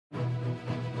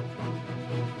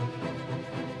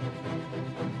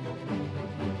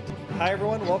Hi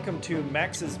everyone, welcome to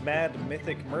Max's Mad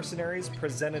Mythic Mercenaries,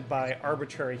 presented by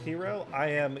Arbitrary Hero. I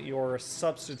am your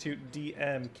substitute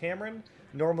DM, Cameron.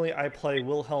 Normally I play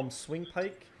Wilhelm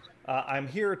Swingpike. I'm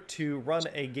here to run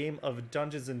a game of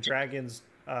Dungeons & Dragons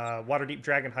Waterdeep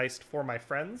Dragon Heist for my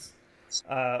friends.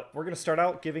 We're going to start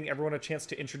out giving everyone a chance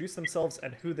to introduce themselves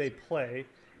and who they play.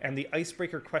 And the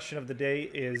icebreaker question of the day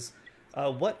is,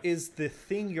 what is the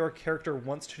thing your character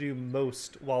wants to do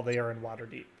most while they are in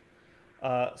Waterdeep?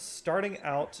 Starting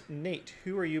out, Nate,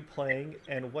 who are you playing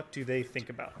and what do they think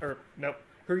about? Or, nope,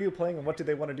 who are you playing and what do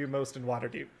they want to do most in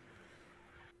Waterdeep?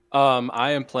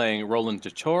 I am playing Rolan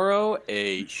Totoro,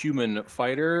 a human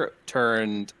fighter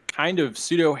turned kind of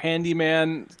pseudo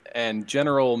handyman and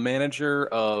general manager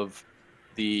of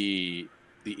the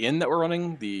inn that we're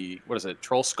running. What is it?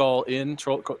 Trollskull Inn,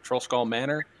 Trollskull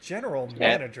Manor. General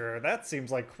manager. That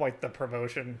seems like quite the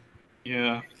promotion.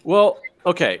 Yeah. Well,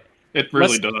 okay. It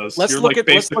really does. Let's You're look like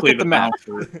at the map.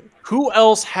 Who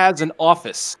else has an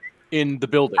office in the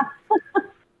building?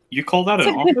 You call that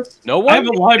an office? No one. I have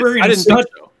a library and a study.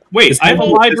 So. Wait, I have a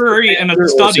library and a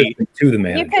study. To the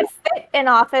manager. You could fit an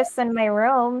office in my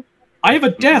room. I have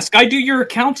a desk. I do your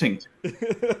accounting. Yeah.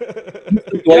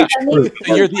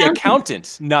 You're the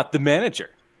accountant, not the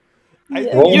manager.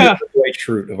 Yeah. The Dwight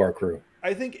Schrute of our crew.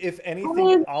 I think if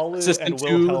anything, Alu and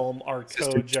Wilhelm are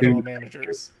co-general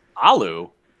managers. Alu?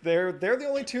 They're the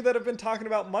only two that have been talking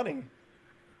about money.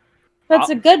 That's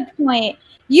a good point.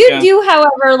 You do,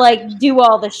 however, do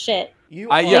all the shit.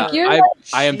 I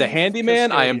am the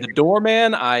handyman. I am the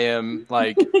doorman. I am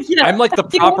I'm like the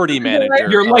property manager.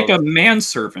 You're like a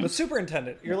manservant. The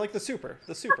superintendent. You're like the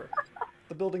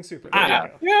building super. Yeah,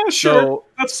 sure. So,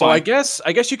 that's fine. I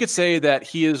guess you could say that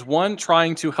he is one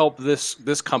trying to help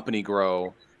this company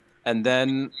grow, and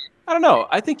then I don't know.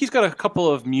 I think he's got a couple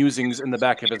of musings in the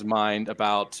back of his mind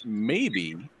about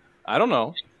maybe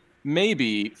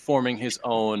forming his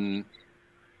own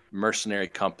mercenary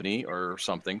company or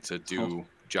something to do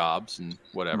jobs and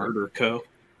whatever. Murder Co.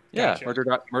 Yeah,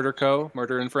 Gotcha. Murder Co.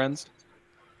 Murder and Friends.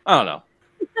 I don't know.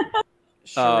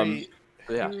 Cherie,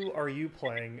 who are you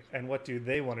playing and what do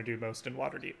they want to do most in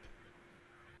Waterdeep?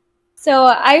 So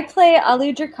I play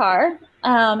Alu Drakar,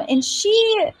 and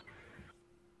she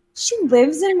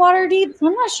lives in Waterdeep, so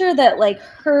I'm not sure that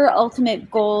her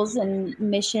ultimate goals and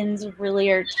missions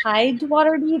really are tied to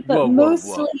Waterdeep, but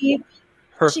mostly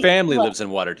her family lives in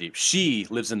Waterdeep. She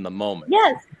lives in the moment.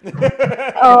 Yes.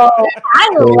 Oh, I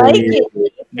like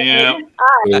it. Yeah.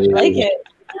 I like it.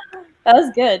 That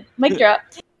was good. Mic drop.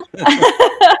 But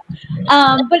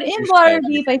in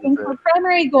Waterdeep, I think her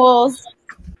primary goals,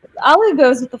 Alu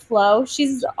goes with the flow.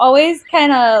 She's always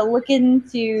kind of looking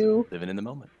to living in the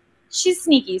moment. She's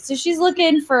sneaky, so she's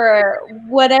looking for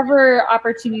whatever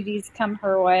opportunities come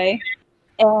her way,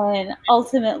 and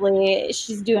ultimately,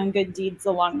 she's doing good deeds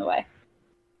along the way.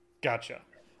 Gotcha.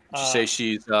 Would you say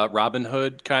she's Robin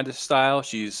Hood kind of style?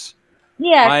 She's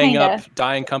buying up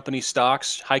dying company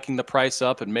stocks, hiking the price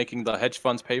up, and making the hedge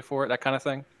funds pay for it, that kind of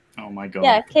thing? Oh my god.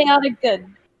 Yeah, chaotic good.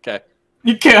 Okay.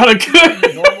 Chaotic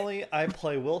good. Normally, I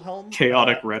play Wilhelm.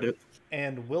 Chaotic Reddit.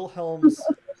 And Wilhelm's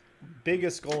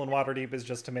biggest goal in Waterdeep is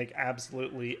just to make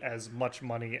absolutely as much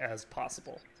money as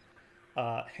possible.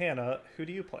 Hannah, who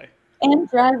do you play? And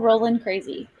drive Rolan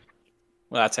crazy.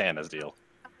 Well, that's Hannah's deal.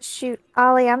 Shoot,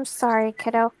 Ollie, I'm sorry,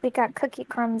 kiddo. We got cookie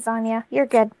crumbs on you. You're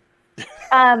good.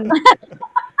 I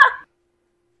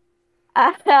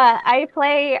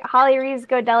play Hollyiries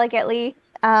Go Delicately.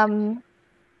 And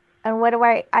what do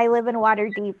I live in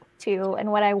Waterdeep too,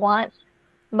 and what I want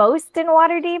most in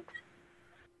Waterdeep?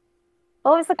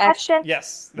 What was the question?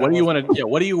 Yes. What do you want to? Yeah,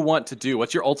 what do you want to do?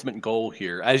 What's your ultimate goal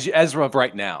here, as of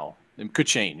right now? It could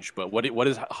change, but what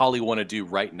does Holly want to do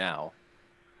right now?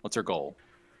 What's her goal?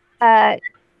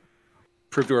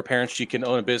 Prove to her parents she can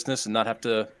own a business and not have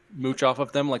to mooch off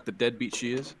of them like the deadbeat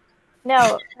she is.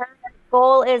 No, her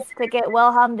goal is to get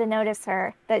Wilhelm to notice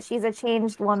her, that she's a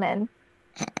changed woman.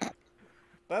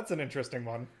 That's an interesting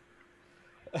one.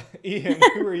 Ian,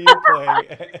 who are you playing,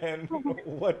 and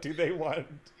what do they want?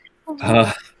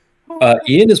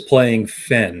 Ian is playing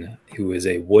Fen, who is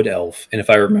a wood elf, and if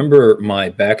I remember my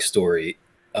backstory,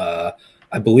 I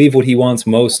believe what he wants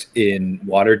most in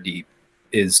Waterdeep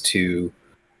is to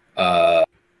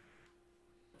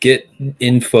get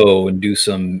info and do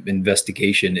some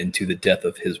investigation into the death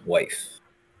of his wife.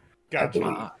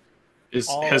 Gotcha.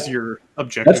 Has your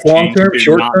objective That's long term. changed?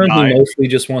 Short term, he mostly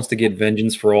just wants to get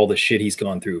vengeance for all the shit he's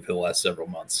gone through for the last several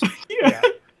months. Yeah.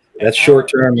 That's short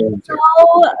term. So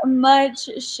much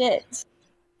shit.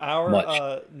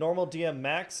 Our normal DM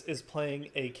Max is playing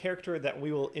a character that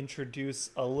we will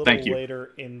introduce a little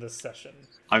later in the session.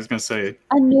 I was going to say...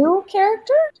 A new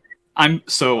character?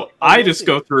 I just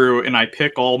go through and I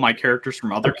pick all my characters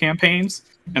from other campaigns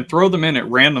and throw them in at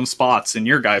random spots in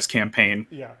your guys' campaign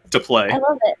to play. I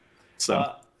love it.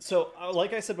 So,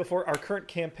 like I said before, our current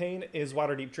campaign is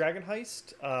Waterdeep Dragon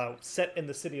Heist, set in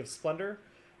the City of Splendor.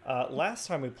 Last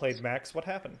time we played Max, what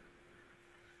happened?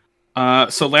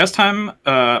 So last time,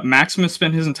 Maximus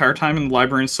spent his entire time in the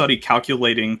library and study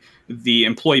calculating the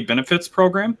employee benefits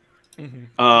program.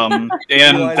 And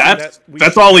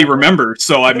that's all he remembers.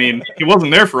 So, I mean, he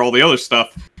wasn't there for all the other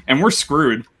stuff. And we're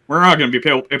screwed. We're not going to be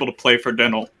able to play for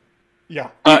dental. Yeah.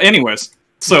 Anyways,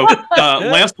 so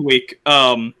last week,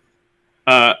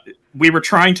 we were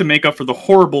trying to make up for the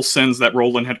horrible sins that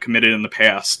Rolan had committed in the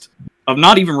past of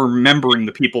not even remembering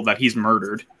the people that he's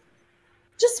murdered.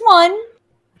 Just one.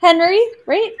 Henry,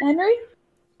 right? Henry?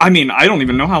 I mean, I don't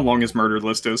even know how long his murder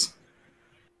list is.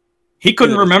 He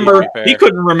couldn't remember. He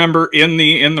couldn't remember in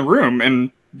the room,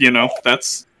 and you know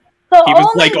that's. He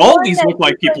was like, all these look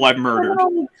like people I've murdered.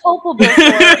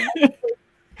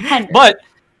 But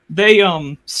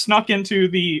they snuck into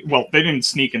the. Well, they didn't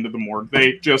sneak into the morgue.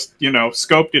 They just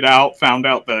scoped it out, found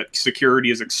out that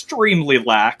security is extremely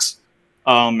lax,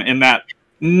 and that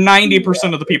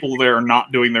 90% of the people there are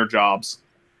not doing their jobs.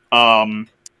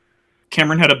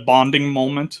 Cameron had a bonding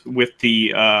moment with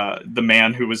the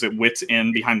man who was at wit's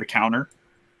end behind the counter.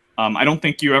 I don't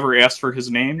think you ever asked for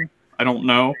his name. I don't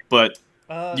know, but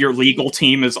your legal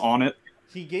team is on it.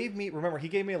 He gave me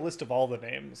a list of all the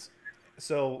names.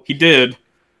 So he did.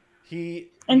 He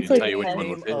can tell you which which one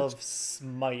one of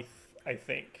Smythe, I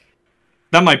think.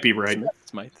 That might be right.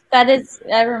 Smythe. That is,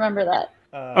 I remember that.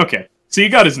 Okay, so you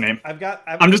got his name.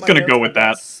 I'm just gonna go with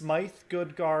that. Smythe,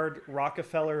 Good Guard,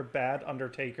 Rockefeller, Bad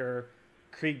Undertaker,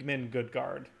 Kriegman, Good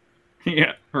Guard.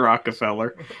 Yeah,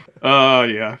 Rockefeller.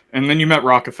 Yeah. And then you met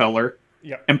Rockefeller.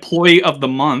 Yeah. Employee of the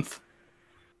month.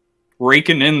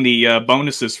 Raking in the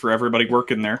bonuses for everybody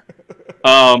working there.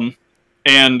 And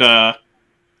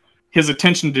his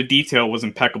attention to detail was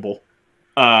impeccable.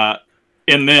 And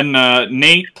then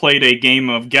Nate played a game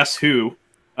of Guess Who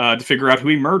to figure out who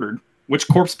he murdered. Which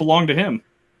corpse belonged to him.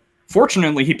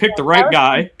 Fortunately, he picked the right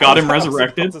guy, got him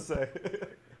resurrected.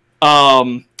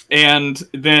 And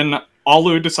then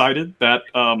Alu decided that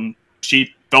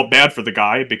she felt bad for the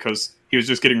guy because he was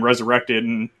just getting resurrected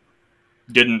and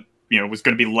didn't, was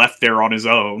going to be left there on his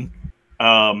own.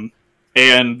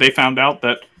 And they found out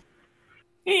that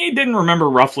he didn't remember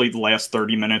roughly the last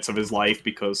 30 minutes of his life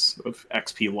because of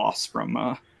XP loss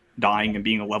from dying and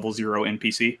being a level 0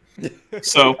 NPC.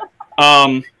 So,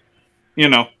 that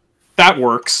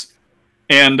works.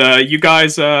 And you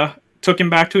guys took him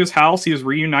back to his house. He was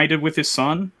reunited with his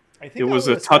son. I think it was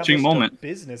a touching moment.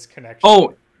 Business connection.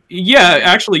 Oh, yeah,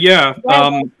 actually, yeah.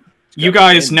 You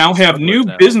guys now have new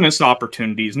business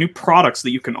opportunities, new products that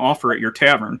you can offer at your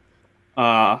tavern.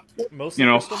 Mostly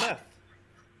crystal meth.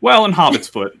 Well, and Hobbit's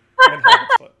Foot. And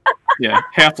Hobbit's Foot. Yeah,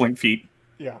 halfling feet.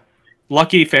 Yeah.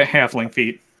 Lucky halfling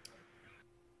feet.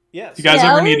 Yes. You guys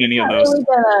ever need any of those?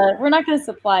 We're not going to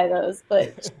supply those,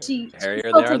 but the hairier they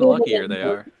are, the luckier they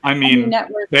are. I mean,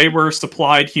 they were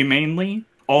supplied humanely.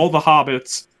 All the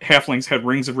hobbits, halflings had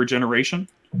rings of regeneration,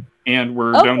 and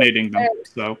we're donating them.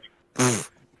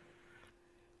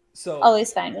 So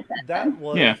always fine with that.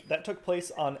 That took place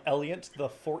on Elliot the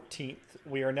 14th.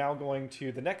 We are now going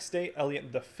to the next day,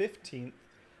 Elliot the 15th.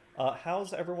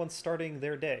 How's everyone starting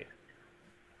their day?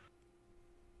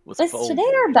 Is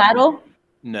today our battle?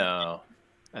 No,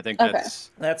 I think that's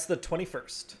the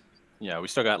 21st. Yeah, we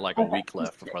still got like a week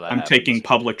left before that happens. Taking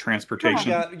public transportation.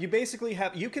 Yeah, you basically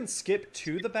you can skip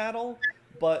to the battle,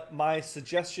 but my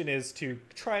suggestion is to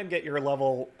try and get your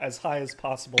level as high as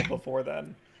possible before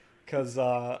then. Because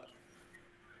the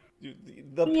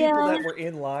people that were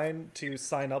in line to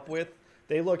sign up with,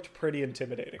 they looked pretty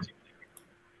intimidating.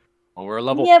 Well, we're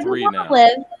level 3 now.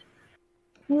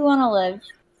 We want to live.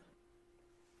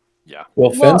 Yeah. Well,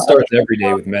 Fenn starts every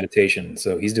day with meditation,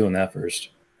 so he's doing that first.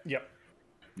 Yep.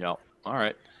 Yep. All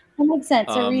right. That makes sense.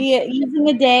 Are we using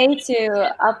a day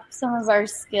to up some of our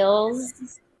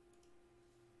skills?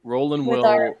 Roland with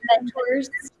our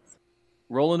mentors?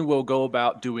 Roland will go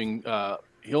about doing.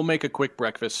 He'll make a quick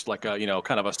breakfast, like a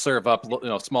kind of a serve up,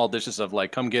 small dishes of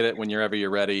like, come get it whenever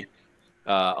you're ready,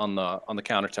 on the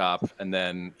countertop, and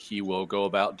then he will go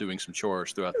about doing some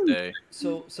chores throughout the day.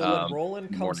 So when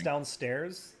Roland comes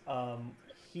downstairs,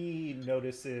 he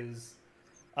notices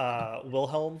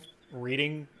Wilhelm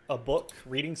reading a book,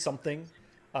 reading something.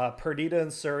 Perdita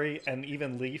and Cherie and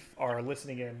even Leaf are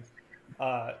listening in.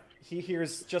 He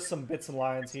hears just some bits and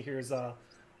lines. He hears,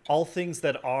 all things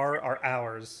that are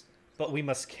ours, but we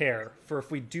must care. For if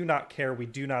we do not care, we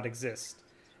do not exist.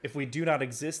 If we do not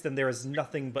exist, then there is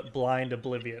nothing but blind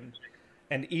oblivion.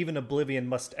 And even oblivion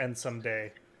must end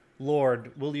someday.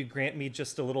 Lord, will you grant me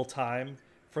just a little time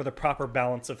for the proper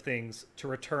balance of things, to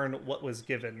return what was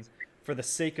given, for the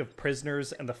sake of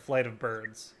prisoners and the flight of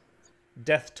birds?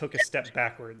 Death took a step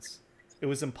backwards. It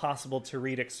was impossible to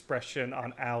read expression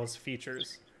on Ow's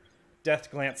features.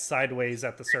 Death glanced sideways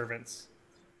at the servants.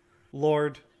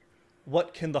 Lord,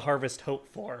 what can the harvest hope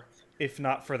for, if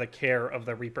not for the care of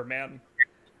the Reaper Man?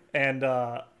 And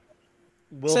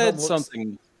Wilhelm said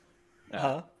something.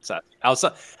 Huh? I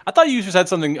thought you said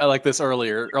something like this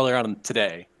earlier on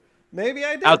today. Maybe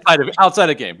I did. Outside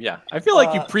of game, yeah. I feel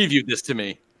like you previewed this to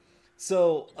me.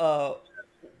 So,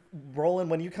 Roland,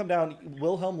 when you come down,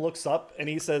 Wilhelm looks up and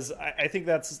he says, I think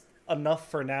that's enough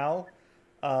for now.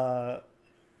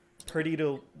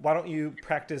 Perdita, why don't you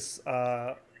practice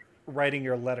writing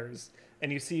your letters?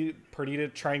 And you see Perdita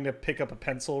trying to pick up a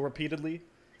pencil repeatedly.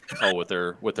 Oh, with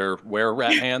her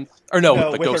were-rat hand? Or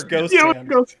no, with her ghost Yeah, hand.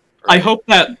 ghost. I hope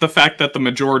that the fact that the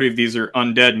majority of these are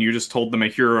undead and you just told them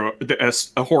a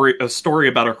story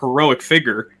about a heroic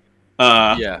figure.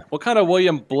 Yeah. What kind of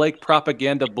William Blake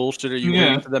propaganda bullshit are you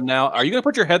reading to them now? Are you going to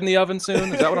put your head in the oven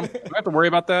soon? Is that what do I have to worry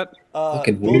about that?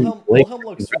 Wilhelm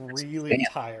looks really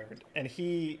tired, and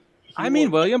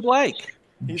William Blake.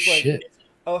 He's like,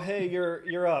 "Oh, hey,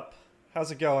 you're up. How's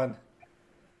it going?"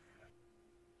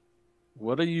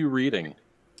 What are you reading?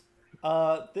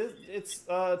 It's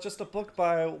just a book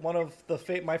by one of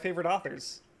my favorite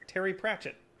authors, Terry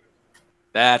Pratchett.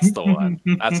 That's the one.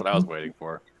 That's what I was waiting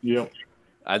for. Yep.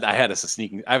 I had a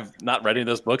sneaking. I've not read any of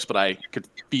those books, but I could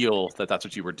feel that that's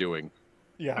what you were doing.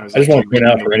 Yeah. I just want to point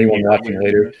out for anyone watching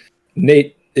later,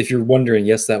 Nate, if you're wondering,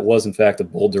 yes, that was in fact a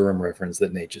Bull Durham reference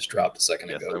that Nate just dropped a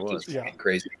second ago. It was. Yeah.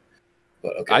 Crazy.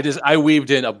 But okay. I weaved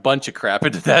in a bunch of crap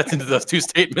into those two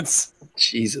statements.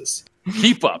 Jesus.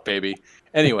 Keep up, baby.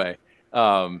 Anyway,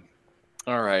 all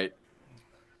right.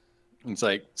 It's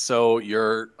like, so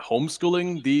you're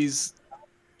homeschooling these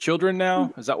children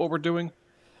now? Is that what we're doing?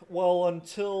 Well,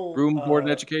 until room, board,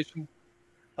 and education.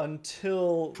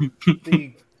 Until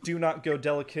the do not go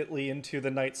delicately into the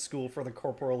night school for the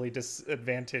corporally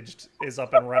disadvantaged is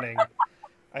up and running,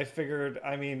 I figured.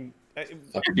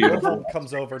 Wilhelm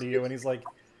comes over to you and he's like,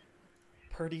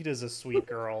 "Perdita's a sweet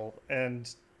girl,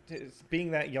 and being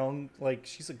that young, like,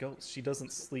 she's a ghost. She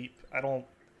doesn't sleep. I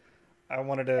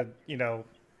wanted to,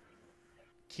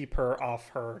 keep her off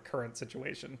her current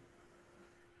situation."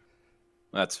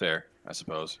 That's fair, I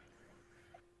suppose.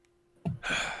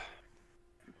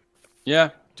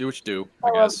 Yeah, do what you do, I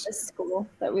guess. love this school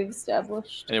that we've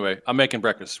established. Anyway, I'm making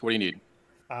breakfast. What do you need?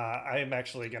 I am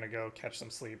actually going to go catch some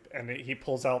sleep. And he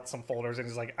pulls out some folders and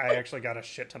he's like, I actually got a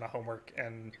shit ton of homework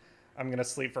and I'm going to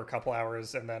sleep for a couple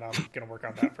hours and then I'm going to work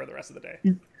on that for the rest of the day.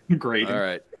 Great. All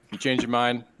right. You change your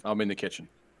mind, I'm in the kitchen.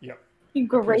 Yep. You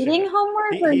grading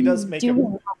homework? He does make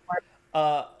doing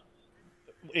homework.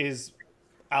 Is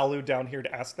Alu down here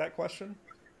to ask that question?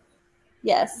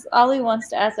 Yes, Ollie wants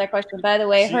to ask that question. By the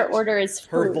way, her order is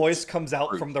fruit. Her voice comes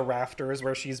out from the rafters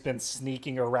where she's been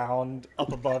sneaking around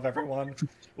up above everyone.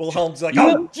 Wilhelm's like,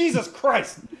 "Oh, Jesus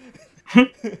Christ!"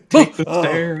 Take the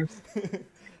stairs.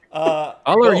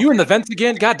 Ollie, are you in the vents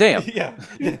again? Goddamn. Yeah.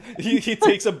 He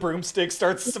takes a broomstick,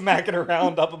 starts smacking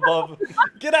around up above.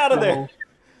 Get out of there.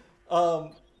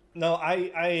 No,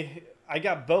 I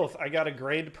got both. I got a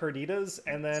grade Perdita's,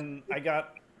 and then I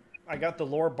got the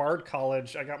Lore Bard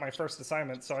College. I got my first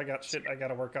assignment, so I got shit I got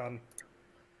to work on.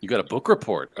 You got a book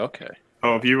report. Okay.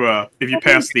 Oh, if you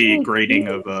pass the grading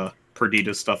of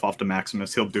Perdita's stuff off to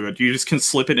Maximus, he'll do it. You just can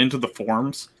slip it into the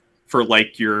forms for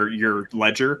like your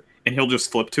ledger, and he'll just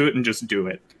flip to it and just do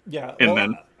it. Yeah. And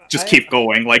then just keep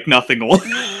going like nothing will.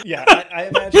 Yeah, I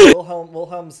imagine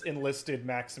Wilhelm's enlisted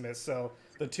Maximus, so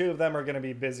the two of them are going to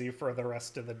be busy for the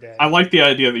rest of the day. I like the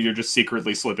idea that you're just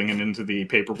secretly slipping it into the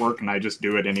paperwork, and I just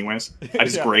do it anyways. I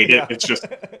just grade it. It's just...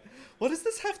 What does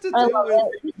this have to do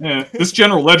with... Yeah, this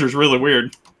general ledger is really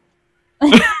weird.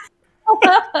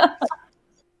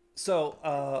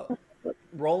 So,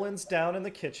 Roland's down in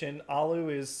the kitchen. Alu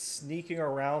is sneaking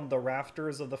around the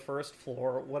rafters of the first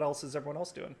floor. What else is everyone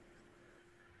else doing?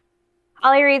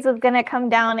 Hollyiries was going to come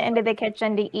down into the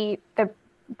kitchen to eat the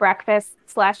breakfast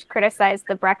 / criticize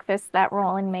the breakfast that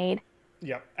Roland made.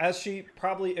 Yeah, as she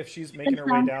probably, if she's making her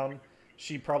way down,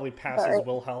 she probably passes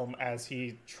Wilhelm as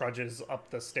he trudges up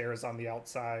the stairs on the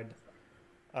outside.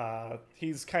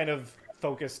 He's kind of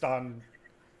focused on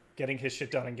getting his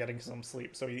shit done and getting some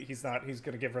sleep, so he's going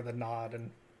to give her the nod and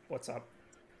what's up,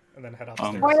 and then head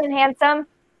upstairs. More than handsome.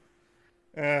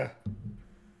 Okay,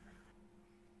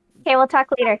 we'll talk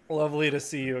later. Lovely to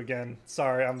see you again.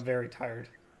 Sorry, I'm very tired.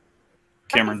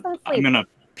 Cameron, I'm gonna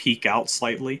peek out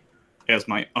slightly as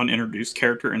my unintroduced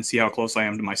character and see how close I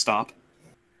am to my stop.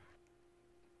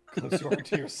 Close you are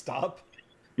to your stop.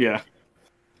 Yeah. Am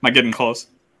I getting close?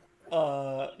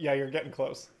 Yeah, you're getting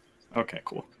close. Okay,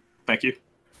 cool. Thank you.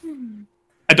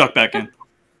 I duck back in.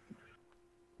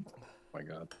 Oh my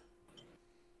god.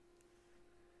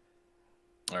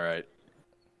 All right.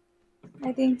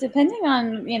 I think depending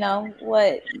on,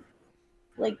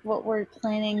 what we're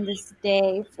planning this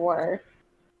day for,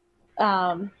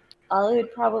 Ollie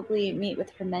would probably meet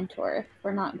with her mentor if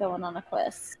we're not going on a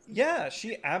quest. Yeah,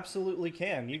 she absolutely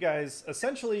can. You guys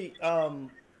essentially,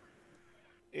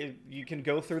 you can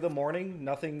go through the morning.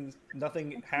 Nothing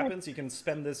happens. You can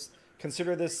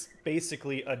consider this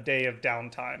basically a day of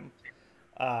downtime.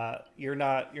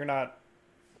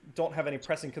 Don't have any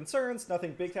pressing concerns.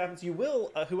 Nothing big happens. You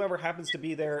will, whoever happens to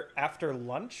be there after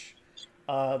lunch,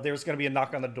 there's going to be a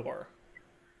knock on the door.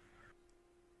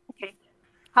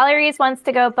 Hollyiries wants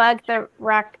to go bug the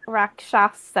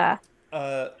Rakshasa.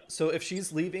 So if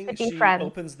she's leaving, Be she friends.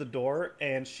 opens the door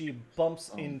and she bumps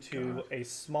into a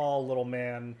small little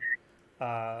man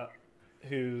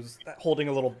who's holding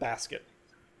a little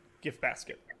gift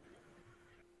basket.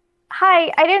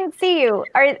 Hi, I didn't see you.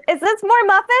 Is this more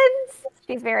muffins?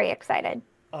 She's very excited.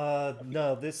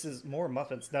 No, this is more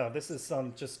muffins. No, this is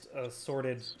some just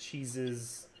assorted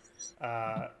cheeses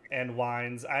and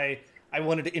wines. I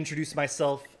wanted to introduce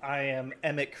myself. I am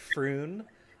Emic Froon.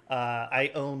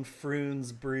 I own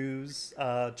Froon's Brews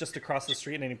just across the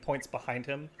street, and he points behind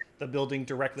him, the building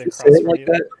directly across Say it from like you.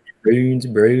 that. Broons,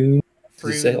 broons.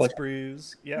 Does he say it Froon's like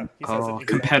Brews. Yeah. He says it exactly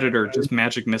Competitor, like that. just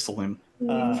magic missile him.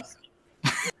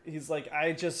 He's like,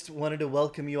 I just wanted to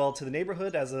welcome you all to the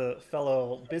neighborhood as a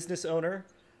fellow business owner,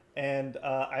 and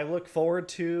I look forward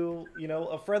to,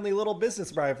 a friendly little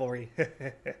business rivalry.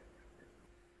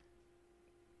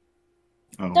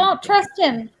 Don't trust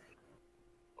him.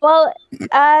 Well,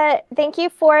 thank you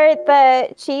for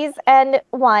the cheese and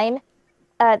wine.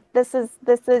 This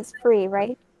is free,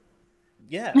 right?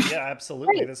 Yeah,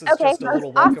 absolutely. Great. This is Okay, just a that's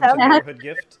little welcome to awesome. the neighborhood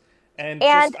gift. And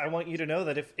And- just, I want you to know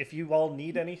that if you all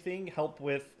need anything, help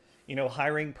with,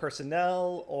 hiring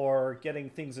personnel or getting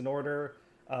things in order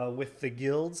with the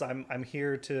guilds, I'm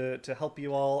here to help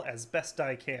you all as best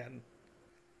I can.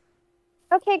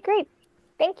 Okay, great.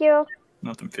 Thank you.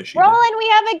 Nothing fishy. there. Roland, we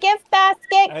have a gift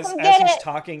basket. As Come he's get it.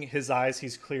 talking, his eyes,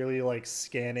 he's clearly like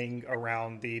scanning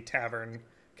around the tavern,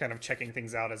 kind of checking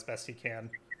things out as best he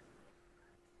can.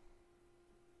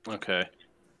 Okay.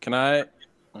 Can I?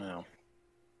 Well,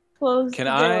 Close can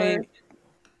the I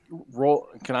door. roll?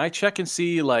 Can I check and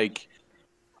see? Like,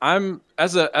 I'm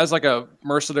as like a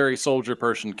mercenary soldier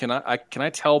person. Can I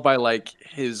tell by like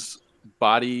his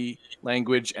body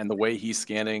language and the way he's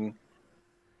scanning?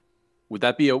 Would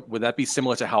that be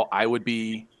similar to how I would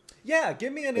be? Yeah,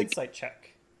 give me an insight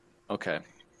check. Okay.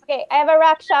 Okay, I have a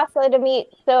Rakshasa to meet,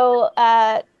 so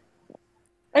Are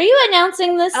you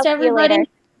announcing this I'll to see you everybody? later.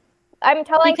 I'm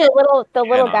telling Because- the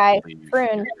little Cannot guy, believe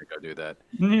Froon. you're gonna go do that.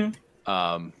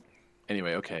 Yeah.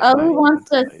 Anyway, okay. Who wants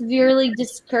to severely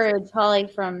discourage Holly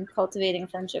from cultivating a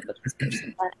friendship with this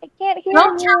person? I can't hear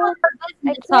Don't you. tell her I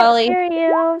business, can't Holly. hear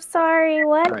you. Sorry.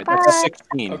 What? All right, that's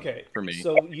 16 Okay, for me.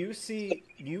 so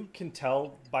you can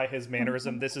tell by his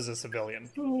mannerism this is a civilian.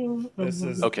 This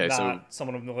is Okay, not so-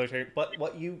 someone of the military. But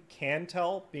what you can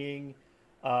tell, being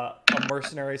a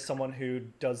mercenary, someone who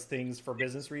does things for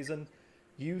business reason,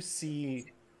 you see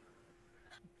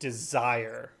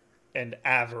desire and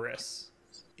avarice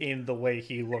in the way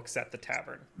he looks at the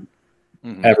tavern.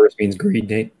 Mhm. Avarice means greed,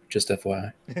 Nate. Just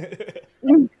FYI.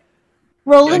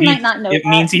 Roland might not know It that.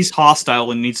 means he's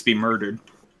hostile and needs to be murdered.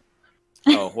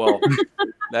 Oh well, in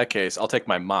that case, I'll take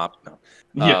my mop.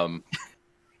 No.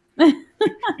 Yeah.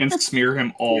 And smear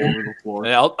him all over the floor.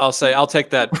 And I'll say I'll take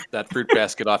that fruit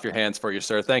basket off your hands for you,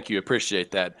 sir. Thank you, appreciate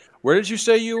that. Where did you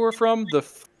say you were from? The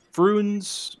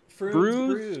Froon's Froon's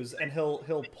Brews? Brews, and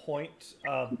he'll point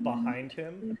behind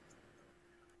him.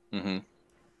 Mm-hmm.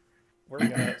 We're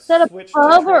gonna Is that a switch to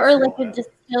pub or like Trollskull a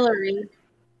distillery?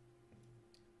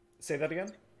 Say that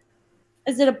again.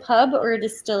 Is it a pub or a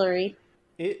distillery?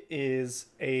 It is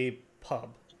a pub.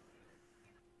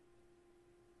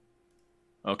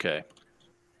 Okay.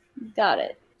 Got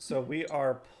it. So we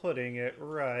are putting it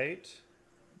right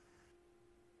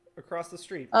across the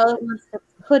street. Ollie wants to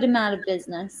put him out of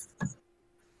business.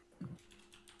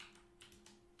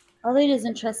 Ollie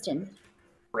doesn't trust him.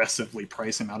 Aggressively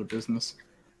price him out of business.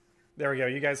 There we go.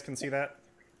 You guys can see that.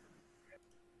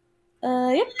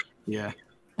 Yep. Yeah.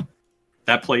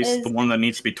 That place, Is- the one that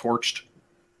needs to be torched.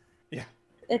 Yeah.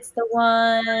 It's the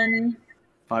one.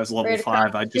 If I was level Right across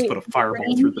 5, the I'd just put a street.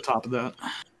 fireball through the top of that.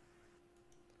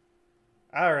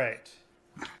 All right.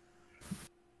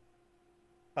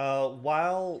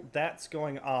 While that's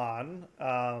going on,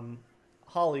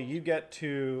 Holly, you get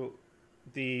to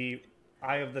the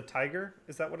Eye of the Tiger.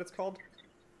 Is that what it's called?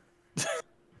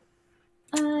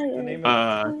 The name of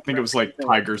I think it was like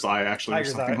Tiger's Eye, actually,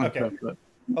 Tiger's or something Eye, like okay. that.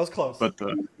 I was close. But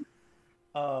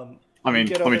I mean,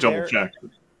 let me double check.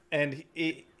 And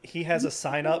he has a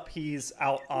sign up. He's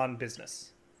out on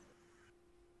business.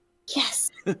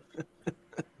 Yes.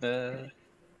 Did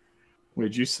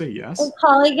you say yes? Is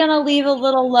Holly gonna leave a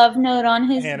little love note on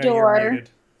his Hannah, door? you're muted.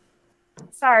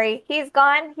 Sorry, he's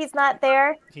gone. He's not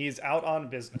there. He's out on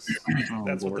business. Oh,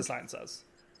 That's what Lord. the sign says.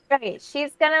 Right.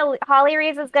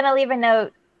 Hollyiries is gonna leave a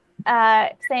note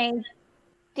saying,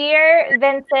 "Dear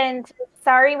Vincent,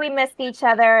 sorry we missed each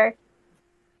other.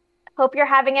 Hope you're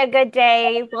having a good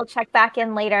day. We'll check back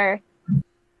in later.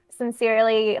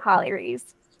 Sincerely,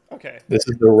 Hollyiries." Okay. This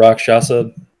is the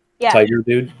Rakshasa Yeah. tiger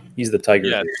dude. He's the tiger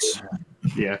Yes.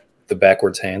 dude. Yeah. The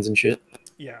backwards hands and shit.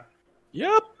 Yeah.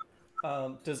 Yep.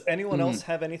 Does anyone else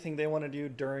have anything they want to do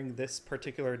during this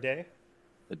particular day?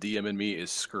 The DM in me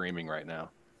is screaming right now.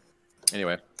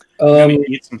 Anyway.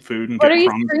 Eat some food and What get are you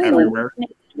crumbs screaming? everywhere.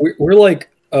 We're like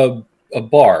a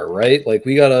bar, right? Like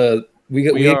we have to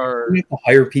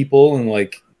hire people and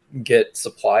like get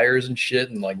suppliers and shit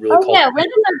and like really. Oh yeah, when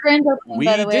is our grand opening? We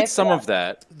by the way? did some of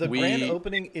that. The grand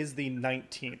opening is the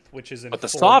 19th, which is in But the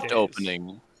 4 soft days.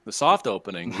 opening,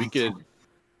 we could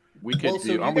Well, so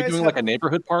do. you Aren't we guys doing have- like a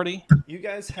neighborhood party? You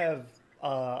guys have...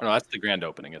 No, that's the grand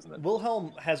opening, isn't it?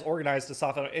 Wilhelm has organized a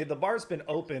soft opening. The bar's been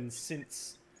open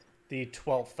since the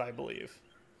 12th, I believe.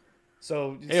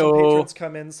 So some patrons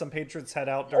come in, some patrons head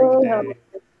out during the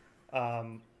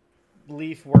day.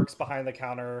 Leaf works behind the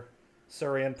counter.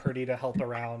 Surrey and Purdy to help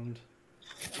around.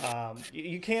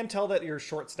 You can tell that you're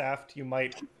short-staffed. You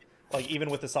might, like, even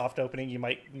with the soft opening, you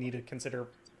might need to consider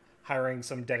hiring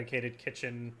some dedicated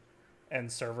kitchen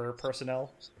and server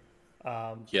personnel.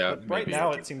 Yeah, but right maybe.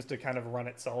 now it seems to kind of run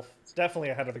itself. Definitely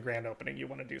ahead of the grand opening. You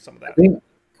want to do some of that. I think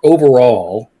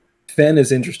overall, Fen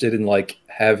is interested in like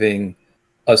having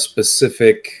a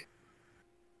specific.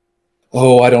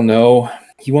 Oh, I don't know.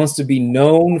 He wants to be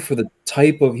known for the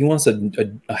type of. He wants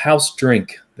a house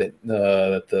drink that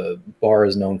the bar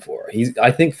is known for.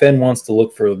 I think Fen wants to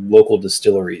look for local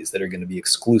distilleries that are going to be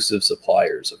exclusive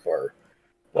suppliers of our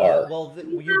bar. Well,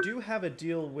 you do have a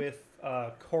deal with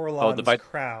Coralon's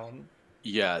Crown.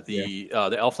 Yeah, the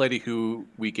elf lady who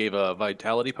we gave a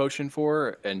vitality potion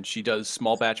for, and she does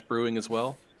small batch brewing as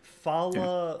well.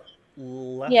 Fala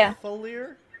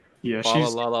Lefalier? Yeah, La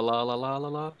she's la la la la la la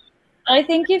la. I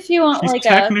think if you want she's like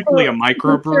technically a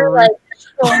microbrewery. like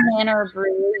Trollskull Manor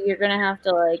brew, you're gonna have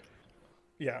to like.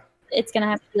 Yeah. It's gonna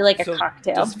have to be like a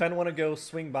cocktail. Does Fen want to go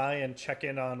swing by and check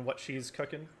in on what she's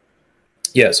cooking?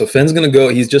 Yeah, so Fen's gonna go.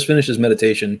 He's just finished his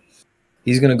meditation.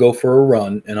 He's gonna go for a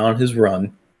run, and on his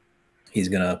run, he's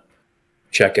gonna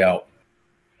check out.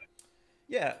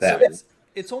 Yeah, so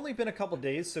it's only been a couple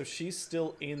days, so she's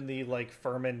still in the like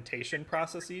fermentation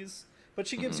processes. But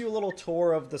she gives you a little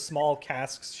tour of the small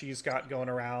casks she's got going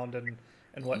around and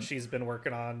what she's been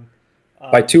working on.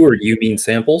 By tour, you mean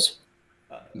samples?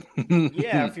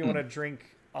 Yeah, if you want to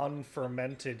drink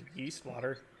unfermented yeast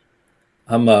water.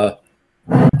 I'm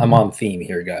on theme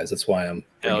here, guys. That's why I'm.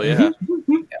 Hell yeah.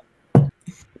 Well,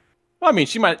 I mean,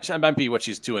 she might be what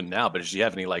she's doing now, but does she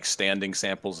have any like standing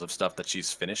samples of stuff that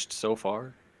she's finished so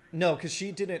far? No, because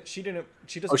she doesn't. She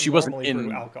she wasn't normally in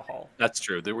brew alcohol. That's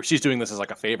true. She's doing this as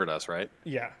like a favor to us, right?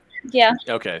 Yeah. Yeah.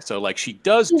 Okay, so like she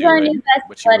does She's do our it, new best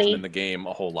but she wasn't buddy. in the game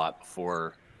a whole lot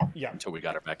before. Yeah. Until we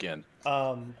got her back in.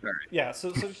 Yeah.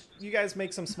 So you guys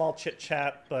make some small chit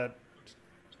chat, but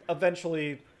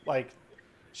eventually, like,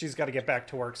 she's got to get back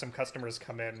to work. Some customers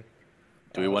come in.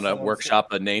 Do we want to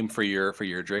workshop a name for your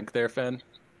drink there, Fen?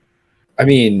 I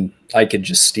mean, I could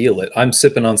just steal it. I'm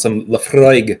sipping on some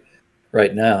Lafroig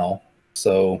right now,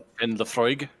 so. And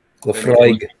Lafroig?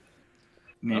 Lafroig.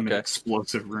 Name an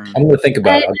explosive room. I'm gonna think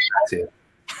about it. I'll get back to you.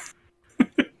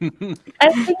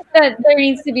 I think that there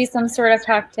needs to be some sort of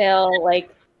cocktail, like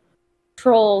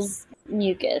troll's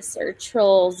mucus or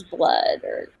troll's blood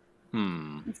or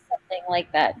something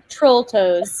like that. Troll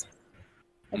toes.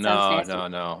 That sounds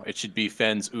nasty. No. It should be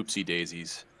Fen's Oopsie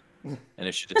Daisies, and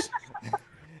it should just.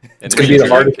 It's gonna be the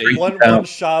hardest thing. One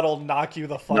shot will knock you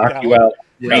the fuck out. Knock you out.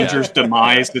 Ranger's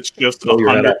demise. It's just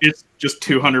 100. It's just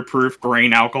 200 proof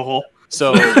grain alcohol.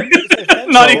 So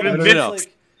not even.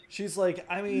 She's like,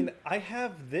 I mean, I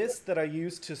have this that I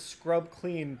use to scrub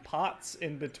clean pots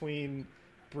in between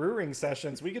brewing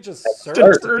sessions. We could just serve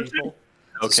it to people.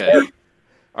 Okay.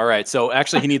 All right. So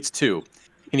actually, he needs two.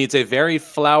 He needs a very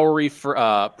flowery,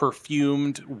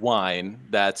 perfumed wine.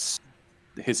 That's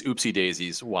his Oopsie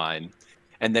Daisies wine.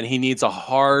 and then he needs a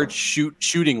hard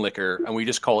shooting liquor, and we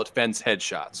just call it Fenn's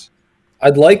headshots.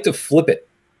 I'd like to flip it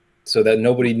so that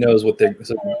nobody knows what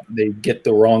so they get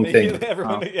the wrong thing.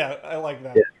 Everyone, yeah, I like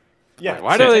that. Yeah. Yeah.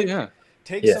 Why do they? Yeah.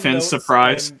 Take some Fenn's notes,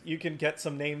 surprise. and you can get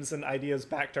some names and ideas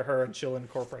back to her, and she'll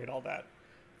incorporate all that.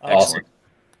 Excellent.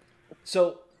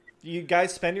 So you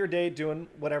guys spend your day doing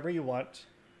whatever you want.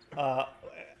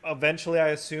 Eventually, I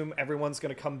assume everyone's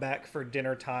going to come back for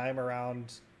dinner time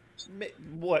around,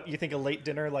 what, you think a late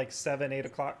dinner, like 7, 8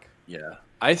 o'clock? Yeah.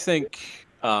 I think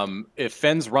if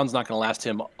Fenn's run's not going to last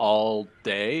him all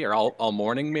day or all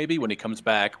morning, maybe, when he comes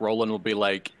back, Rolan will be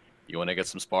like, you want to get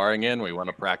some sparring in? We want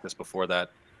to practice before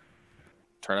that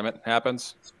tournament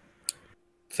happens?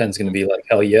 Fenn's gonna be like,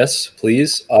 hell yes,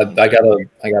 please. I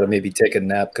gotta maybe take a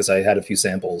nap because I had a few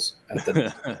samples at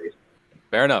the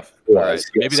Fair enough. Yes, All right.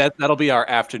 yes. Maybe that'll be our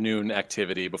afternoon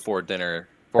activity before dinner.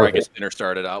 Before I get dinner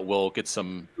started, we'll get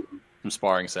some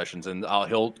sparring sessions, and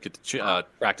he'll get to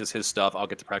practice his stuff. I'll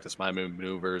get to practice my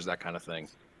maneuvers, that kind of thing.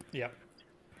 Yeah.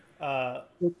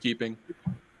 Keeping.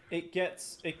 It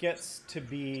gets to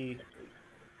be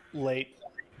late.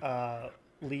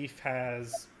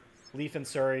 Leaf and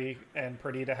Surrey and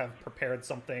Perdita have prepared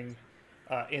something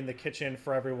in the kitchen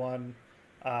for everyone.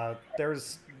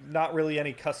 There's not really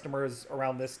any customers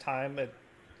around this time.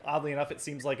 Oddly enough, it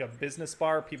seems like a business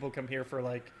bar. People come here for,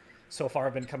 like, so far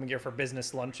I've been coming here for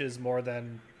business lunches more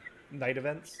than night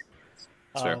events.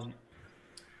 Sure.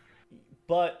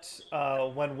 But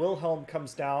when Wilhelm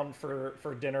comes down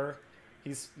for dinner,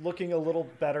 he's looking a little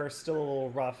better, still a little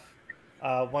rough.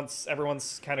 Once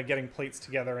everyone's kind of getting plates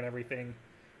together and everything,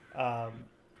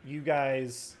 you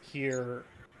guys hear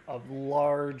a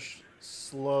large,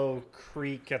 slow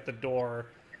creak at the door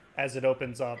as it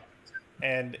opens up,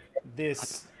 and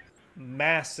this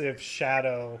massive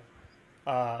shadow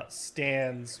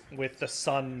stands with the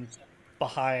sun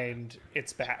behind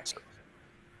its back.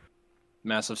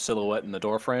 Massive silhouette in the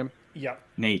doorframe. Yep.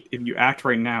 Nate, if you act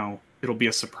right now, it'll be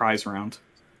a surprise round.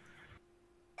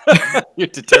 You're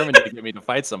determined to get me to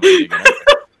fight somebody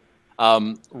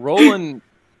again. Roland,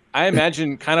 I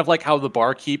imagine kind of like how the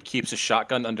barkeep keeps a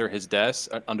shotgun under his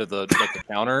desk, under the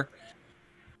counter.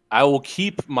 I will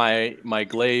keep my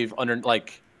glaive under,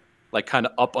 like kind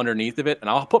of up underneath of it, and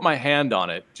I'll put my hand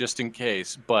on it just in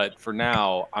case. But for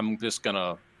now, I'm just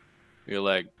gonna be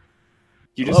like,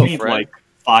 you just need friend. like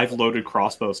 5 loaded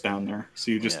crossbows down there,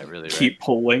 so you just really keep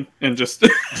pulling and just.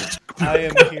 I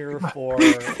am here for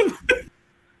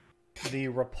the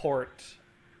report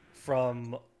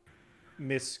from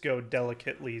Miss Go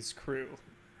Delicately's crew.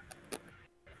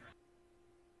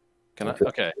 Can I?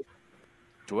 Okay.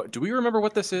 Do we remember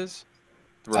what this is?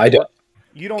 I don't.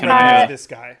 You don't Can recognize I- this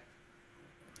guy.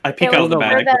 I peek It out was of the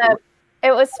for bag.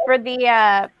 it was for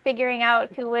the figuring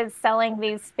out who was selling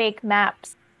these fake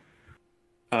maps.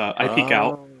 I peek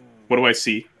out. What do I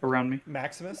see around me?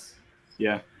 Maximus?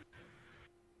 Yeah.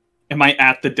 Am I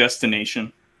at the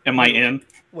destination? Am I in?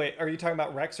 Wait, are you talking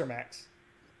about Rex or Max?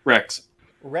 Rex.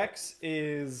 Rex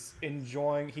is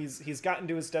enjoying. He's gotten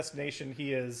to his destination.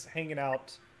 He is hanging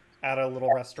out at a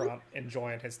little restaurant,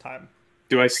 enjoying his time.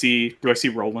 Do I see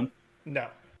Roland? No.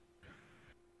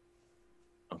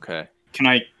 Okay. Can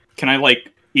I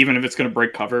like, even if it's gonna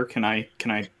break cover, can I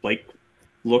like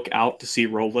look out to see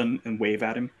Roland and wave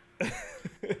at him?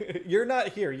 You're not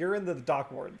here. You're in the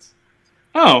Dock Wards.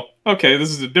 Oh, okay, this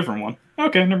is a different one.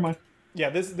 Okay, never mind. Yeah,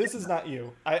 this is not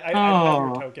you. I'd have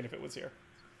your token if it was here.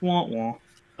 Wah wah.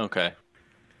 Okay.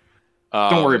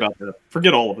 Don't worry about that.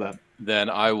 Forget all of that. Then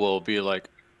I will be like,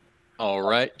 all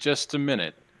right, just a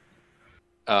minute.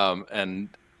 And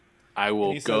I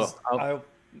will And he go. says,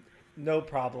 no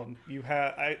problem. You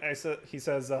have. He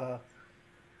says,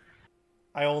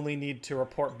 I only need to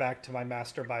report back to my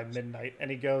master by midnight. And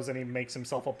he goes and he makes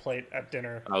himself a plate at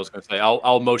dinner. I was going to say,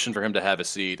 I'll motion for him to have a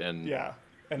seat, and Yeah,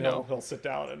 and No. he'll sit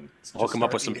down and I'll come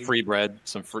up with some eating. free bread,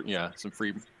 some free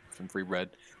bread,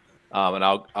 and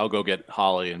I'll go get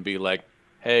Holly and be like,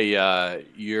 hey,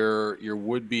 your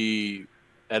would be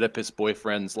Oedipus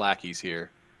boyfriend's lackey's here.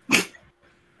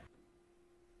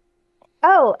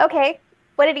 Oh, okay.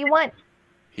 What did he want?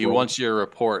 He wants your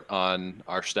report on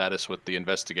our status with the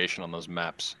investigation on those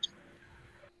maps.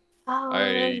 Oh,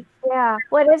 I- yeah.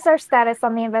 What is our status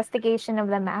on the investigation of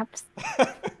the maps?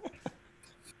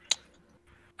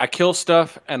 I kill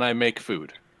stuff and I make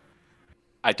food.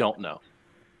 I don't know.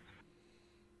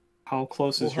 How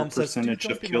close is your Wilhelm says, "Dude, percentage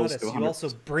don't of be kills modest. to You 100%? also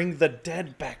bring the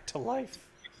dead back to life.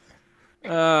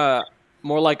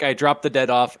 More like I drop the dead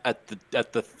off at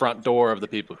the front door of the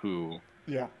people who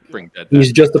Yeah. bring dead back.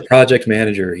 He's just a project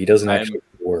manager. He doesn't I am- actually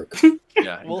work.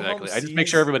 Yeah, Wilhelm exactly. I just make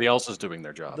sure sees everybody else is doing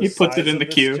their job. The He puts it size in of the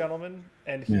this queue. gentleman,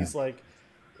 and he's like,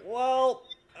 Well,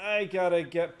 I gotta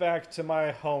get back to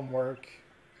my homework.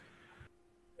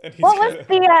 And he's What was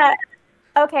the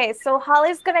okay, so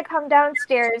Holly's gonna come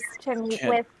downstairs to meet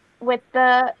Ken. with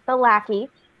the lackey.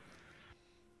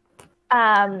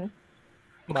 my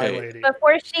Okay. lady.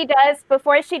 Before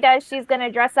she does, she's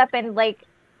gonna dress up in like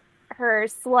her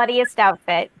sluttiest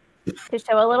outfit to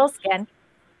show a little skin.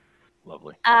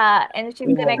 Lovely. And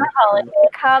she's gonna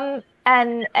come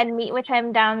and meet with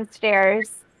him downstairs.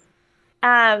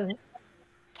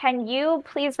 Can you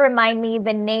please remind me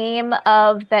the name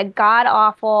of the god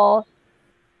awful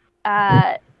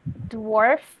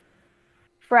dwarf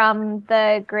from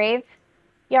the graveyard?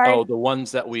 Oh, the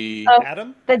ones that we.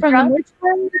 Adam? The From drunk, which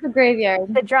one? The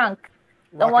graveyard. the drunk,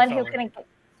 the one who Rockefeller. couldn't The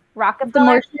Rockefeller.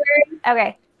 mortuary. Okay,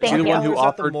 Is he thank the you. one who Rockefeller's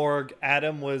at the offered- morgue.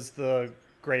 Adam was the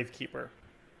gravekeeper.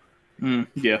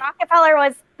 Yeah. Rockefeller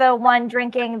was the one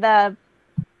drinking the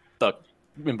The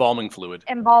embalming fluid.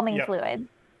 embalming Yep. fluid.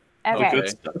 Oh, Okay. good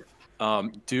stuff.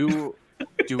 Do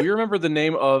we remember the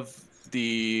name of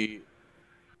the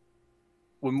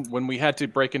when we had to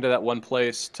break into that one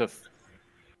place to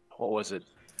what was it?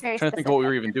 Very I'm trying to think of what we specific.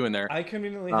 were even doing there. I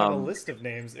conveniently have a Um, list of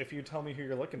names. If you tell me who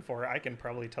you're looking for, I can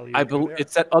probably tell you. I who believe they are.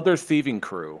 it's that other thieving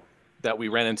crew that we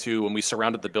ran into when we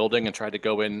surrounded the building and tried to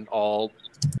go in all,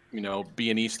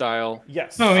 B&E style.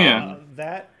 Yes. Oh, yeah.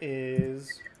 That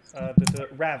is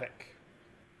Ravik.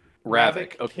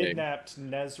 Ravik, okay. Kidnapped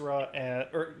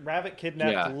Nezra Ravik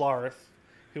kidnapped Yeah. Larth,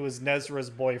 who was Nezra's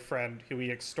boyfriend, who he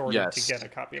extorted Yes. to get a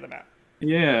copy of the map.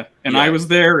 Yeah, and Yeah. I was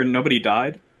there, and nobody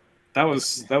died. That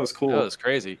was cool. That was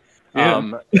crazy.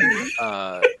 Yeah.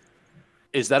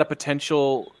 Is that a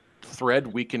potential thread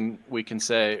we can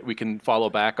follow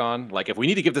back on? Like, if we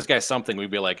need to give this guy something,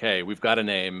 we'd be like, hey, we've got a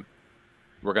name.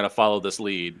 We're gonna follow this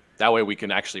lead. That way, we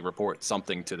can actually report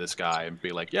something to this guy and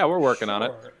be like, yeah, we're working on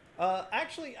it. Sure.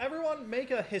 Actually, everyone make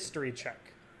a history check.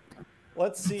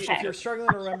 Let's see. If Okay. you're struggling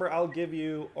to remember, I'll give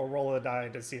you a roll of die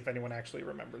to see if anyone actually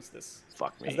remembers this.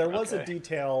 Fuck me. Because there was a Okay.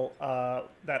 detail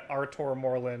that Artur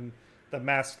Morlin, the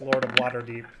masked lord of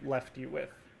Waterdeep, left you with.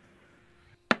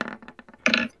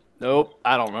 Nope,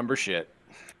 I don't remember shit.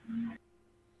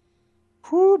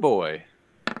 Whoo boy.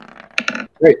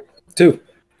 Great. 2.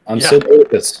 I'm Yeah. so good at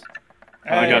this.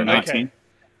 I got Okay.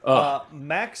 19.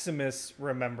 Maximus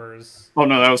remembers. Oh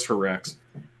no, that was for Rex.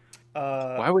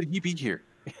 Why would he be here?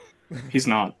 He's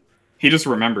not. He just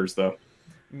remembers though.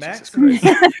 Maximus,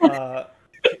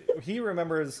 he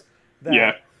remembers that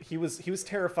Yeah. he was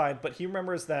terrified, but he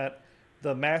remembers that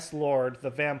the masked lord, the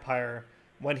vampire,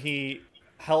 when he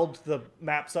held the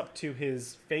maps up to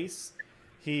his face,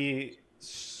 he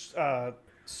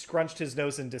scrunched his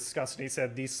nose in disgust and he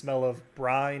said, "These smell of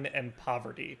brine and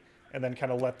poverty," and then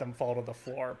kind of let them fall to the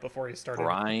floor before he started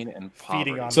Brine and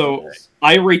feeding on poverty. So fools.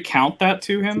 I recount that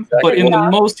to him, but in the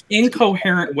most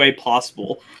incoherent way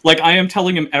possible. Like I am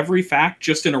telling him every fact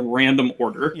just in a random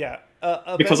order. Yeah.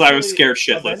 Because I was eventually- scared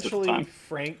shitless at the eventually time.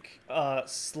 Frank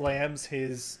slams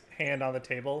his hand on the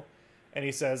table and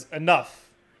he says, "Enough.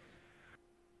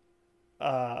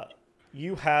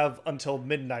 You have until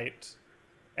midnight,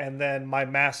 and then my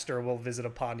master will visit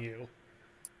upon you.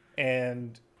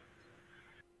 And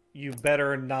you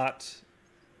better not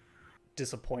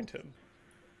disappoint him."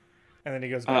 And then he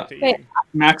goes back to wait. eating.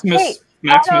 Maximus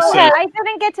Oh, says, I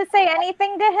didn't get to say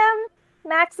anything to him.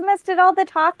 Maximus did all the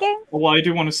talking. well, I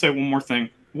do want to say one more thing.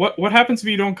 What happens if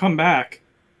you don't come back?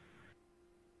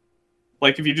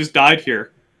 Like if you just died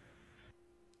here?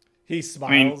 He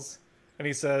smiles and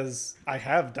he says, "I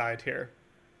have died here."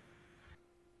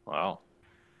 Wow.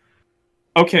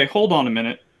 Okay, hold on a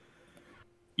minute.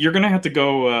 You're gonna have to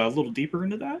go a little deeper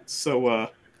into that. So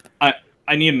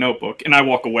I need a notebook, and I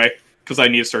walk away because I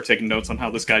need to start taking notes on how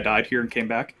this guy died here and came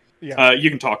back. Yeah. You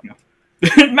can talk now.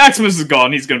 Maximus is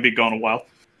gone. He's gonna be gone a while.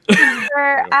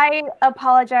 Sir, I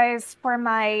apologize for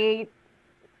my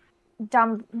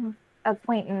dumb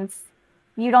acquaintance.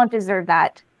 You don't deserve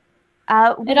that.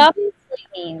 It obviously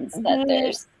means that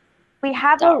there's we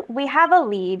have a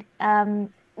lead.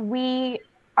 We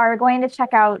are going to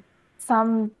check out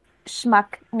some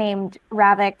schmuck named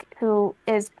Ravik who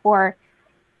is poor.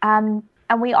 And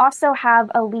we also have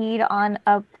a lead on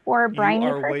a poor briny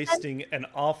You are person. wasting an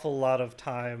awful lot of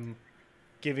time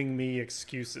giving me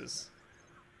excuses.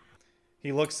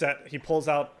 He pulls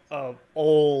out a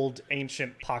old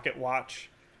ancient pocket watch,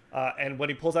 and when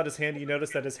he pulls out his hand, you notice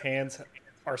that his hands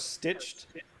are stitched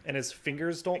and his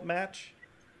fingers don't match,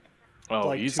 Oh,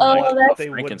 like he's to like what a they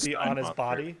would be Frankenstein on his monster.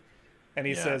 body. And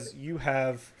he Yeah. says, "You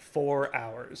have 4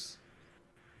 hours."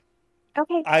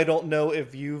 Okay. I don't know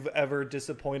if you've ever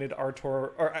disappointed Artur,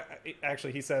 or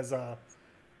actually, he says,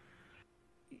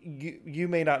 you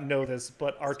may not know this,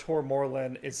 but Artur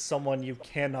Morlan is someone you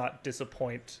cannot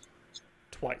disappoint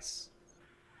twice.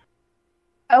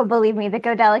 Oh, believe me, the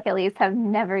Go Delicatelies have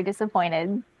never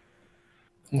disappointed.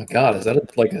 Oh my god, is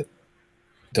that like a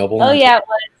double? Oh yeah, it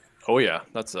was. Oh yeah,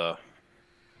 that's a.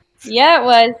 Yeah, it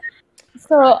was.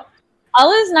 So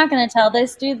Alu's not going to tell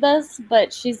this dude this,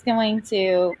 but she's going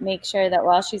to make sure that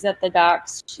while she's at the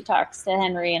docks, she talks to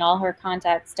Henry and all her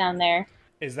contacts down there.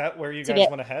 Is that where you guys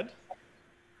want to head?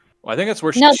 Well, I think that's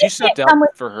where No, she they stepped can't come out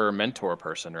with- for her mentor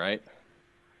person, right?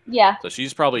 Yeah, So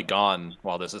she's probably gone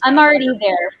while this is. I'm happening. already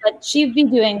there, but she'd be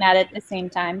doing that at the same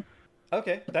time.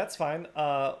 Okay, that's fine.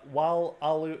 While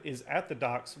Alu is at the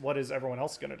docks, what is everyone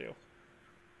else going to do?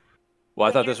 Well, I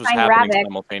We thought need this to was find happening Ravik.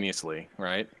 simultaneously,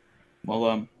 right?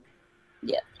 Well,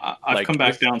 Yeah. I've Like, come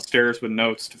back this- downstairs with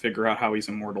notes to figure out how he's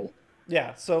immortal.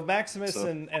 Yeah, so Maximus So-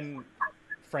 and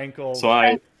Frankel. So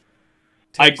I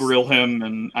takes- grill him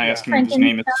and I Yeah. ask him if his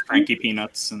name is Frankie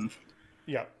Peanuts and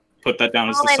Yeah. put that down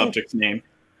as the Rolan- subject's name.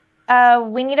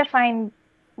 We need to find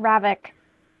Ravik,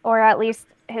 or at least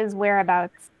his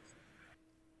whereabouts.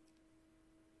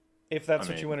 If that's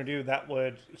I what you mean- want to do, that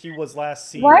would. He was last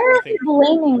seen. Why I are we think.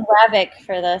 blaming Ravik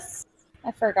for this?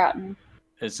 I've forgotten.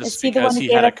 It's Is just he the one because who he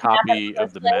gave had a us the map in copy the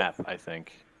of the first place? map, I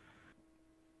think.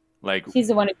 Like, He's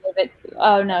the one who gave it.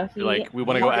 Oh no, he. like we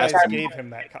want to You go guys ask him. gave him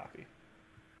that copy.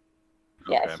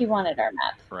 Yeah, Okay. he wanted our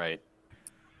map. Right.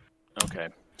 Okay.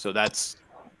 So that's.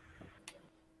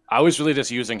 I was really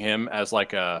just using him as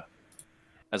like a,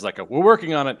 we're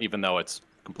working on it, even though it's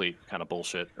complete kind of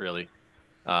bullshit, really.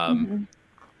 Mhm.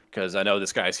 Because I know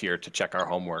this guy's here to check our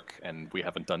homework, and we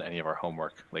haven't done any of our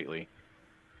homework lately.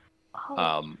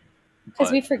 Because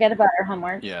But- we forget about our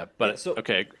homework. Yeah, but Yeah, so-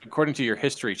 okay. According to your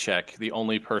history check, the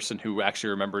only person who actually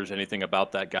remembers anything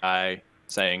about that guy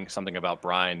saying something about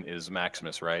Brian is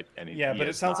Maximus, right? And Yeah, he but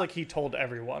it is sounds not. like he told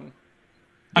everyone. Did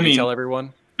I you mean- tell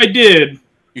everyone? I did.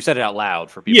 You said it out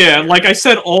loud for people. Yeah, to hear. like I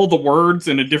said all the words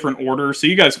in a different order, so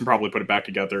you guys can probably put it back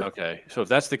together. Okay, so if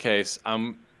that's the case,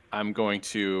 I'm going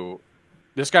to.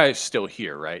 This guy is still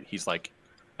here, right? He's like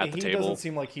at the He table. doesn't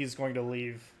seem like he's going to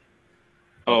leave.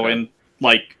 Oh, Okay. and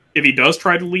like if he does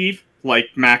try to leave, like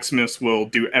Maximus will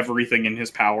do everything in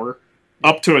his power,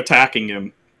 up to attacking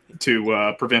him,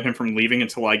 to prevent him from leaving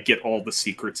until I get all the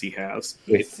secrets he has.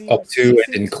 He Wait, seems- up to he and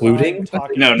seems including? fine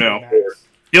talking No, to no. Max.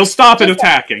 He'll stop at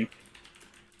attacking.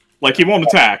 Like he won't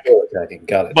attack, Attacking.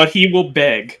 Got it. but he will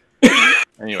beg.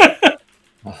 Anyway,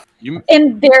 you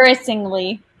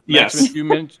Embarrassingly. Yes,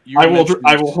 Maximus, you I will. mentioned-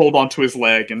 I will hold on to his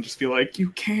leg and just be like, "You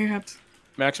can't."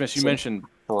 Maximus, you mentioned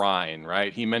brine,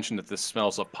 right? He mentioned that this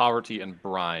smells of poverty and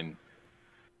brine.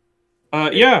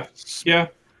 Yeah, yeah.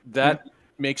 That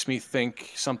makes me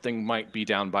think something might be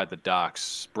down by the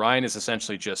docks. Brine is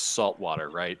essentially just salt water,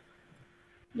 right?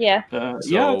 Yeah. Yeah,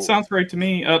 So- it sounds right to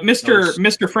me.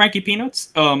 Mr. Frankie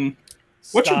Peanuts.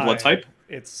 What's your blood Stein. type?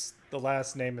 It's the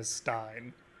last name is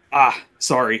Stein.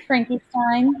 Sorry.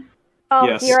 Frankenstein. Oh,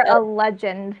 Yes. you're a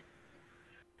legend.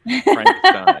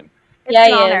 Frankenstein. It's Yeah, an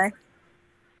he honor.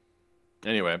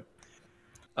 Anyway.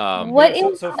 What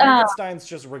So, is, so Frankenstein's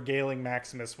just regaling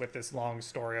Maximus with this long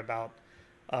story about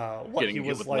what Getting he hit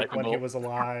was with like lightning when he bolt. was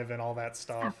alive and all that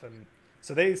stuff, and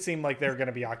so they seem like they're going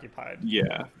to be occupied.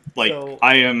 Yeah, like So-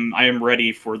 I am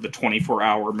ready for the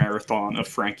 24-hour marathon of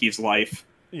Frankie's life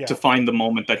Yeah, to find the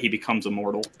moment that he becomes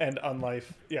immortal. and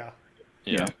unlife. Yeah,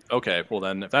 Yeah. Okay. Well,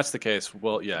 then, if that's the case,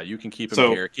 well, yeah, you can keep him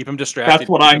So, here. Keep him distracted. That's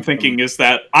what keep I'm him from- thinking is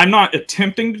that I'm not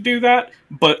attempting to do that,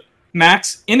 but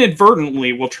Max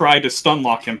inadvertently will try to stun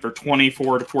lock him for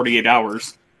 24 to 48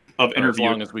 hours of Or interview.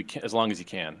 as long as he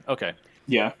can. Okay.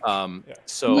 Yeah. yeah.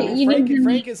 So You Frank, need to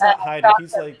Frank meet is not that hiding. doctor.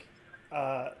 He's like,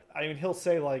 I mean, he'll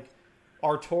say like,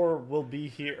 Artur will be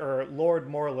here, or Lord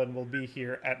Morlan will be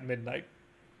here at midnight.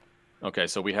 okay,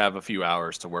 so we have a few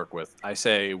hours to work with. I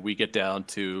say we get down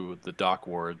to the dock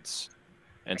wards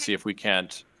and see if we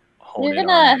can't hone You're in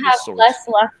gonna on the have source. less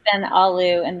luck than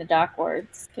Alu in the dock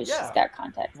wards because Yeah. she's got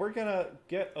contacts. We're gonna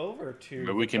get over to.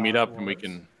 But we the can meet dock up and we wards.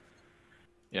 can.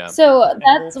 Yeah. So we'll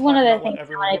that's one talk of the about what things I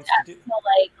everyone wanted wants to to ask.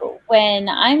 do. So, like, when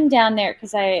I'm down there,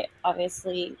 because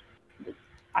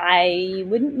I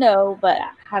wouldn't know, but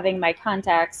having my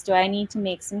contacts, do I need to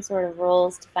make some sort of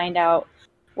rolls to find out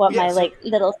what Yeah, my so- like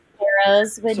little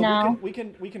sparrows would So know? we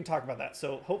can talk about that.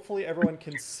 So hopefully everyone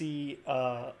can see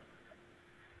the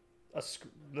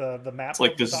map. It's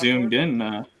like of the this dock zoomed ward. in.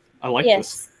 I like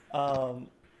this. Yes.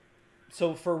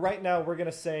 So for right now, we're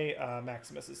gonna say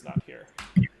Maximus is not here.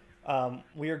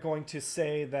 We are going to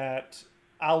say that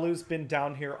Alu's been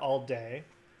down here all day,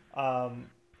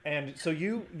 and so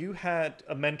you had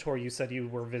a mentor. You said you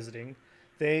were visiting.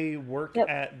 They work Yep.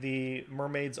 at the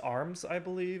Mermaid's Arms, I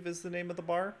believe, is the name of the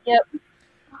bar. Yep.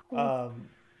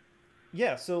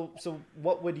 Yeah. So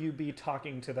what would you be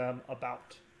talking to them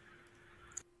about?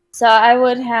 So I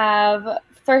would have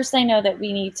first. I know that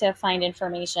we need to find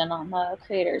information on the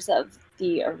creators of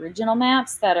the original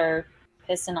maps that are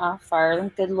pissing off our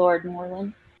good Lord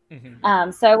Morland.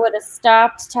 Mm-hmm. So I would have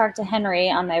stopped, talked to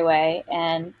Henry on my way,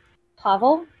 and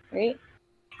Pavel, right?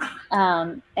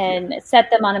 And set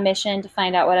them on a mission to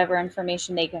find out whatever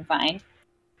information they can find.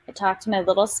 I talked to my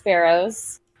little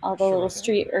sparrows, all the Sure little thing.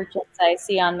 street urchins I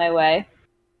see on my way.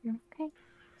 Okay.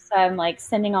 So I'm like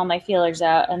sending all my feelers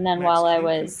out, and then Max, while can I you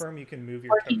was confirm you can move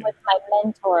your working token? with my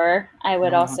mentor, I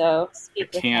would also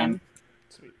speak with can. him.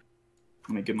 Sweet.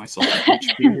 Let me give myself an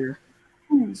HP here.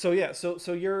 So yeah,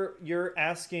 so you're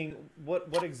asking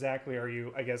what exactly are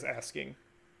you, I guess, asking?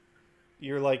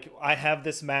 You're like, I have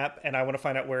this map and I want to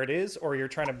find out where it is, or you're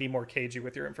trying to be more cagey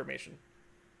with your information?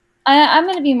 I'm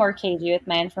going to be more cagey with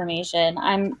my information.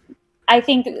 I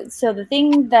think so. The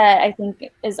thing that I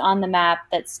think is on the map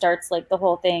that starts like the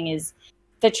whole thing is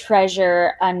the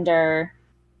treasure under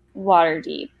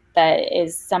Waterdeep. That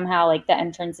is somehow like the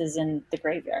entrance is in the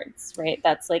graveyards, right?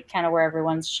 That's like kind of where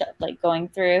everyone's like going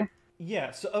through. Yeah.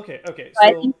 So okay. So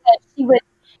I think that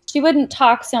she wouldn't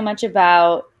talk so much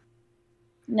about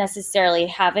necessarily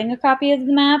having a copy of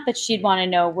the map, but she'd want to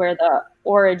know where the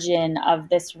origin of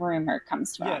this rumor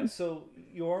comes from. Yeah, so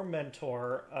your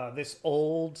mentor, this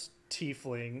old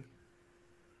tiefling,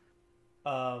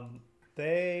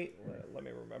 they, let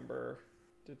me remember,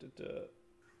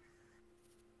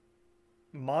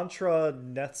 Mantra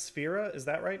Nethsphera, is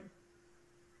that right?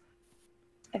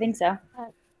 I think so.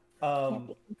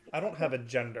 I don't have a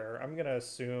gender. I'm going to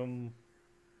assume...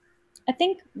 I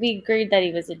think we agreed that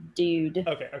he was a dude.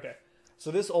 Okay. So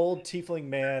this old tiefling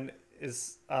man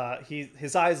is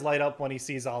his eyes light up when he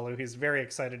sees Alu. He's very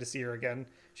excited to see her again.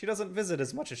 She doesn't visit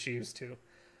as much as she used to.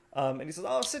 And he says,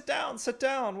 "Oh, sit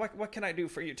down. What can I do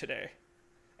for you today?"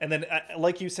 And then,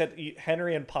 like you said,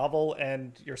 Henry and Pavel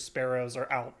and your sparrows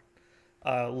are out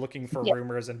looking for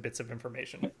rumors and bits of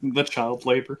information. The child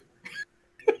labor.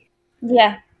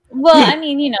 Yeah. Well, I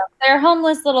mean, they're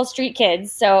homeless little street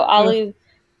kids, so Alu,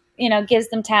 gives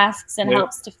them tasks and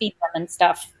helps to feed them and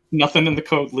stuff. Nothing in the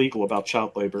code legal about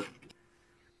child labor.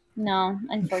 No,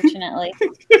 unfortunately.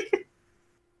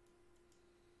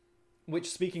 Which,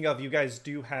 speaking of, you guys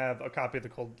do have a copy of the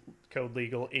code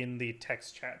legal in the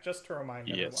text chat, just to remind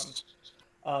everyone.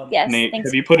 Yes. Nate,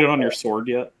 have you put it on your sword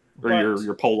yet? Or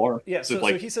your polearm? Yeah, so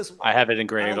he says... I have it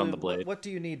engraved Alu, on the blade. What do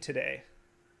you need today?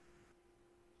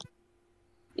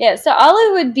 Yeah, so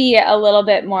Alu would be a little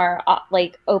bit more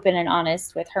open and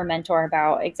honest with her mentor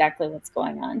about exactly what's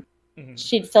going on. Mm-hmm.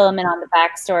 She'd fill him in on the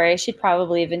backstory. She'd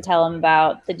probably even tell him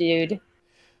about the dude.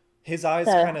 His eyes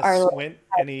kind of squint,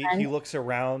 and he looks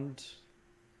around,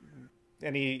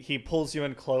 and he pulls you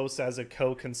in close as a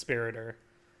co-conspirator,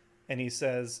 and he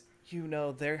says,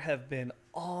 there have been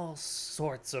all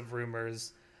sorts of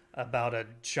rumors about a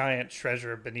giant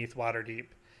treasure beneath Waterdeep.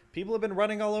 People have been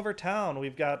running all over town.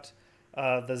 We've got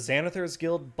the Xanathars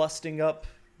Guild busting up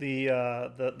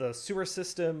the sewer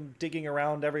system, digging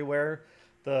around everywhere.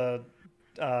 The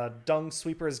Dung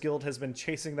Sweepers Guild has been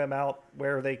chasing them out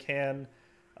where they can.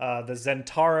 The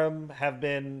Zentarum have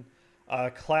been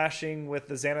clashing with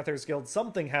the Xanathars Guild.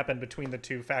 Something happened between the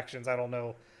two factions. I don't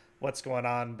know what's going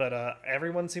on, but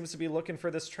everyone seems to be looking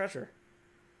for this treasure.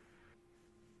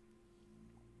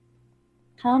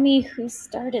 Tell me who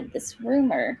started this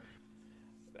rumor.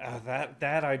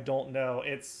 That I don't know.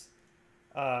 It's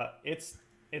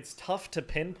tough to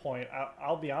pinpoint.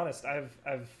 I'll be honest.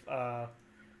 I've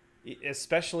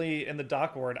especially in the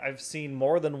Dock Ward, I've seen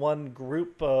more than one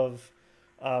group of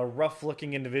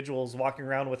rough-looking individuals walking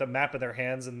around with a map in their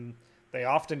hands, and they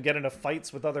often get into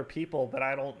fights with other people. But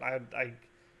I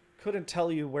couldn't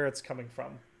tell you where it's coming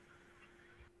from.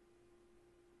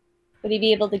 Would he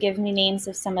be able to give me names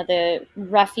of some of the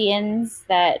ruffians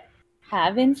that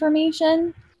have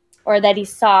information? Or that he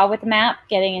saw with the map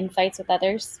getting in fights with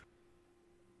others?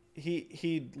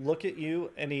 He'd look at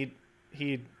you and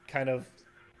he'd kind of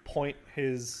point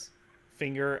his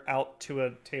finger out to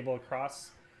a table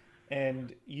across,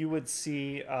 and you would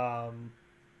see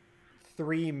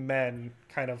 3 men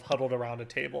kind of huddled around a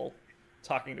table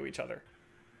talking to each other.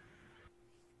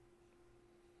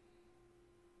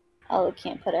 Alu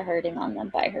can't put a hurting on them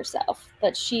by herself,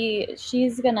 but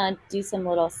she's gonna do some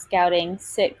little scouting,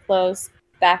 sit close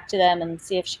back to them and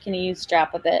see if she can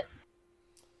eavesdrop a bit.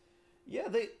 Yeah,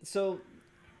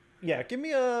 give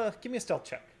me a stealth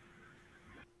check.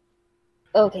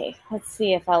 Okay, let's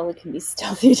see if Alu can be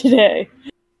stealthy today.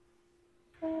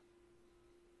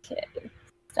 Okay.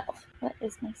 What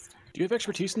is my stealth? Do you have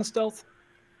expertise in stealth?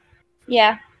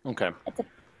 Yeah, Okay.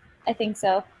 I think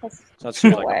so. So that's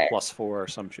like a Four. +4 or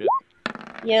some shit.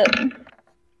 Yep.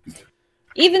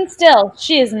 Even still,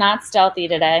 she is not stealthy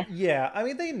today. Yeah, I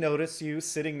mean, they notice you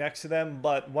sitting next to them,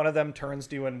 but one of them turns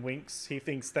to you and winks. He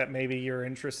thinks that maybe you're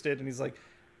interested, and he's like,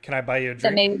 "Can I buy you a That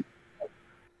drink?" maybe.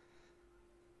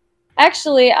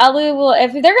 Actually, Alu will,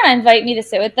 if they're gonna invite me to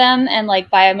sit with them and like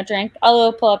buy them a drink, Alu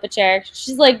will pull up a chair.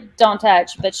 She's like, "Don't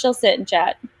touch," but she'll sit and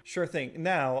chat. Sure thing.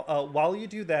 Now, while you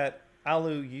do that,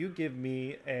 Alu, you give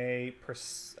me a...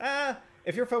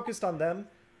 if you're focused on them,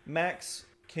 Max,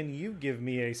 can you give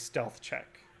me a stealth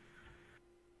check?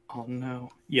 Oh no.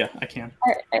 Yeah, I can.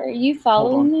 Are you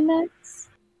following me, Max?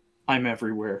 I'm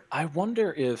everywhere. I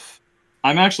wonder if...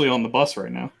 I'm actually on the bus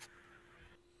right now.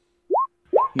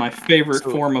 My favorite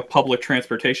form of public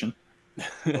transportation.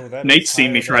 Oh, that Nate's is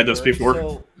seen me higher try than those yours. before.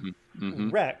 So, Mm-hmm.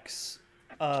 Rex,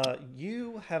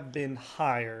 you have been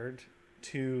hired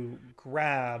to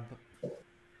grab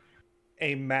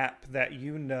a map that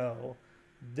you know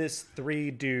this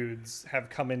 3 dudes have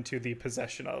come into the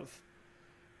possession of.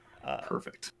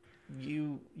 Perfect.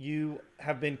 You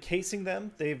have been casing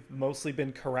them. They've mostly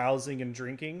been carousing and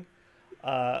drinking.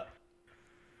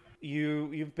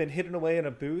 You've been hidden away in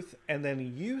a booth, and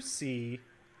then you see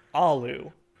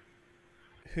Alu,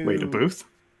 who Wait, a booth?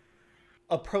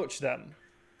 approach them,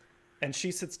 and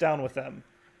she sits down with them.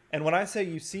 And when I say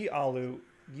you see Alu,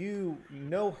 you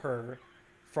know her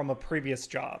from a previous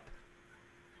job.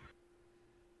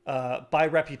 By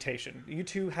reputation. You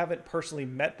two haven't personally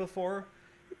met before,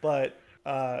 but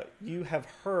you have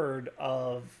heard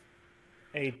of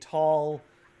a tall,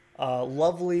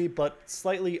 lovely, but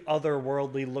slightly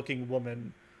otherworldly looking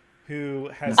woman who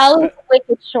has... Alu's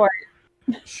wicked short.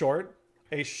 Short?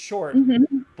 A short,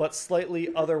 but slightly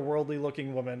otherworldly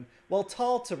looking woman. Well,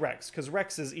 tall to Rex, because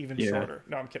Rex is even shorter.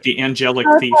 No, I'm kidding. The angelic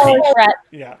How thief. tall is Rex?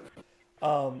 Yeah.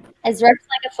 Is Rex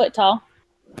like a foot tall?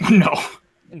 No.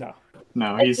 No.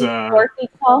 No, Is he's he 4 feet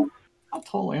tall? How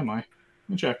tall am I? Let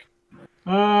me check.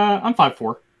 I'm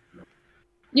 5'4".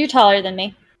 You're taller than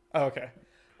me. Oh, okay.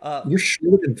 You're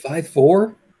shorter than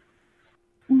 5'4"?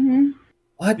 Mm-hmm.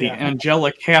 What? The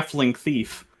angelic halfling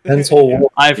thief. Ben's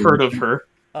whole I've heard of her.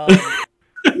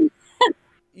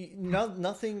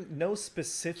 No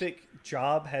specific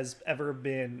job has ever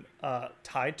been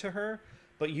tied to her,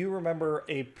 but you remember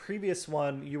a previous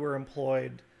one you were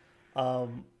employed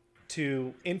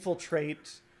to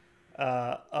infiltrate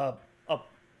a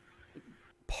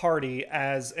party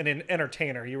as an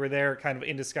entertainer. You were there kind of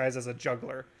in disguise as a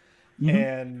juggler.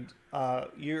 And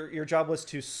your job was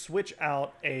to switch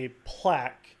out a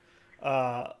plaque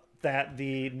that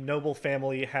the noble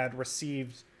family had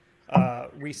received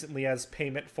recently as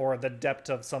payment for the debt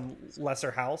of some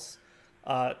lesser house,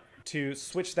 to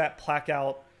switch that plaque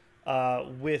out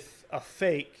with a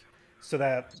fake so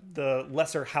that the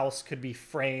lesser house could be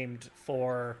framed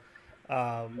for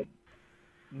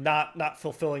not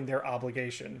fulfilling their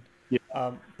obligation.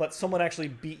 Yeah. But someone actually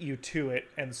beat you to it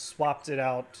and swapped it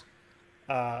out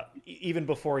even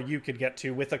before you could get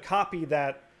to, with a copy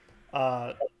that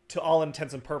to all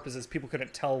intents and purposes people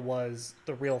couldn't tell was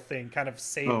the real thing, kind of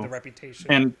saved the reputation.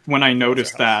 And when I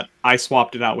noticed that, I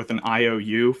swapped it out with an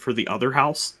IOU for the other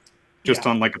house, just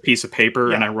on like a piece of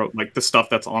paper, and I wrote like the stuff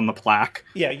that's on the plaque.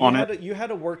 Yeah, you had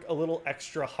to work a little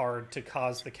extra hard to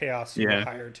cause the chaos you were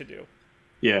hired to do.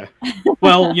 Yeah.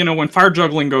 Well, when fire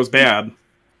juggling goes bad,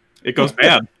 it goes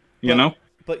bad, you know?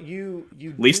 But you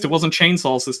At least it wasn't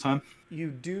chainsaws this time. You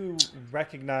do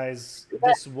recognize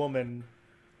this woman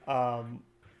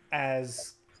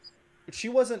as... She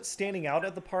wasn't standing out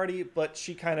at the party, but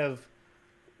she kind of...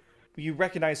 You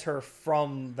recognize her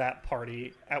from that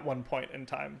party at one point in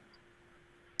time.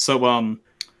 So,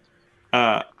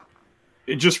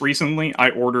 just recently, I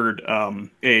ordered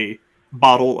a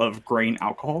bottle of grain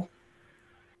alcohol.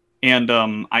 And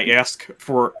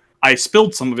I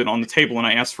spilled some of it on the table, and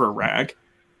I asked for a rag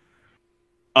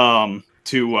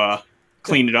to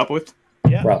clean it up with.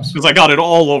 Yeah. Because I got it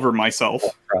all over myself.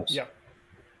 Yeah.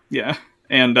 Yeah.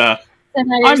 And So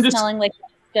now you're smelling like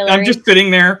distillery. I'm just sitting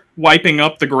there wiping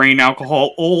up the grain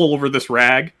alcohol all over this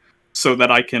rag so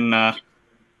that I can,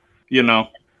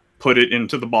 put it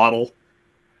into the bottle.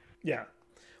 Yeah.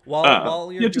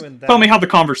 While you're doing that, tell me how the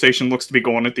conversation looks to be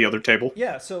going at the other table.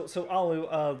 Yeah. So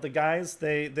Alu, the guys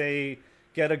they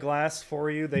get a glass for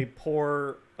you. They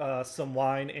pour some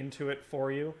wine into it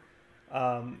for you,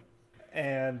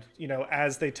 and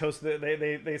as they toast,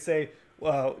 they say,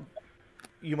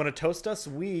 "You want to toast us?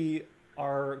 We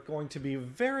are going to be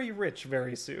very rich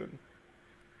very soon."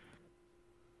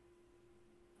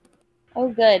 Oh,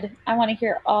 good. I want to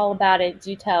hear all about it.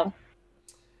 Do tell.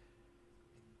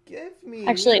 Give me.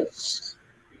 Actually, this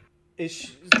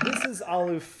is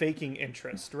Alu faking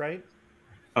interest, right?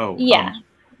 Oh, yeah.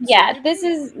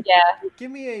 Give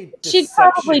me a deception She'd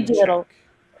probably do check. it all.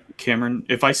 Cameron,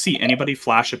 if I see anybody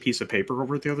flash a piece of paper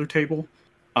over at the other table,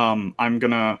 I'm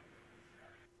gonna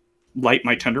light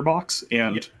my tinderbox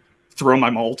and throw my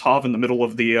Molotov in the middle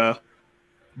of the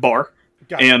bar.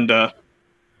 Got it. And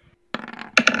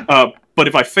but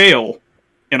if I fail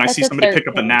and I That's see a somebody pick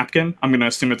up a 13. napkin, I'm gonna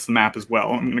assume it's the map as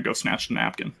well. I'm gonna go snatch the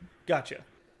napkin. Gotcha.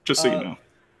 Just so you know.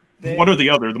 They, One or the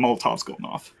other, the Molotov's going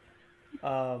off.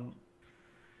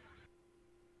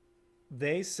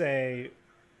 They say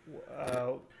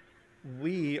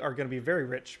we are going to be very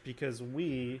rich because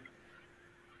we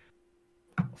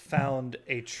found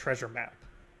a treasure map.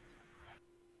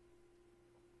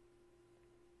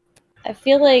 I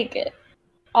feel like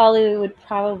Alu would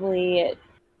probably,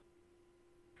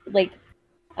 like,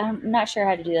 I'm not sure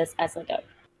how to do this as like a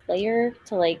player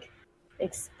to like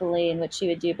explain what she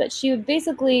would do, but she'd be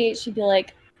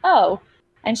like, oh,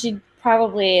 and she'd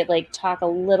probably like talk a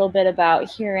little bit about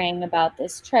hearing about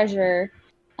this treasure,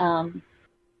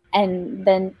 and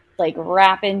then like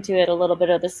wrap into it a little bit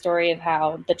of the story of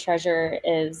how the treasure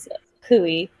is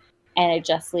hooey and it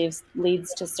just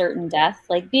leads to certain death,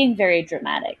 like being very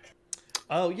dramatic.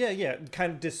 Oh, yeah.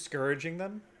 Kind of discouraging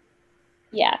them.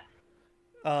 Yeah.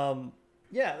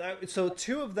 So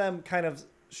two of them kind of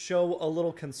show a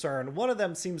little concern. One of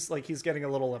them seems like he's getting a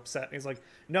little upset. He's like,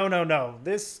 no.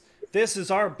 This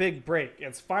is our big break.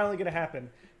 It's finally going to happen.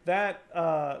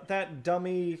 That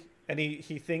dummy, and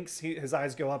he thinks, his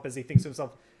eyes go up as he thinks to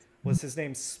himself, was his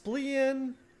name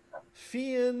Splean?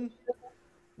 Fian?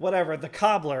 Whatever, the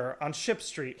cobbler on Ship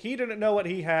Street. He didn't know what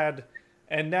he had,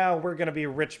 and now we're going to be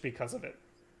rich because of it.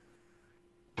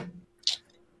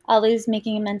 Alu's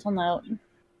making a mental note.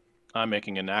 I'm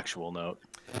making an actual note.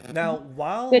 Now,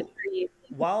 Good for you.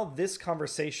 while this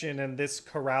conversation and this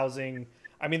carousing,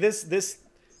 I mean,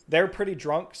 they're pretty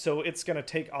drunk, so it's going to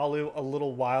take Alu a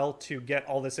little while to get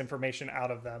all this information out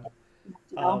of them.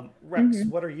 Rex,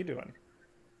 what are you doing?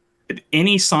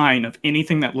 Any sign of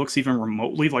anything that looks even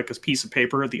remotely like a piece of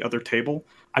paper at the other table,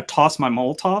 I toss my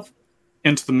Molotov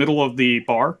into the middle of the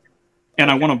bar,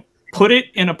 and I want to put it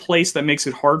in a place that makes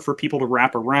it hard for people to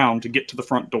wrap around to get to the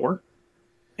front door.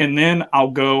 And then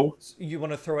I'll go... You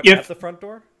want to throw it at the front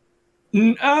door?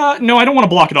 No, I don't want to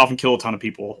block it off and kill a ton of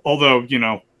people. Although,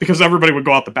 because everybody would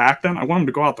go out the back then, I want them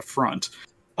to go out the front.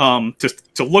 To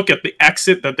look at the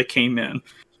exit that they came in.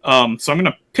 So I'm going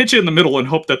to pitch it in the middle and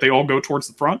hope that they all go towards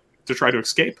the front to try to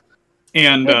escape.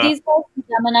 And Would these guys be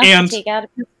dumb enough to take out a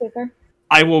piece of paper?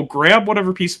 I will grab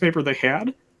whatever piece of paper they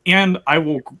had, and I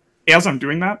will, as I'm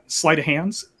doing that, sleight of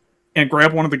hands and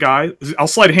grab one of the guys. I'll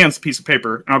sleight of hands the piece of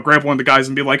paper, and I'll grab one of the guys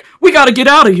and be like, "We got to get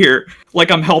out of here!"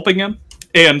 Like I'm helping him,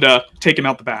 and take him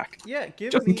out the back. Yeah,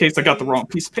 just in case I got the wrong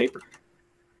piece of paper.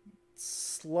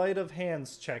 Sleight of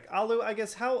hands check. Alu, I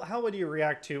guess how would you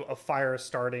react to a fire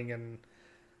starting and?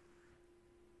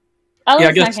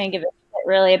 Alu's not going to give a shit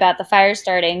really about the fire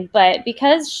starting, but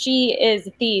because she is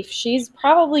a thief, she's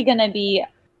probably going to be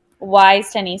wise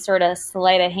to any sort of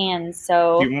sleight of hand.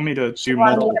 So do you want me to do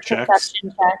multiple checks? Perception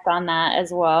check on that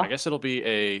as well. I guess it'll be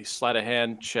a sleight of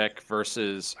hand check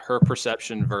versus her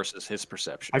perception versus his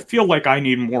perception. I feel like I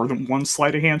need more than one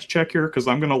sleight of hand check here because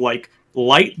I'm gonna like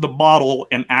light the bottle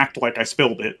and act like I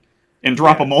spilled it, and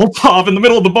drop a Molotov in the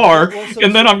middle of the bar,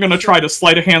 and then I'm gonna try to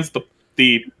sleight of hands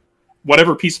the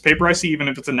whatever piece of paper I see, even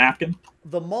if it's a napkin.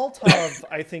 The Molotov,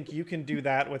 I think you can do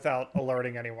that without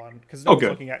alerting anyone, because no one's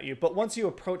looking at you. But once you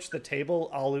approach the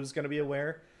table, Alu's going to be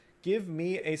aware. Give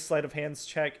me a sleight of hands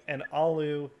check, and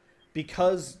Alu,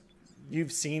 because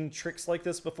you've seen tricks like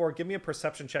this before, give me a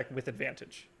perception check with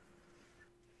advantage.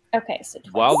 Okay, so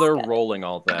while they're rolling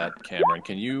all that, Cameron,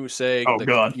 can you say? Oh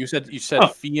God! You said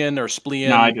Fian or Splean.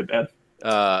 No, I did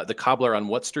that. The cobbler on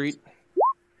what street?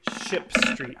 Ship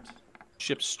Street.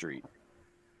 Ship Street.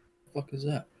 What the fuck is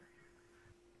that?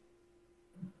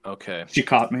 Okay. She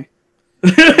caught me.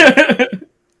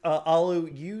 Alu,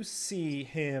 you see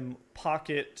him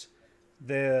pocket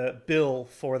the bill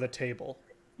for the table.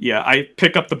 Yeah, I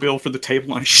pick up the bill for the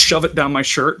table and I shove it down my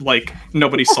shirt like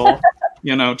nobody saw.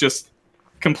 Just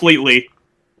completely.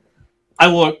 I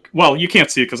look, well, you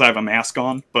can't see it because I have a mask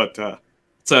on, but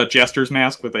it's a jester's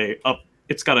mask with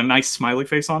it's got a nice smiley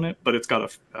face on it, but it's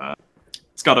got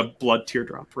a blood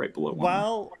teardrop right below one.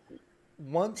 Well,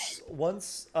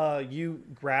 once you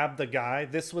grab the guy,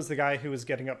 this was the guy who was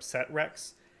getting upset,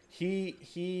 Rex.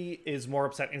 He is more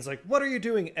upset. He's like, "What are you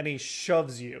doing?" And he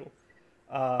shoves you.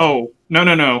 Oh,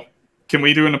 no. Can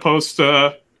we do an opposed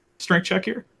strength check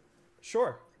here?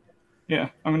 Sure. Yeah,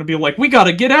 I'm going to be like, "We got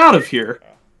to get out of here."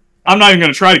 I'm not even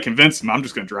going to try to convince him. I'm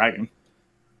just going to drag him.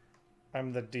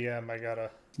 I'm the DM. I gotta.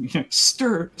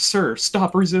 Sir,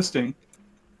 stop resisting.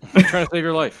 I'm trying to save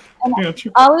your life. Yeah,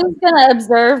 Alu's gonna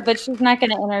observe, but she's not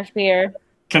gonna interfere.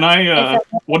 Can I?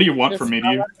 What do you want from me?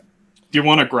 Do you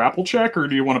want a grapple check or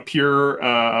do you want a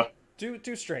pure?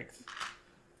 Do strength.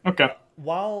 Okay.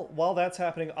 While that's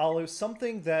happening, Alu,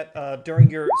 something that during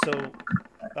your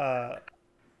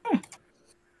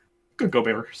Good go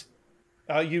Bears.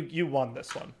 You won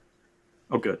this one.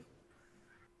 Oh, good.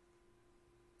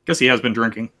 Guess he has been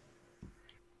drinking.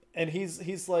 And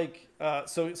he's like,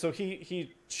 so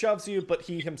he shoves you, but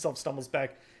he himself stumbles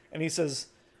back, and he says,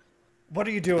 "What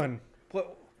are you doing?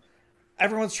 What?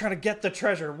 Everyone's trying to get the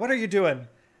treasure. What are you doing?"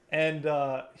 And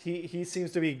he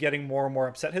seems to be getting more and more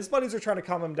upset. His buddies are trying to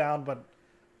calm him down, but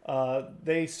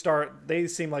they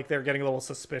seem like they're getting a little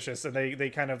suspicious, and they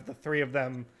kind of, the three of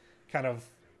them kind of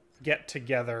get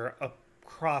together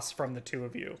across from the two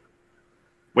of you.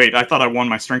 Wait, I thought I won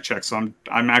my strength check, so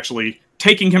I'm actually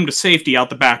taking him to safety out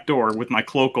the back door with my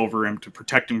cloak over him to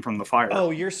protect him from the fire. Oh,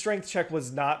 your strength check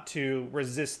was not to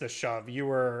resist the shove. You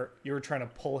were trying to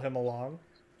pull him along.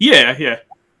 Yeah.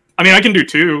 I mean, I can do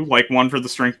two, like one for the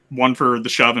strength, one for the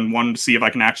shove, and one to see if I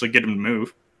can actually get him to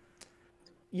move.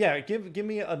 Yeah, give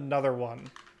me another one.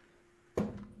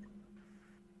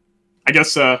 I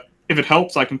guess if it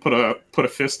helps, I can put a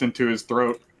fist into his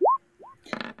throat.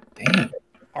 Damn.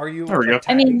 Are you There we go.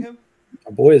 attacking him?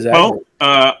 My boy is Well,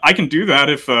 I can do that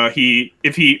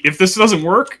if this doesn't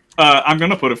work. I'm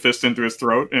gonna put a fist into his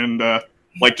throat and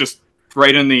like just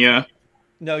right in the.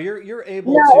 No, you're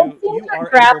able No, to. You are able to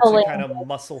grappling. kind of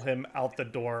muscle him out the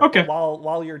door. Okay. But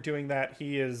while you're doing that,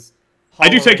 he is. I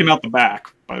do take him hollering. out the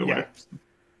back, by the way.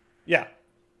 Yeah.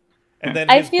 And then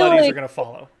I his feel buddies like- are gonna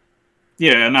follow.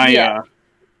 Yeah, and Yeah.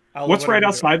 what's right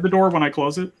outside the door when I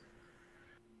close it?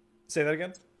 Say that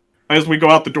again. As we go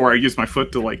out the door, I use my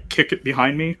foot to like kick it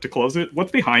behind me to close it.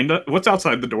 What's behind it? What's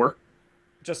outside the door?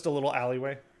 Just a little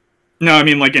alleyway. No, I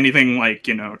mean like anything like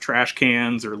trash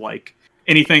cans or like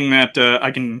anything that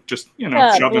I can just shove in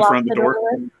block front of the door.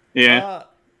 Yeah.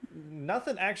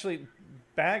 Nothing actually.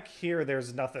 Back here,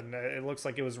 there's nothing. It looks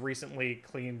like it was recently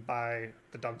cleaned by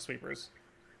the dung sweepers.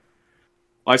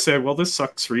 I said, well, this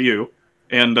sucks for you,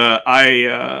 and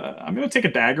I'm gonna take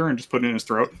a dagger and just put it in his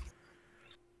throat.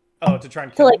 Oh, to try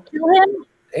and To kill him? like kill him.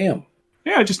 Damn.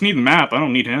 Yeah, I just need the map. I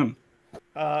don't need him.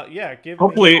 Yeah,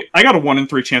 Hopefully, I got a 1 in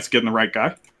 3 chance of getting the right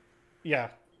guy. Yeah.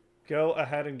 Go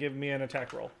ahead and give me an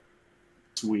attack roll.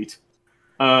 Sweet.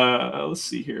 Let's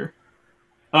see here.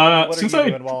 What Since are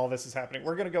you doing while all this is happening?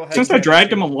 We're gonna go ahead. Since and I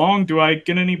dragged him manage along, do I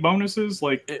get any bonuses?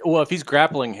 Like, Well, if he's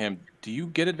grappling him, do you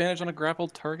get advantage on a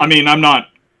grappled target? I mean, I'm not.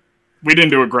 We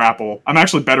didn't do a grapple. I'm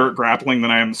actually better at grappling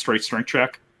than I am a straight strength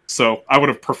check. So I would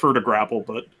have preferred a grapple,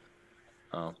 but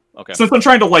Oh, okay. since I'm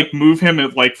trying to like move him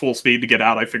at like full speed to get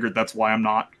out, I figured that's why I'm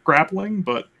not grappling.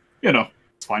 But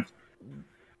it's fine.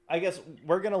 I guess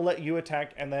we're gonna let you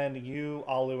attack, and then you,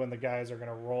 Alu, and the guys are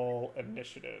gonna roll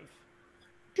initiative.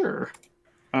 Sure.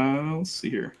 Let's see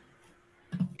here.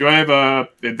 Do I have a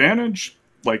advantage?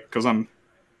 Like, because I'm...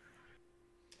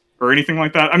 Or anything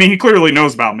like that? I mean, he clearly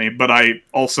knows about me, but I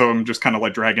also am just kind of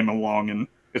like dragging him along, and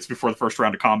it's before the first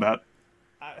round of combat.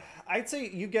 I'd say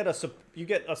you get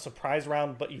a surprise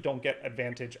round, but you don't get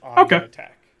advantage on the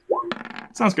attack.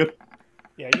 Sounds good.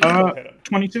 Yeah, you can still hit him.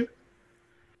 22.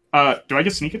 Do I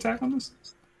get sneak attack on this?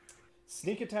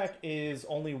 Sneak attack is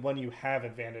only when you have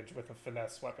advantage with a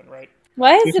finesse weapon, right?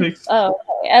 Why is He it? takes- Oh,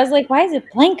 okay. I was like, why is it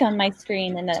blank on my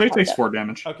screen? And then So he it takes popped 4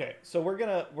 damage. Okay, so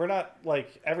we're not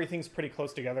like everything's pretty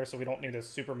close together, so we don't need a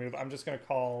super move. I'm just gonna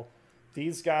call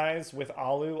these guys with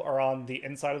Alu are on the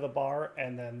inside of the bar,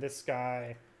 and then this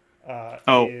guy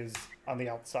is on the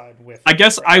outside with. I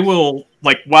guess I will,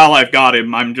 like, while I've got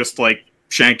him, I'm just like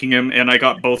shanking him, and I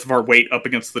got both of our weight up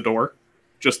against the door,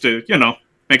 just to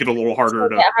make it a little harder up.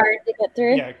 to. Get hard to get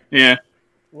through. Yeah, Yeah.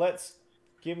 let's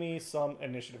give me some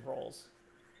initiative rolls.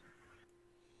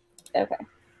 Okay.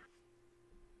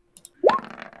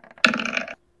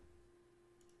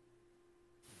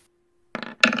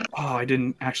 Oh, I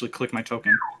didn't actually click my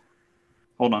token.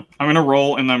 Hold on. I'm gonna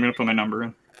roll, and then I'm gonna put my number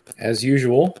in. As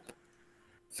usual,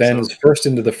 Fen is first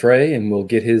into the fray and will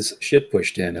get his shit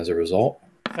pushed in as a result.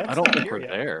 Fen's I don't not think here we're yet.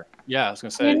 there. Yeah, I was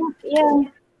gonna say. Yeah.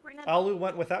 Alu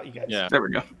went without you guys. Yeah. There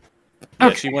we go. Yeah,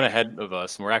 Okay. she went ahead of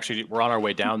us, and we're on our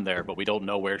way down there, but we don't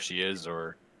know where she is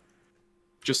or.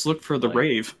 Just look for the Like-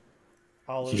 rave.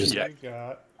 Alu, Just- you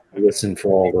got. Listen for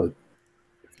all the.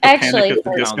 Actually, panic at the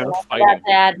I disco. forgot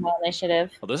to add my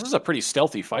initiative. Well, this is a pretty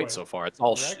stealthy fight Wait. so far. It's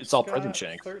all Rex it's all got present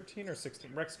shank. 13 or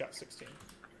 16. Rex got 16.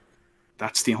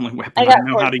 That's the only weapon I I got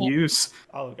know how to 14. use.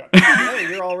 Oh, God. Hey,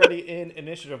 you're already in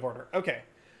initiative order. Okay.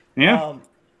 Yeah.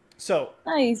 So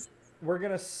Nice. we're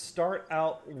gonna start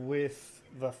out with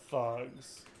the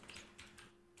thugs.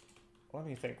 Let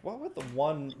me think. What would the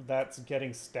one that's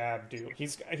getting stabbed do?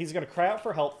 He's gonna cry out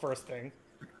for help first thing.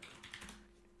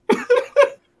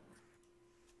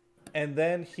 And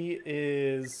then he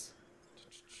is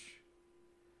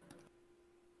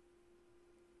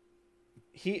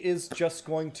just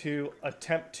going to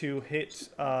attempt to hit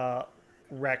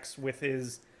Rex with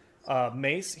his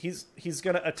mace. He's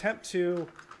gonna attempt to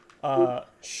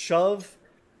shove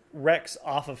Rex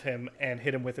off of him and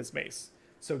hit him with his mace.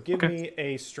 So give me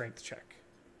a strength check.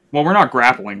 Well, we're not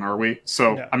grappling, are we?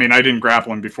 So, No. I mean, I didn't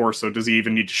grapple him before, so does he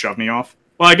even need to shove me off?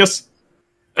 Well, I guess...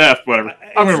 whatever. It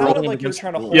I'm gonna roll sounded him like you're against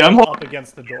trying to the hold door. him I'm up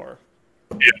against the door.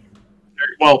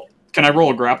 Well, can I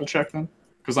roll a grapple check then?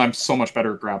 Because I'm so much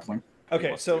better at grappling.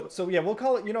 Okay, so yeah, we'll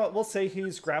call it. You know what? We'll say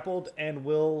he's grappled, and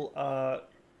we'll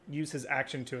use his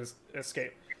action to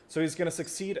escape. So he's going to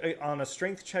succeed on a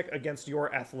strength check against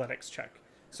your athletics check.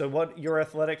 So what your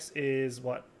athletics is?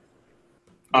 What?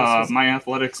 My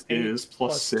athletics is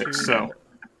plus 6, 2.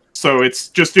 so it's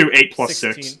just do 8 plus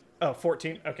 16. 6. Oh,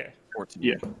 14. Okay. 14.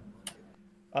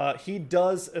 Yeah. He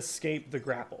does escape the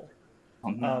grapple. Oh,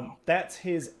 no. That's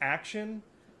his action.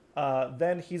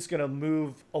 Then he's going to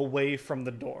move away from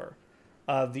the door.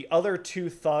 The other 2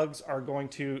 thugs are going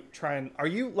to try and... Are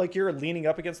you, like, you're leaning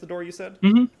up against the door, you said?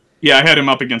 Mm-hmm. Yeah, I had him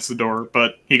up against the door,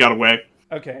 but he got away.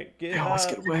 Okay. They always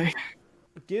get away.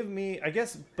 Give me... I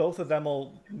guess both of them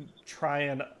will try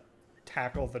and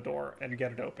tackle the door and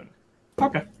get it open.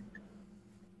 Okay.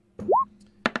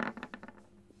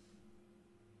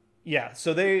 Yeah,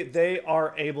 so they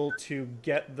are able to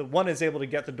get... The one is able to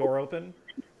get the door open.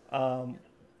 And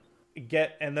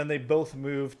then they both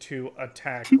move to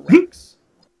attack Rex.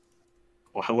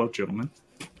 Well, hello, gentlemen.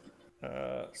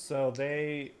 So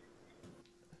they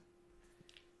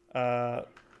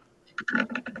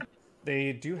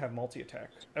do have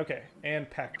multi-attack. Okay, and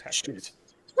pack tactics.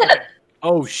 Okay.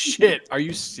 Oh shit! Are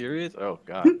you serious? Oh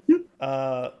god.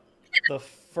 The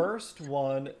first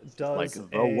one does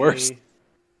Like the worst.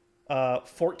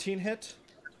 14 hit.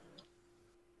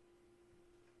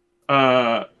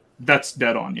 That's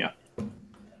dead on, yeah.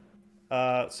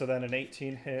 So then an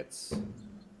 18 hits,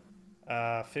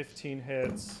 15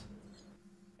 hits,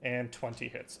 and 20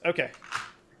 hits. Okay.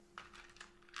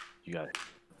 You got it.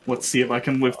 Let's see if I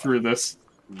can live through this.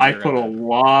 I put a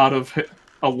lot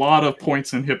of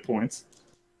points in hit points.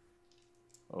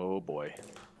 Oh boy.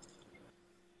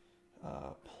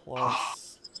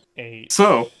 Plus 8.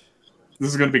 So, this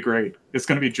is going to be great. It's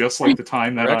going to be just like the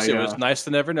time that Rex, it was nice to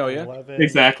never know you. 11,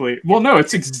 Exactly. Well, no,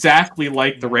 it's exactly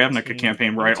like the 19. Ravnica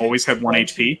campaign where I You take always had 1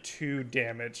 HP. 22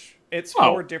 damage. It's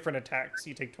Oh. 4 different attacks.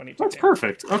 You take 22 That's damage.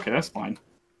 perfect. Okay, that's fine.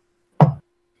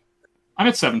 I'm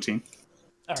at 17.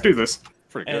 Let's All do right. this.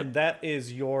 Pretty good. And that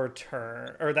is your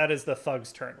turn. Or that is the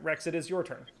thug's turn. Rex, it is your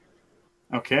turn.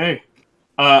 Okay.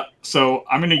 So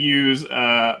I'm going to use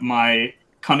my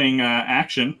cunning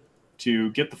action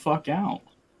to get the fuck out.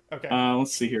 Okay.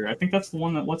 Let's see here. I think that's the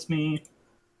one that lets me...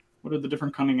 What are the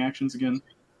different cunning actions again?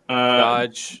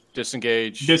 Dodge,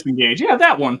 disengage. Disengage. Yeah,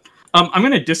 that one. I'm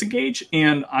going to disengage,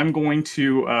 and I'm going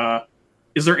to...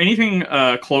 is there anything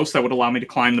close that would allow me to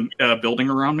climb the building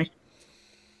around me?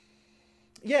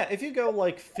 Yeah, if you go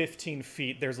like 15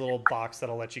 feet, there's a little box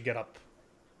that'll let you get up.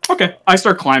 Okay, I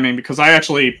start climbing, because I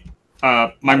actually...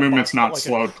 my Not a movement's box, but not like a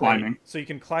slowed crate. climbing. So you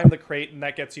can climb the crate, and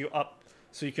that gets you up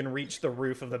so you can reach the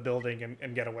roof of the building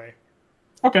and get away.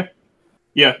 Okay.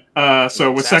 Yeah,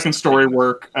 so with second story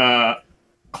work,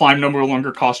 climb no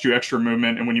longer costs you extra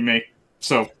movement, and when you make...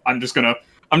 So I'm just gonna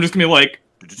be like,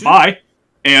 bye,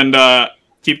 and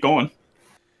keep going.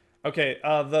 Okay,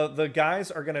 the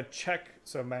guys are gonna check.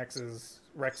 So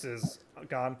Rex is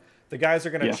gone. The guys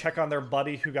are gonna check on their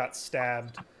buddy who got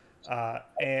stabbed,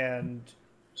 and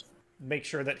make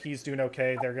sure that he's doing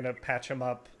okay. They're gonna patch him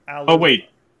up. Oh wait,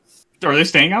 are they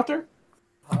staying out there?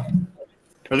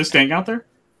 Are they staying out there?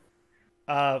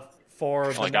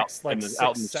 For the Like next out in 6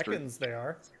 the street. seconds, they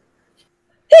are.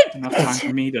 Enough time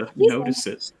for me to notice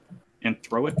it and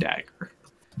throw a dagger.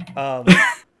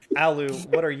 Alu,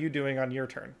 what are you doing on your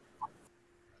turn?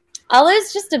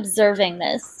 Alu's just observing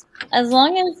this. As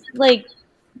long as, like,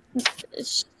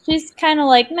 she's kind of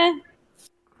like, meh.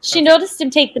 She noticed him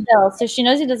take the bill, so she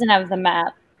knows he doesn't have the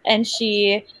map. And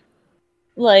she,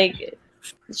 like,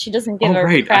 she doesn't give a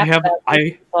Right, crap I have about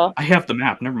these people. I have the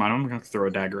map. Never mind, I'm gonna throw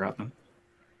a dagger at them.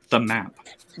 The map.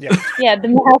 Yeah. Yeah, the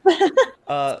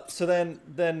map. So then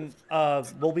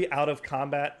we'll be out of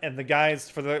combat, and the guys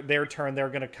for their turn, they're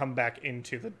gonna come back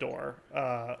into the door.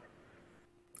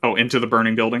 Oh, into the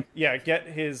burning building? Yeah, get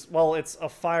his... Well, it's a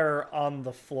fire on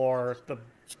the floor.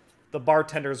 The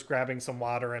bartender's grabbing some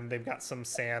water, and they've got some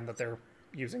sand that they're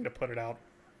using to put it out.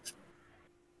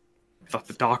 I thought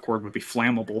the dock ward would be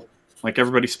flammable. Like,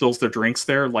 everybody spills their drinks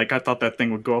there. Like, I thought that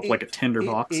thing would go up like a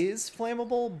tinderbox. It is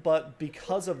flammable, but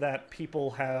because of that,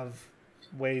 people have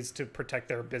ways to protect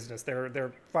their business.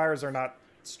 Their fires are not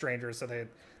strangers, so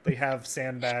they have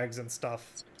sandbags and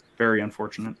stuff. Very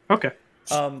unfortunate. Okay.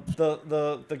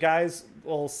 The guys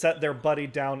will set their buddy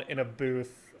down in a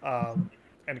booth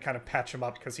and kind of patch him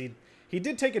up, because he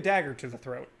did take a dagger to the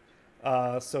throat.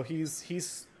 So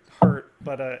he's hurt,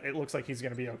 but it looks like he's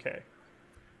going to be okay.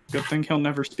 Good thing he'll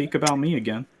never speak about me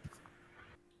again.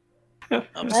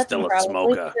 I'm still a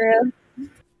smoker. True.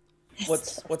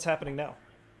 What's happening now?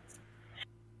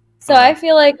 So I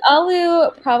feel like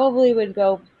Alu probably would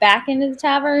go back into the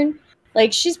tavern.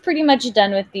 Like, she's pretty much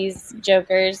done with these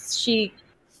jokers. They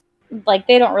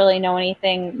don't really know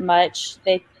anything much.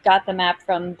 They got the map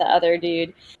from the other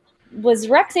dude. Was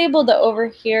Rex able to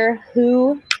overhear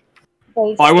who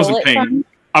they stole it from?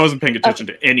 I wasn't paying attention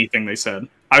to anything they said.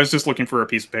 I was just looking for a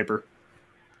piece of paper.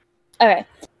 Okay.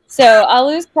 So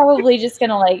Alu's probably just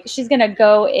gonna she's gonna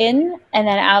go in and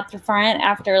then out the front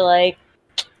after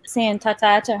saying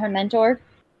ta-ta to her mentor.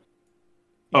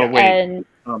 Oh wait. And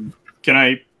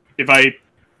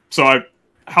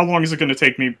how long is it gonna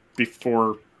take me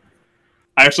before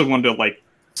I actually wanted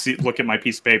to look at my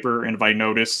piece of paper, and if I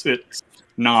notice it's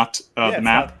not the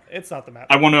map. It's not the map.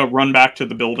 I want to run back to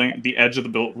the building, the edge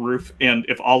of the roof, and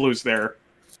if Alu's there,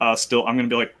 still, I'm going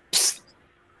to be like, psst,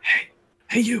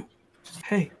 hey, you,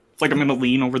 hey. I'm going to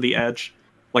lean over the edge,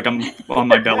 like I'm on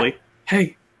my belly.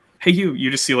 Hey, you. You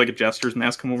just see a jester's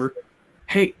mask come over.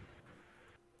 Hey.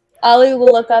 Alu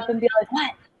will look up and be like,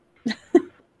 what?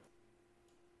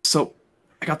 So,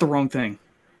 I got the wrong thing.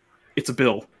 It's a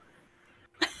bill.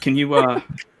 Can you,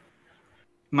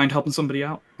 mind helping somebody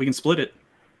out? We can split it.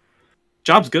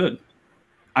 Job's good.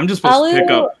 I'm just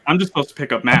supposed to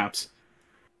pick up maps.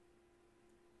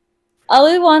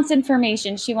 Alu wants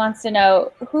information. She wants to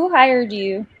know who hired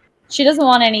you. She doesn't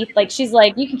want any, she's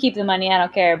like, you can keep the money, I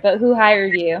don't care, but who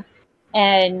hired you?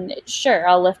 And sure,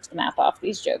 I'll lift the map off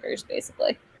these jokers,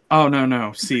 basically. Oh,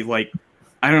 no. See,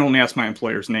 I don't only ask my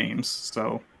employers' names,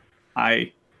 so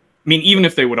I mean, even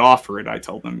if they would offer it, I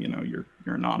tell them, you're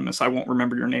anonymous. I won't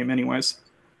remember your name anyways.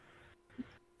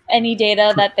 Any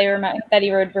data that that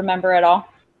he would remember at all?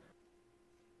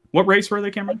 What race were they,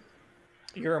 Cameron?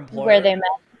 Your employer. Where they met.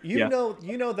 You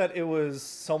know that it was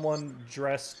someone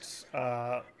dressed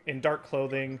in dark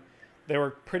clothing. They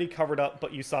were pretty covered up,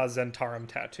 but you saw a Zentarum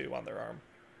tattoo on their arm.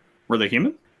 Were they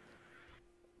human?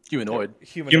 Humanoid.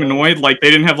 Humanoid?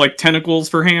 They didn't have tentacles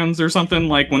for hands or something?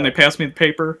 When they passed me the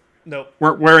paper? Nope.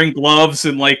 Wearing gloves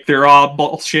and they're all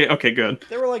bullshit. Okay, good.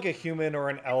 They were a human or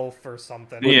an elf or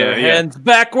something. With their hands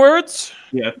backwards?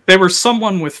 Yeah. They were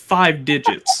someone with 5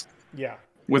 digits. Yeah.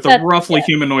 With a roughly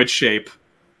humanoid shape.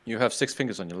 You have 6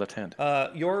 fingers on your left hand.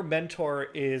 Your mentor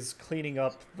is cleaning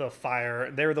up the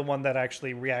fire. They're the one that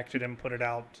actually reacted and put it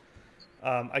out.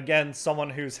 Again,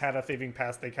 someone who's had a thieving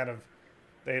past. They kind of,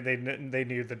 they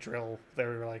knew the drill. They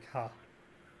were like,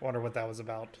 wonder what that was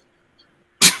about.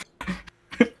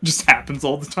 Just happens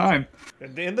all the time.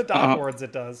 In the Dock Wards,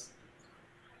 it does.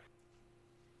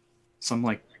 So I'm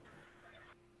like,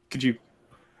 you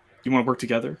want to work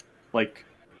together? I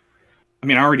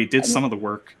already did some of the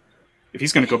work. If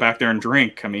he's going to go back there and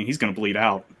drink, he's going to bleed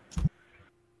out.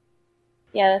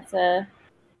 Yeah, that's a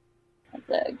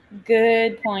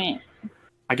good point.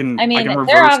 I can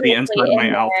reverse the inside of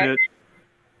my outfit.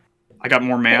 I got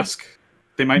more mask.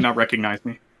 They might not recognize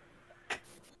me.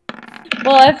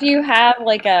 Well, if you have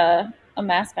a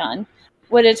mask on,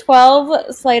 would a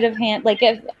 12 sleight of hand,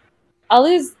 if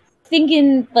Alu's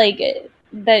thinking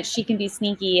that she can be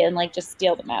sneaky and just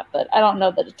steal the map, but I don't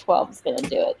know that a 12 is going to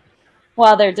do it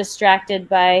while they're distracted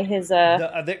by his.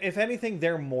 If anything,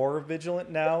 they're more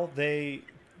vigilant now.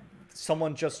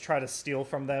 Someone just tried to steal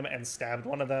from them and stabbed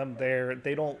one of them.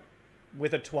 They don't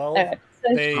with a 12. Okay. So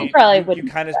you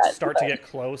kind of start to get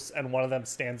close, and one of them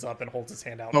stands up and holds his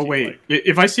hand out. Oh wait!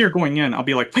 If I see her going in, I'll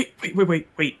be like, wait!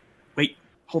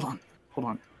 Hold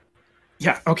on.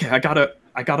 Yeah, okay. I got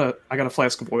a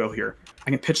flask of oil here.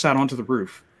 I can pitch that onto the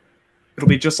roof. It'll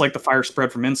be just like the fire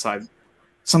spread from inside.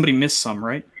 Somebody missed some,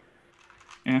 right?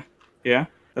 Yeah.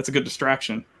 That's a good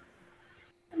distraction.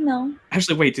 No.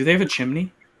 Actually, wait. Do they have a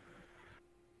chimney?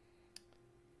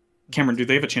 Cameron, do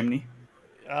they have a chimney?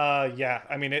 Yeah.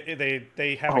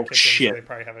 They have a kitchen, shit. so they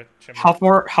probably have a chimney.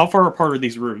 How far apart are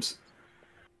these roofs?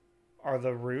 Are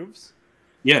the roofs?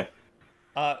 Yeah.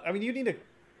 You need to...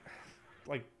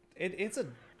 it's a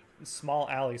small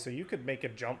alley, so you could make a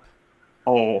jump.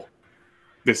 Oh,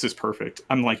 this is perfect.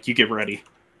 I'm like, you get ready.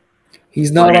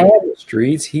 He's not Right. on the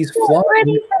streets. He's flying.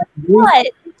 Ready for what?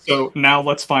 So now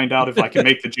let's find out if I can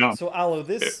make the jump. So Alo,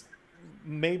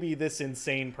 maybe this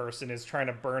insane person is trying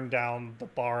to burn down the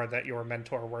bar that your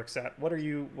mentor works at. What are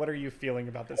you feeling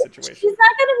about this situation? She's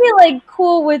not gonna be like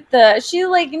cool with the. She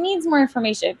like needs more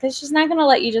information because she's not gonna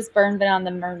let you just burn down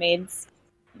the mermaids.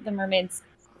 The mermaids,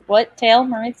 what tail?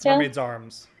 Mermaid's tail. Mermaid's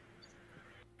arms.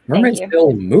 Mermaid's you. still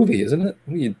a movie, isn't it?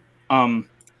 What do you-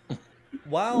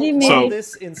 While So-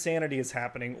 this insanity is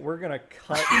happening, we're gonna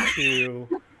cut to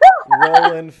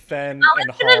Rolan, Fen, and I'm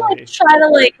gonna Holly. like try to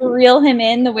like reel him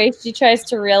in the way she tries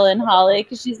to reel in Holly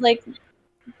because she's like,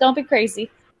 "Don't be crazy."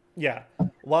 Yeah.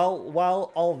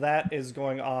 While all that is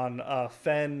going on,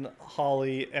 Fen,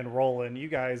 Holly, and Rolan, you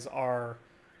guys are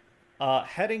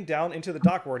heading down into the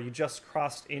Dock Ward. You just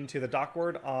crossed into the Dock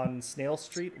Ward on Snail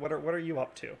Street. What are you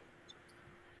up to?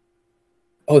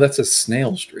 Oh, that's a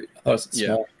Snail Street. Oh, it's a Yeah.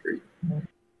 Snail Street.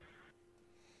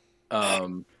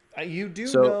 You do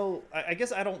So- know. I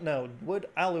guess I don't know. Would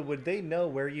they know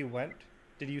where you went?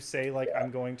 Did you say like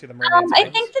I'm going to the Mermaid's I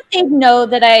Arms? think that they'd know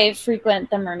that I frequent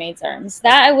the Mermaid's Arms.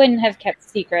 That I wouldn't have kept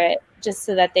secret just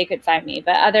so that they could find me.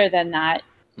 But other than that,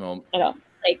 Well, I don't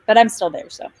like. But I'm still there,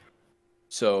 so.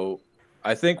 so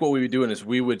I think what we would be doing is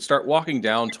we would start walking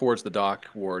down towards the Dock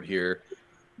Ward here,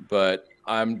 but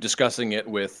I'm discussing it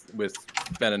with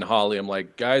Ben and Holly. I'm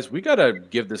like, guys, we gotta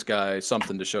give this guy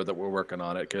something to show that we're working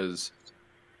on it, because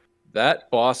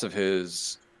that boss of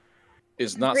his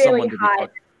is not Really someone to hot.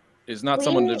 be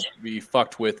someone to be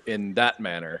fucked with in that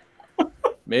manner.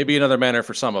 Maybe another manner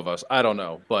for some of us. I don't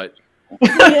know, but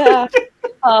Yeah,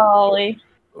 Holly.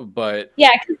 Yeah,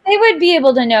 because they would be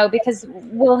able to know because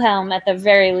Wilhelm, at the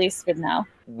very least, would know.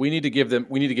 we need to give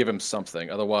him something.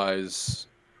 Otherwise,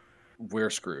 we're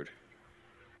screwed.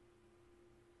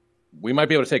 We might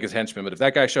be able to take his henchman, but if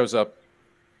that guy shows up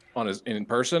in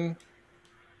person,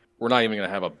 we're not even going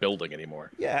to have a building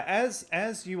anymore. Yeah,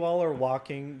 as you all are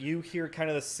walking, you hear kind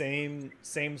of the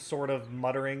same sort of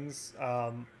mutterings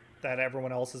that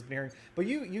everyone else has been hearing. But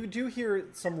you do hear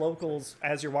some locals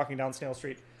as you're walking down Snail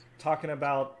Street talking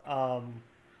about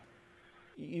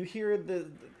you hear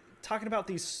talking about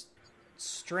these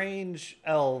strange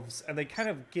elves, and they kind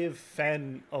of give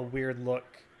Fen a weird look.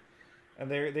 And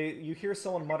you hear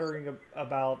someone muttering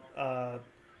about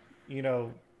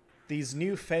these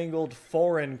newfangled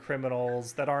foreign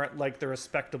criminals that aren't like the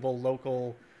respectable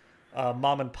local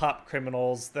mom and pop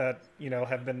criminals that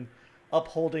have been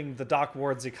upholding the Dock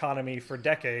Ward's economy for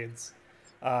decades.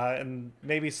 And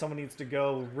maybe someone needs to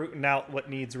go rooting out what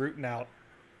needs rooting out.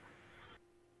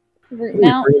 Rooting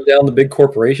out. Bringing down the big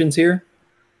corporations here.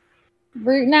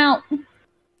 Rooting out.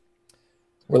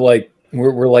 We're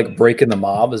like breaking the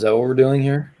mob. Is that what we're doing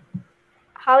here?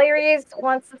 Hollyiries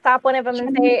wants to stop one of them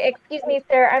and say, "Excuse me,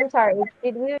 sir, I'm sorry.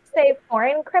 Did you say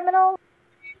foreign criminal?"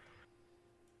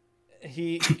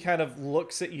 He kind of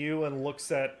looks at you and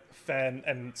looks at Fen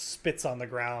and spits on the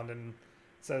ground and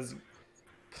says,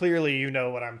 "Clearly you know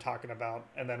what I'm talking about,"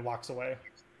 and then walks away.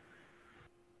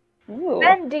 Ooh.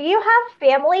 Ben, do you have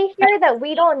family here that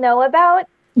we don't know about?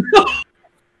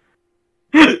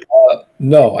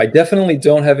 No, I definitely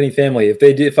don't have any family.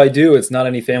 If I do, it's not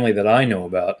any family that I know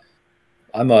about.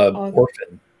 I'm a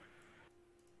orphan.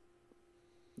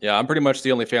 Yeah, I'm pretty much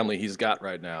the only family he's got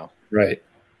right now. Right.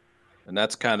 And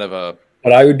that's kind of a...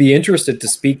 But I would be interested to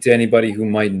speak to anybody who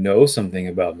might know something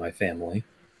about my family.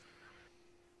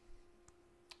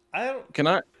 Can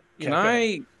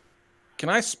I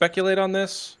speculate on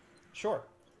this? Sure.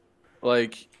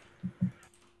 Like,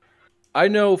 I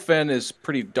know Fen is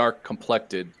pretty dark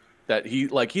complected. That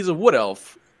he's a wood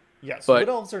elf. Yes, but wood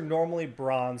elves are normally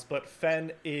bronze, but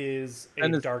Fen is a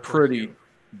darker hue.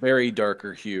 Very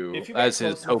darker hue, If you as got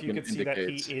his close enough, token you could see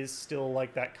indicates. that he is still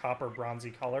like that copper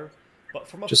bronzy color, but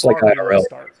from Just afar like he looks IRL.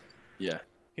 dark. Yeah,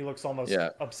 He looks almost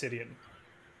obsidian.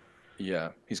 yeah.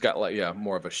 He's got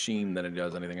more of a sheen than he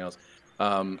does anything else.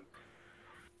 Can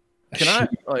I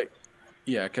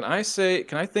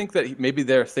think that maybe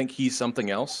they think he's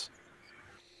something else?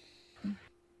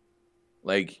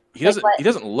 Like he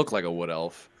doesn't look like a wood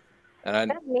elf.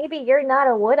 And Maybe you're not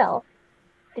a wood elf.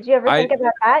 Did you ever think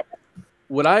about that?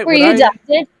 Were you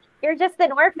adopted? You're just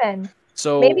an orphan.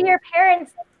 So maybe your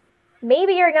parents,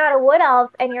 maybe you're not a wood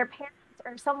elf, and your parents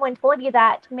or someone told you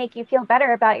that to make you feel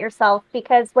better about yourself,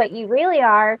 because what you really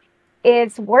are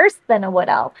is worse than a wood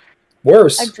elf.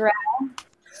 Worse. A drow.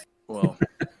 Well,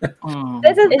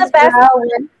 This is the best.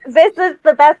 This is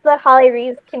the best that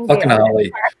Hollyiries can do. Fucking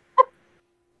Holly.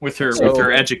 with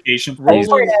her education.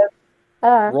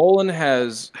 Rolan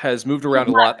has moved around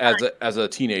a lot as a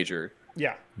teenager.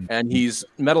 Yeah. And he's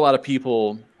met a lot of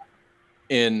people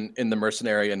in the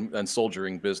mercenary and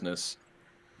soldiering business.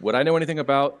 Would I know anything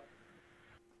about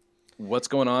what's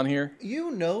going on here?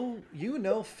 You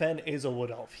know Fen is a wood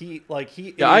elf. He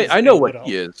Yeah, I know what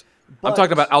he is. I'm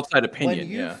talking about outside opinion. When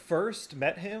you first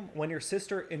met him, when your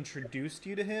sister introduced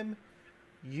you to him,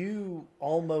 you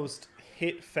almost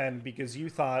hit Fen because you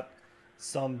thought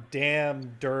some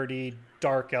damn dirty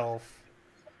dark elf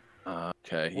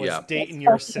was dating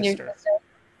your sister.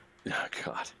 Oh,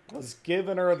 God. Was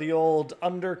giving her the old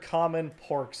undercommon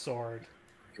pork sword.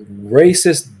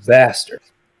 Racist bastard.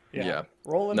 Yeah.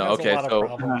 Roland has a lot of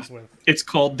problems with. It's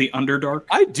called the Underdark.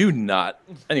 I do not.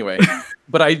 Anyway,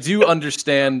 but I do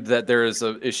understand that there is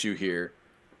an issue here.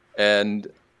 And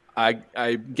I'm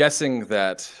guessing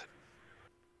that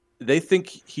they think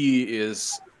he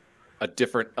is a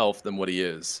different elf than what he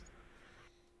is.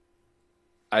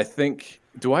 I think...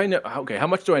 Do I know... Okay, how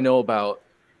much do I know about...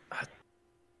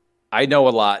 I know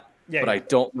a lot, but I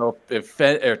don't know if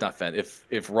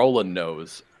if Roland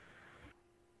knows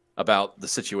about the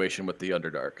situation with the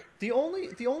Underdark. The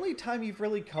only time you've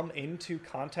really come into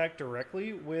contact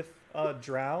directly with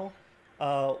Drow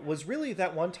was really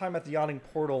that one time at the Yawning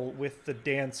Portal with the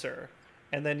dancer,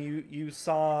 and then you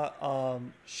saw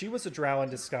she was a Drow in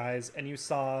disguise, and you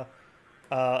saw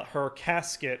her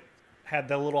casket had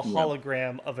the little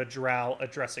hologram of a Drow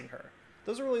addressing her.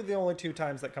 Those are really the only two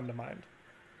times that come to mind.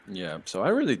 Yeah, so I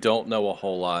really don't know a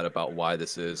whole lot about why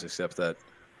this is, except that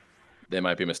they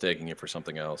might be mistaking him for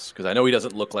something else. Because I know he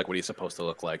doesn't look like what he's supposed to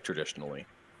look like traditionally.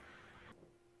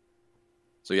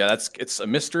 So yeah, it's a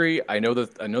mystery. I know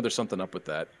there's something up with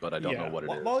that, but I don't know what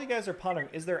it is. While you guys are pondering,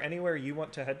 is there anywhere you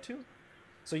want to head to?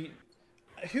 So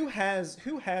who has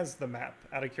the map,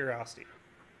 out of curiosity?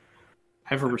 I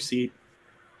have a receipt.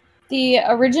 The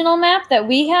original map that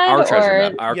we had, our treasure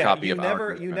map, our copy of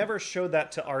our you never showed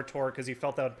that to Artor because you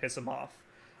felt that would piss him off.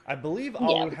 I believe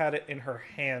Alu had it in her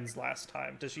hands last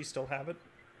time. Does she still have it?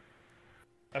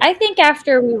 Okay. I think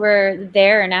after we were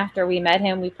there and after we met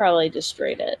him, we probably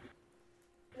destroyed it.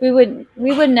 We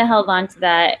wouldn't have held on to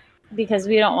that because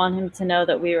we don't want him to know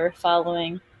that we were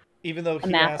following. Even though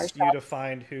he asked you to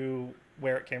find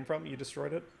where it came from, you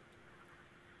destroyed it?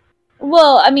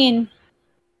 Well, I mean,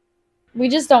 we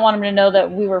just don't want him to know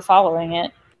that we were following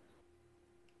it.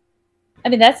 I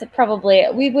mean, that's probably I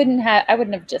wouldn't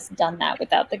have just done that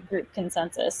without the group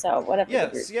consensus. So whatever.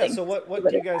 Yes. So what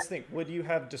do you guys think? Would you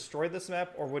have destroyed this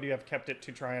map, or would you have kept it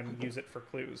to try and use it for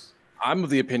clues? I'm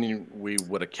of the opinion we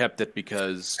would have kept it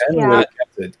because Ben would have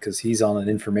kept it because he's on an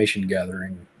information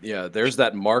gathering. Yeah, there's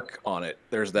that mark on it.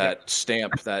 There's that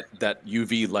stamp, that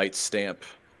UV light stamp.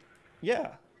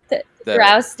 Yeah. The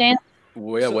Drow stamp.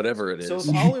 Well, yeah, whatever it is. So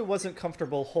if Alu wasn't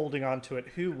comfortable holding on to it,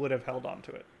 who would have held on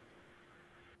to it?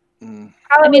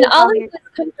 I mean, Alu was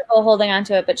comfortable holding on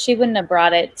to it, but she wouldn't have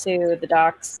brought it to the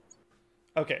docks.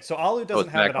 Okay, so Alu doesn't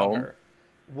have it on her.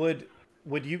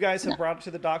 Would you guys have brought it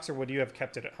to the docks, or would you have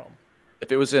kept it at home?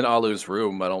 If it was in Alu's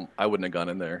room, I wouldn't have gone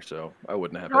in there, so I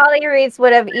wouldn't have. Hollyiries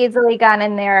would have easily gone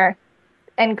in there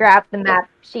and grabbed the map.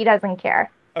 She doesn't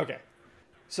care. Okay,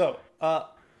 so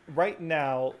right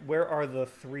now, where are the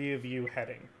three of you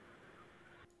heading?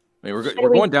 I mean, we're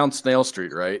going down Snail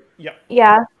Street, right? Yep.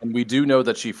 Yeah. And we do know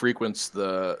that she frequents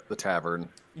the tavern.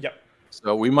 Yep.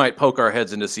 So we might poke our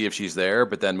heads in to see if she's there,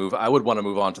 but then I would want to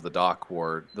move on to the Dock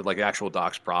Ward, the actual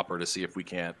docks proper, to see if we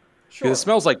can't. Sure. Because it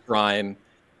smells like brine,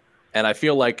 and I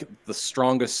feel like the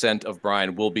strongest scent of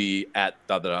brine will be at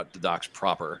the docks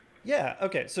proper. Yeah.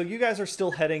 Okay. So you guys are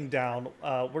still heading down.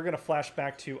 We're gonna flash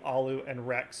back to Alu and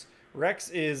Rex. Rex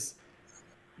is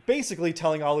basically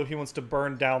telling Alu he wants to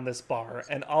burn down this bar.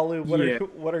 And Alu,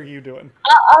 what are you doing?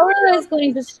 Alu is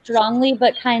going to strongly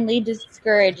but kindly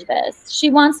discourage this. She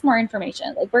wants more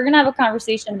information. Like, we're going to have a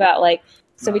conversation about,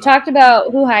 so we talked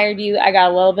about who hired you. I got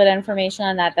a little bit of information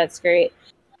on that. That's great.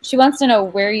 She wants to know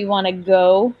where you want to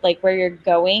go, where you're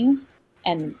going,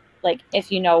 and,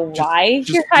 if you know why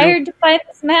you're hired to find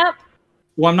this map.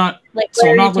 Well, I'm not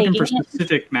looking for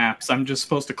specific maps. I'm just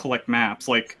supposed to collect maps.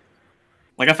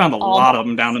 I found a lot of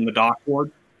them down in the Dock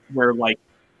Ward where,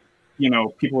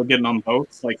 people were getting on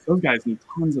boats. Those guys need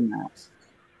tons of maps.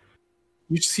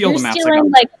 You should see all the maps. You're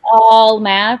stealing, all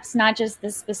maps, not just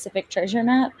this specific treasure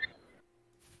map?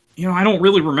 I don't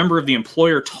really remember if the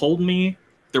employer told me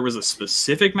there was a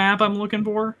specific map I'm looking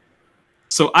for.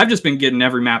 So I've just been getting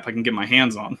every map I can get my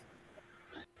hands on.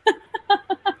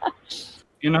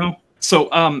 So,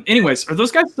 anyways, are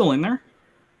those guys still in there?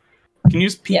 Can you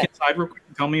just peek inside real quick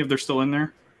and tell me if they're still in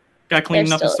there? Guy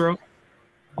cleaning up his throat?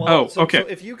 Well, Oh, okay. So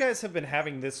if you guys have been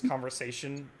having this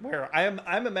conversation, where I'm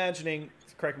imagining,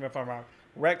 correct me if I'm wrong,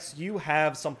 Rex, you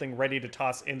have something ready to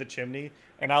toss in the chimney,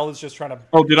 and I was just trying to.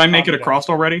 Oh, did I make calm it you across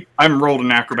down. already? I haven't rolled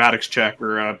an acrobatics check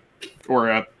or a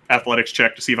athletics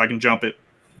check to see if I can jump it.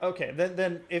 Okay,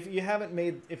 then if you haven't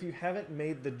made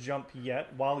the jump yet,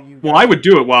 while you. Well, I would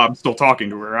do it while I'm still talking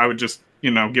to her. I would just,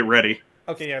 get ready.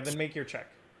 Okay, yeah, then make your check.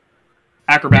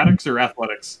 Acrobatics or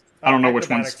athletics? I don't know which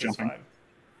one's Acrobatics is jumping. fine.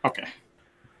 Okay.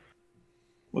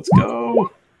 Let's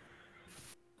go.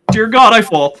 Dear God, I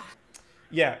fall.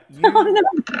 Yeah, Oh,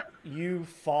 no. you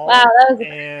fall. Wow, that was a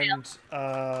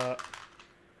and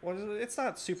what is it? It's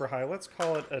not super high. Let's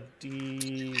call it a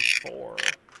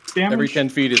D4. Damage? Every 10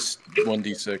 feet is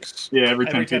 1d6. Yeah, every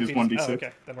 10 Every feet is 1d6. Oh,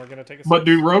 okay, then we're gonna take a. But 6.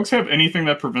 do rogues have anything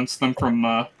that prevents them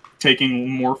from taking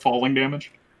more falling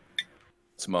damage?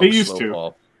 Smoke, They used slow to.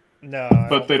 fall. No,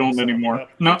 But they don't think so. anymore. Nope.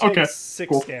 No, You take okay, 6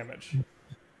 cool. damage.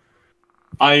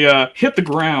 I hit the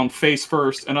ground face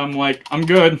first, and I'm like, I'm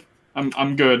good. I'm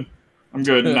good. I'm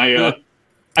good. And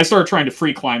I started trying to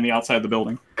free climb the outside of the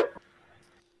building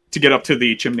to get up to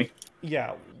the chimney.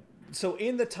 Yeah. So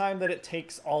in the time that it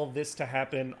takes all this to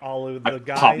happen, Alu, I the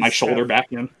guys pop my shoulder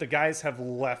back in. The guys have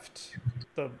left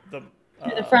the To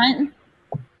the front?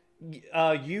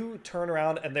 you turn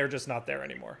around and they're just not there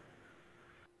anymore.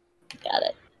 Got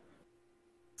it.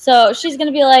 So she's going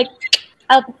to be like,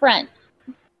 out the front.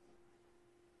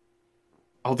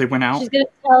 Oh, they went out? She's going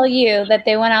to tell you that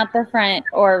they went out the front,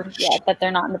 or, that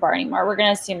they're not in the bar anymore. We're going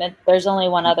to assume that there's only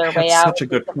one other way That's out. such a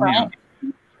good the plan.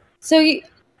 front. So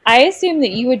I assume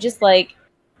that you would just, like,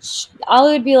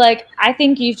 Ollie would be like, I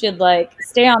think you should, like,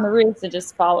 stay on the roofs and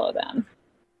just follow them.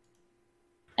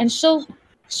 And she'll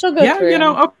go Yeah, through.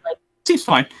 okay. Seems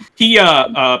fine. He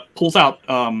pulls out,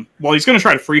 well, he's going to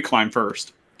try to free climb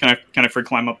first. Can I free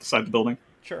climb up the side of the building?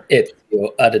 Sure. It's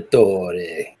your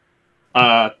auditore.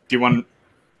 Do you want,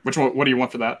 what do you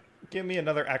want for that? Give me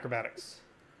another acrobatics.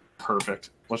 Perfect.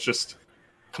 Let's just,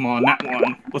 come on, that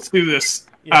one. Let's do this.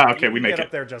 Yeah, Okay, you we make get it.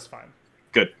 up there just fine.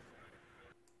 Good.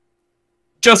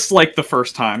 Just like the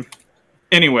first time.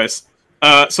 Anyways,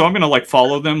 so I'm gonna like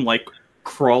follow them, like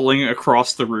crawling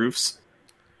across the roofs.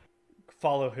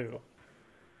 Follow who?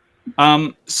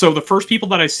 So the first people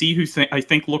that I see who I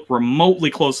think look remotely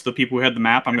close to the people who had the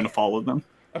map, I'm gonna follow them.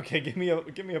 Okay, give me a.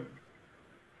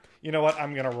 You know what?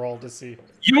 I'm gonna roll to see.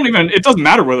 You don't even. It doesn't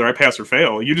matter whether I pass or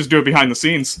fail. You just do it behind the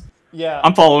scenes. Yeah.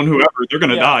 I'm following whoever. They're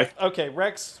gonna die. Okay,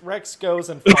 Rex goes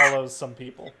and follows some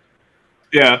people.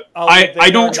 Yeah. Oh, I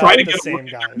don't try to the get a same look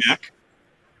at their guys. neck.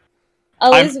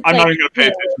 Ollie's I'm not like, even gonna pay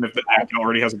attention if the neck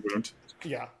already has a wound.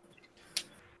 Yeah.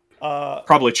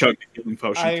 Probably chugged a healing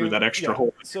potion through that extra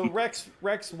hole. So Rex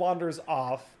wanders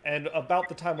off, and about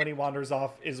the time when he wanders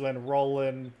off is when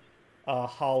Rolan,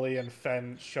 Holly, and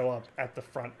Fen show up at the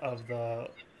front of the.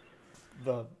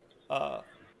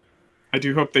 I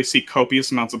do hope they see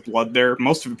copious amounts of blood there,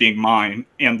 most of it being mine,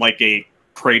 and like a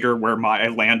crater where I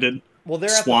landed. Well, they're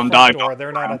at Swan the front dive door. off They're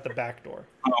the not ground. at the back door.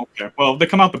 Oh, okay. Well, they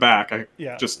come out the back.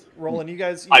 Roland, you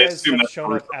guys I have assume that's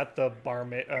shown up first. at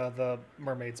the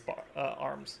mermaid's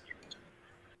arms.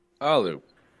 Alu,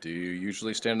 do you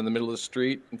usually stand in the middle of the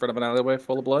street in front of an alleyway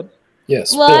full of blood?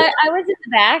 Yes. well, I was in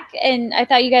the back, and I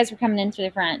thought you guys were coming in through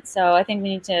the front, so I think we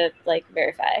need to, like,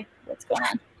 verify what's going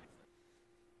on.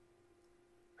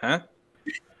 Huh?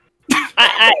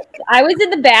 I was in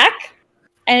the back,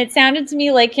 and it sounded to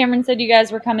me like Cameron said you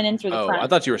guys were coming in through the Oh, front. I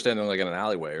thought you were standing like in an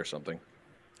alleyway or something.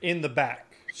 In the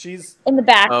back. She's. In the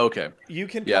back. Oh, okay. You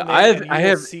can Yeah, come in and you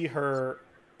will see her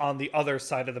on the other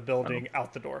side of the building,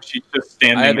 out the door. She's just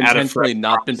standing I have at a intentionally front.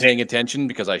 not been paying attention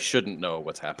because I shouldn't know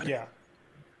what's happening. Yeah.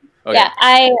 Okay. Yeah,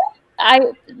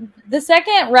 I the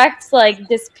second Rex like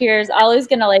disappears, Ollie's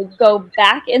gonna like go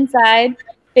back inside,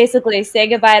 basically say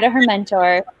goodbye to her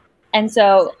mentor, and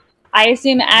so I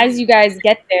assume as you guys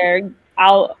get there,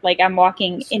 I'm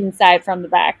walking inside from the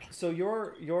back. So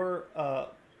your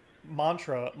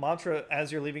mantra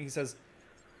as you're leaving, he says,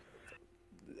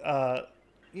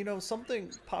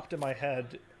 something popped in my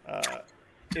head.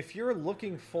 If you're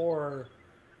looking for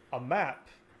a map,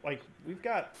 like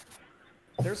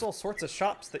there's all sorts of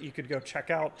shops that you could go check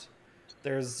out.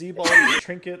 There's Zebul's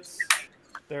trinkets.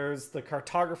 There's the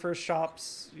cartographer's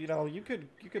shops. You could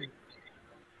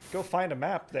go find a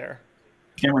map there.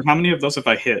 Cameron, how many of those have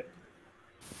I hit?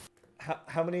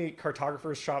 How many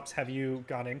cartographer's shops have you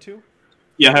gone into?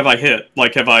 Yeah, have I hit?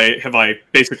 Like, have I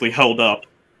basically held up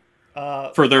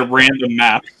for their random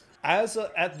maps?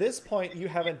 At this point, you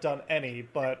haven't done any,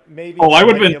 but maybe. Oh, I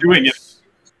would have been doing it.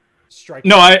 Strike.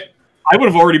 No, I would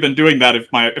have already been doing that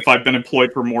if I've been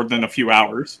employed for more than a few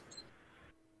hours.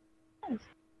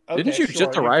 Didn't you sure.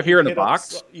 just arrive here in a hit up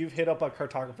box? You've hit up a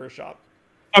cartographer's shop.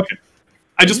 Okay.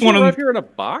 I just Didn't want you to arrive here in a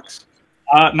box?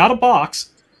 not a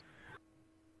box.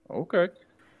 Okay.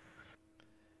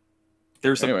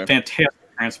 There's Anyway. a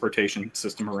fantastic transportation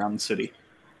system around the city.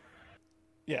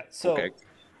 Yeah. So, Okay.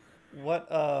 what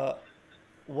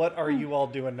are you all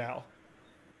doing now?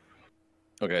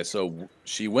 Okay, so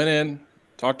she went in,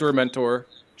 talked to her mentor.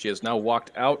 She has now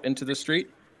walked out into the street.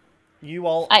 You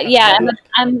all. Yeah,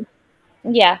 have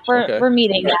met. we're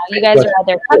meeting now. You guys are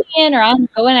either coming in or I'm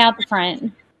going out the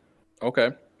front. Okay.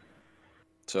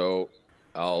 So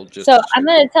I'll just. So I'm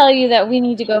gonna tell you that we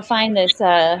need to go find this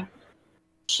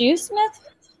shoesmith,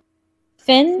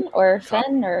 Finn or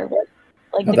what?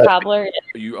 Like the cobbler.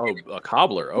 A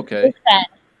cobbler. Okay.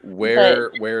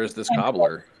 Where is this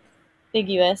cobbler?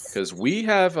 Ambiguous. Because we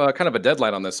have kind of a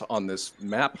deadline on this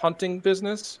map hunting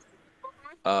business.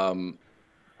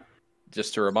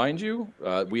 Just to remind you,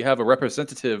 we have a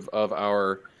representative of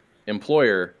our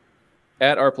employer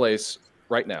at our place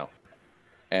right now,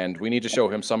 and we need to show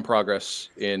him some progress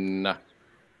in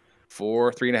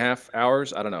 3.5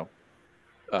 hours. I don't know.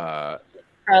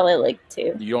 Probably like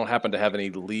 2. You don't happen to have any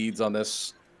leads on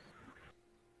this,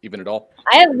 even at all?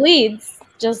 I have leads,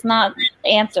 just not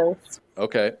answers.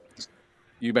 Okay.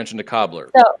 You mentioned a cobbler.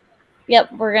 So,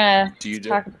 yep, we're gonna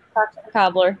talk to the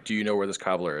cobbler. Do you know where this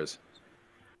cobbler is?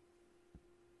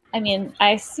 I mean,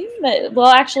 I assume that. Well,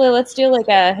 actually, let's do like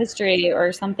a history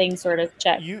or something sort of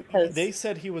check. They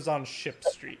said he was on Ship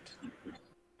Street.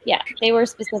 Yeah, they were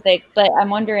specific, but I'm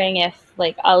wondering if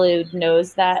like Alud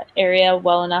knows that area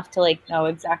well enough to like know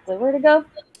exactly where to go.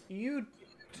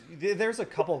 There's a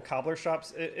couple of cobbler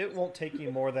shops. It won't take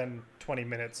you more than 20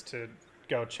 minutes to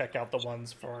go check out the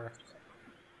ones for.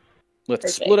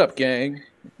 Let's split up, gang.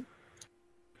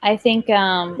 I think that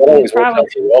always works out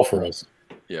pretty well for us.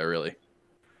 Yeah, really.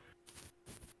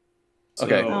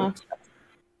 Okay. So,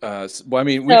 Well, I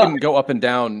mean, we can go up and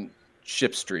down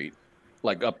Ship Street,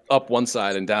 like up one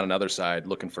side and down another side,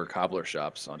 looking for cobbler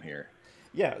shops on here.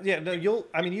 Yeah. No,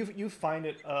 you find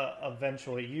it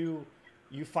eventually. You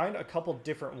find a couple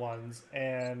different ones,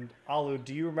 and Alu,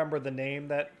 do you remember the name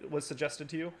that was suggested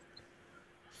to you?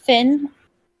 Finn,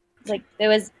 like there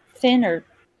was Finn or.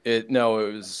 No,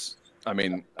 it was. I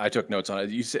mean, I took notes on it.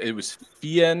 You said it was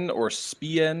Fien or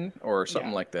Spien or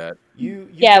something like that. You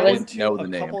it go was into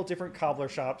a couple of different cobbler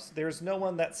shops. There's no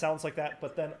one that sounds like that,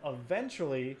 but then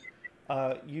eventually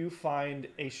you find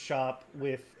a shop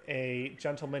with a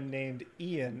gentleman named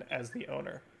Ian as the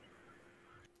owner.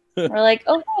 We're like,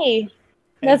 oh hey,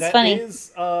 that's funny.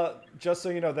 Is, just so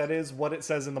you know, that is what it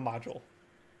says in the module.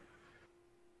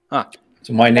 Huh.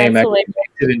 So my name actually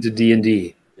connected into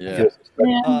D&D. Yeah.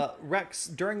 Rex,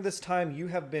 during this time, you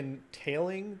have been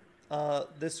tailing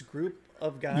this group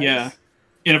of guys. Yeah,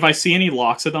 and if I see any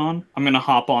Loxodon, I'm gonna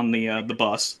hop on the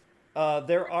bus.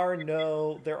 There are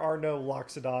no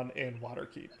Loxodon in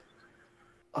Waterdeep.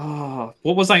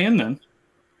 What was I in then?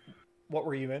 What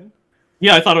were you in?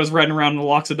 Yeah, I thought I was riding around in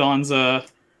Loxodon's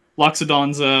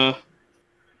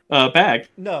bag.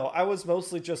 No, I was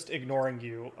mostly just ignoring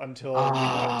you until we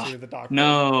went to the Dock.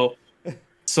 No,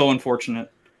 so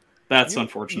unfortunate. That's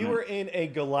unfortunate. You were in a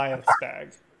Goliath's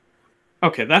bag.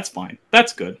 Okay, that's fine.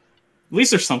 That's good. At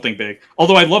least there's something big.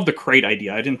 Although I love the crate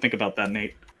idea. I didn't think about that,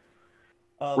 Nate.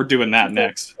 We're doing that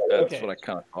next. That's what I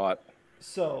kind of thought.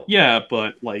 So yeah,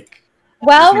 but like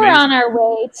while we're on our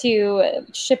way to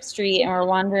Ship Street and we're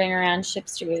wandering around Ship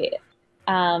Street,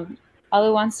 Alu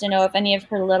wants to know if any of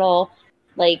her little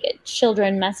like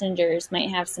children messengers might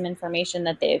have some information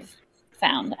that they've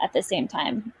found at the same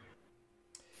time.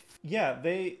 Yeah,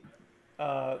 they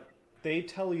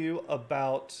tell you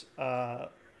about the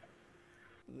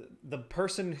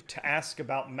person to ask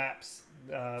about maps.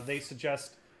 They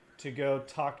suggest to go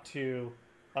talk to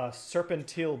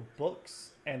Serpentile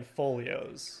Books and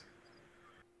Folios.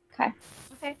 Okay.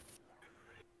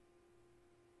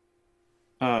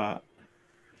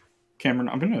 Cameron,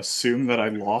 I'm going to assume that I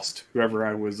lost whoever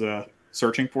I was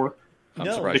searching for.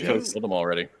 I'm surprised you haven't killed them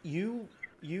already. You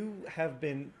have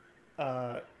been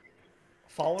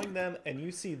following them, and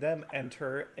you see them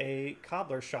enter a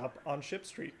cobbler shop on Ship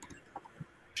Street.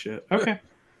 Shit. Okay.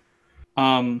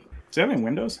 Does it have any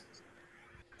windows?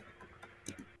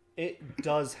 It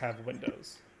does have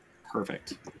windows.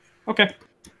 Perfect. Okay.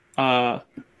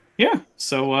 Yeah.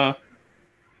 So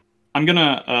I'm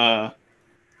gonna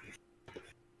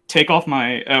take off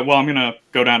my. I'm gonna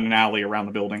go down an alley around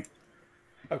the building.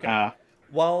 Okay.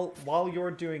 While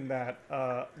you're doing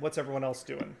that, what's everyone else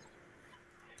doing?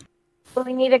 Well,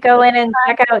 we need to go in and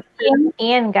check out the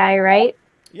Ian guy, right?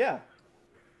 Yeah.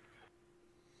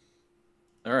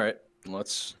 All right.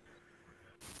 Let's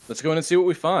Let's go in and see what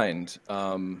we find.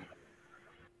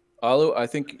 Alu, I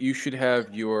think you should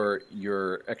have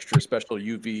your extra special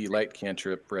UV light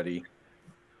cantrip ready,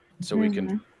 so we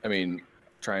can, I mean,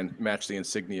 try and match the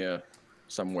insignia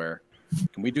somewhere.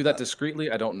 Can we do that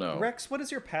discreetly? I don't know. Rex, what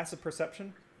is your passive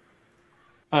perception?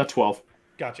 12.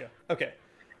 Gotcha. Okay.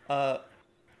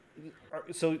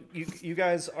 So you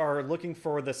guys are looking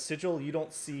for the sigil. You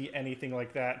don't see anything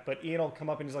like that, but Ian will come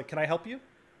up and he's like, "Can I help you?"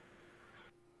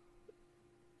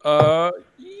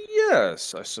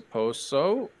 Yes, I suppose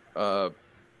so.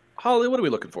 Holly, what are we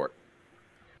looking for?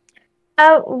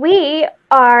 We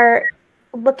are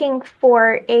looking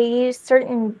for a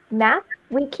certain map.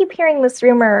 We keep hearing this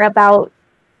rumor about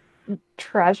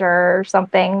treasure or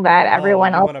something that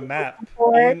everyone else want a map. is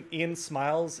looking for. Ian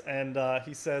smiles and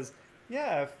he says,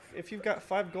 "Yeah, if you've got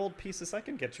 5 gold pieces, I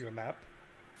can get you a map."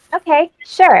 Okay,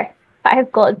 sure.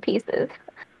 5 gold pieces.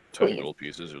 10 gold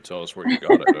pieces. You'll tell us where you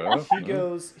got it. Huh?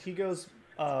 He goes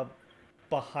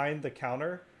behind the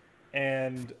counter,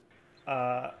 and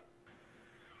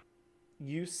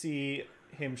you see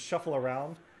him shuffle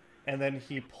around, and then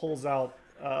he pulls out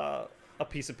a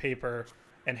piece of paper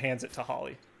and hands it to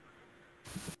Holly.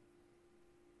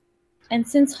 And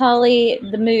since Holly,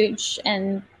 the mooch,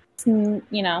 and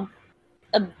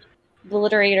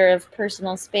obliterator of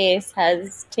personal space,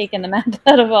 has taken the map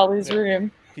out of Holly's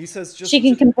room, He says, she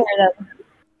can compare them.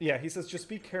 Yeah, he says, just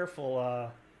be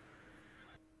careful.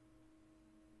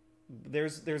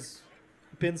 There's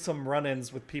been some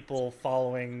run-ins with people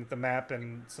following the map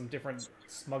and some different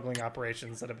smuggling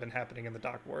operations that have been happening in the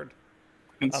Dock Ward.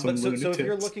 So if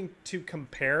you're looking to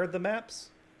compare the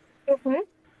maps,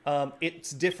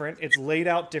 it's different. It's laid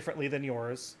out differently than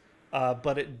yours,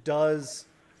 but it does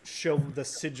show the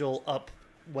sigil up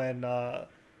when the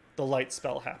light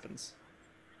spell happens.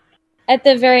 At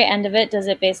the very end of it, does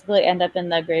it basically end up in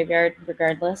the graveyard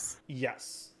regardless?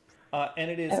 Yes.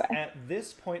 And it is at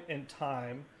this point in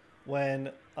time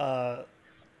when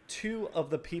 2 of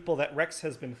the people that Rex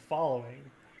has been following,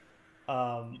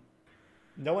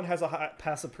 no one has a high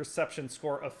passive perception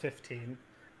score of 15,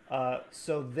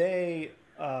 so they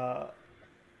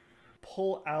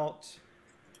pull out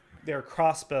their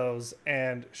crossbows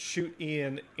and shoot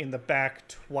Ian in the back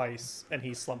twice, and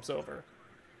he slumps over.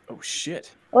 Oh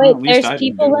shit! Wait, there's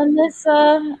people in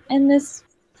this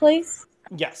place?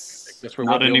 Yes. Guess we're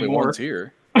not the only ones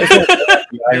here.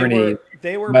 Irony.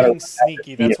 They were being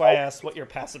sneaky. That's why I asked what your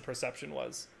passive perception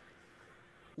was.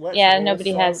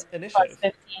 Nobody has initiative.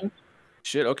 plus 15.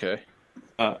 Shit. Okay.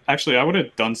 Actually, I would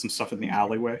have done some stuff in the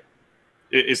alleyway.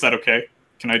 Is that okay?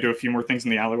 Can I do a few more things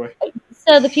in the alleyway?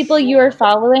 So the people you are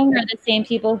following are the same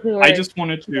people who are... I just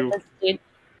wanted to...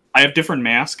 I have different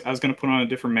mask. I was going to put on a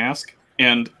different mask.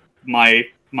 And my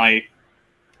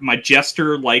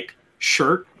jester-like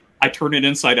shirt, I turn it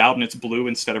inside out and it's blue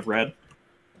instead of red.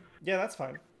 Yeah, that's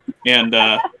fine. And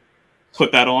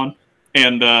put that on.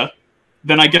 And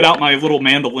then I get out my little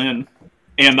mandolin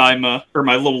and or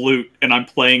my little lute, and I'm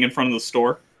playing in front of the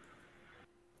store.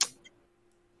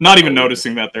 Not even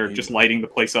noticing that they're just lighting the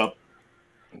place up.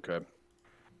 Okay.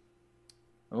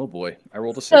 Oh boy, I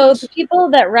rolled a 6. So the people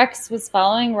that Rex was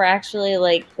following were actually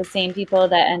like the same people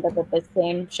that end up at the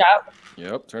same shop?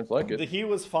 Yep, turns like it. He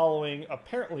was following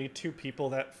apparently 2 people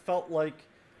that felt like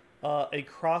a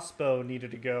crossbow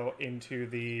needed to go into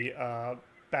the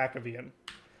back of Ian.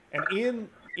 And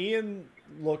Ian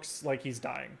looks like he's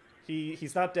dying.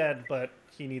 He's not dead, but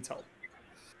he needs help.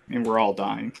 And we're all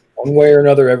dying. One way or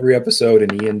another every episode,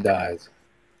 and Ian dies.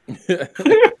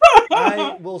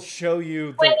 I will show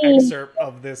you the excerpt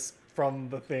of this from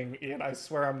the thing, Ian. I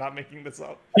swear I'm not making this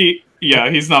up.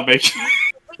 He's not making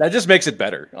That just makes it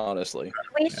better, honestly.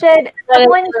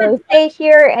 Someone should stay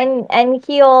here and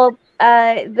heal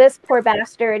this poor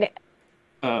bastard.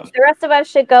 The rest of us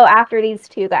should go after these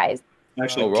 2 guys.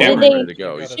 Actually, Did they ready to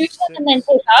go. shoot them and then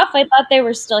take off? I thought they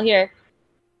were still here.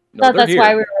 No, that's here.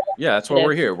 why we were... Yeah, that's why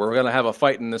we're here. We're going to have a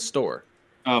fight in this store.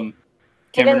 You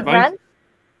didn't run?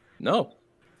 No.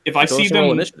 If I see them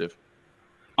initiative.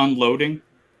 unloading,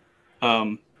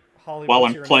 Holly, while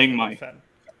I'm playing my...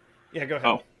 Yeah, go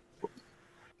ahead.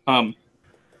 Oh.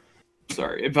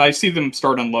 Sorry. If I see them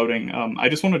start unloading, I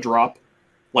just want to drop,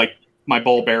 like, my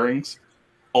ball bearings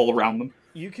all around them.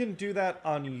 You can do that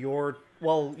on your...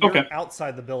 Well, you're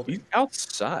outside the building. He's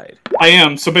outside. I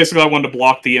am. So basically I wanted to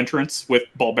block the entrance with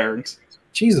ball bearings.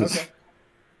 Jesus. Okay.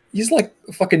 He's like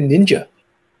a fucking ninja.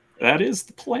 That is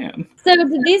the plan. So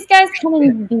did these guys come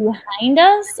in behind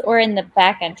us or in the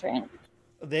back entrance?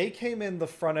 They came in the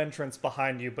front entrance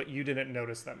behind you, but you didn't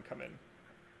notice them come in.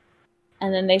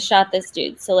 And then they shot this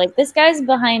dude. So, like, this guy's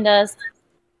behind us,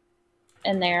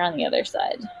 and they're on the other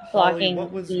side, blocking. Holly,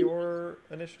 what was your your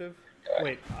initiative?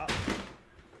 Wait,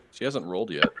 She hasn't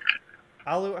rolled yet.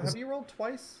 Alu, have you rolled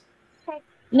twice?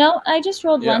 No, I just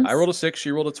rolled Yeah, once. I rolled a 6,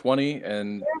 she rolled a 20,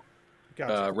 and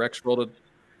Gotcha. Rex rolled a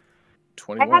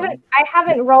 21. I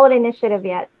haven't rolled initiative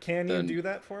yet. Can you do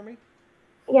that for me?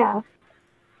 Yeah.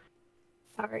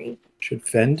 Sorry. Should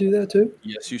Fen do that too?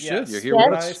 Yes, you should. Yes. You're here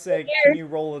When with I us. say, can you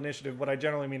roll initiative, what I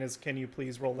generally mean is, can you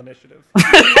please roll initiative?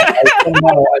 I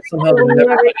somehow When you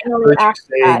never originally heard you asked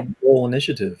say that. roll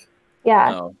initiative.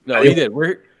 Yeah. No, he did.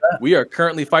 We are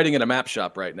currently fighting in a map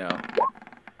shop right now,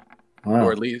 Wow.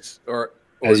 or at least,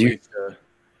 As you- least,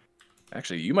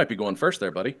 actually, you might be going first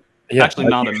there, buddy. It's actually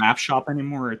not a map shop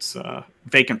anymore. It's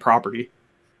vacant property.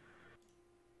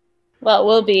 Well, it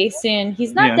will be soon.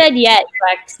 He's not Yeah. dead yet,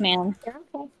 Rex, man.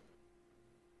 Okay.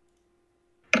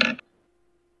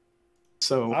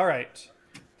 So, All right.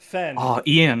 Fen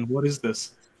Ian, what is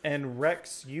this? and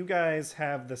Rex, you guys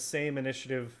have the same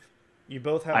initiative. You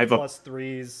both I have have a-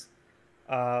 +3s.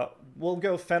 Fen will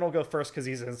go first because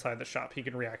he's inside the shop. He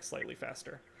can react slightly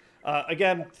faster.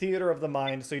 Again, theater of the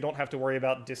mind, so you don't have to worry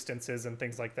about distances and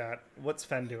things like that. What's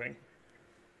Fen doing?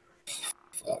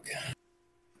 Fuck.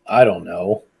 I don't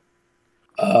know.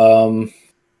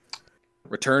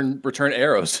 Return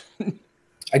arrows.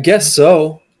 I guess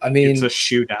so. I mean, It's a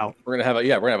shootout. We're gonna have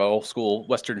a old school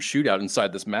Western shootout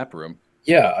inside this map room.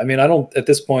 yeah. I mean, I don't at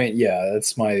this point. Yeah,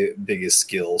 that's my biggest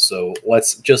skill. So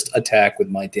let's just attack with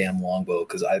my damn longbow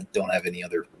because I don't have any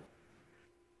other.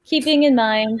 Keeping in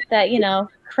mind that,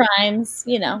 crimes,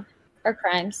 are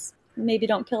crimes. Maybe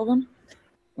don't kill them.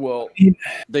 Well,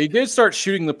 they did start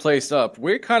shooting the place up.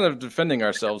 We're kind of defending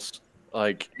ourselves.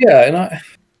 Like, Yeah, and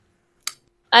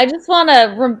I just want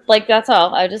to, that's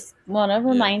all. I just want to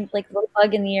remind, a little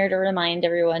bug in the ear to remind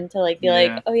everyone to, be Yeah.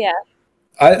 like, oh, yeah.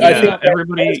 I think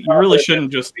Everybody, you really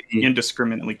shouldn't just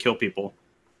indiscriminately kill people.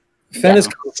 Fen is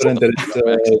confident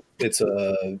that it's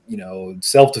a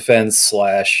self-defense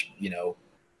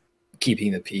 /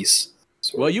 keeping the peace.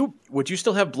 well, would you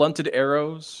still have blunted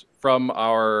arrows from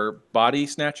our body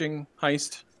snatching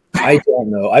heist? I don't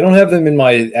know. I don't have them in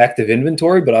my active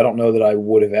inventory, but I don't know that I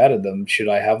would have added them. Should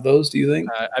I have those? Do you think?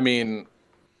 I mean,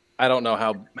 I don't know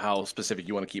how specific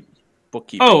you want to keep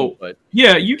bookkeeping. Oh, but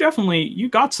yeah, you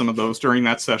got some of those during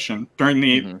that session. During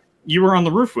the you were on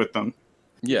the roof with them.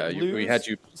 yeah, we had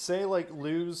you. Say,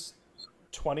 lose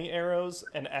 20 arrows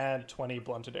and add 20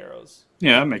 blunted arrows.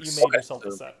 Yeah, that makes You sense. made yourself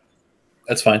a set.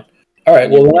 That's fine. All right.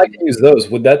 Well, then I can use those.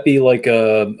 Would that be like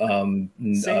a Same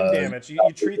damage. You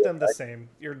treat them the same.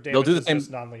 Your damage They'll do the is same.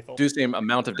 just non-lethal. Do the same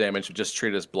amount of damage, but just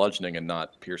treat it as bludgeoning and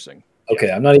not piercing.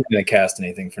 Okay, I'm not even going to cast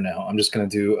anything for now. I'm just going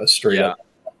to do a straight Yeah. up.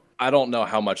 I don't know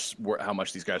how much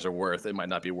these guys are worth. It might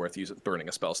not be worth burning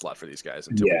a spell slot for these guys.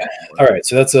 Until Yeah. All right.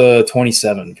 So that's a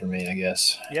 27 for me, I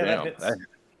guess. Yeah, that Yeah, hits.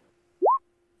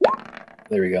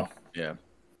 There we go. Yeah.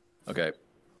 Okay.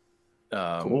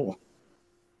 Cool.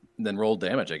 Then roll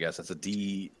damage. I guess that's a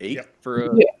D8 Yep. for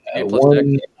a Yeah. A plus dex.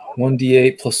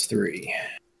 1d8 plus 3.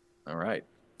 All right.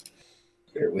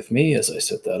 Bear with me as I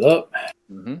set that up.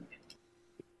 Mm-hmm.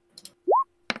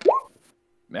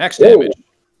 Max damage.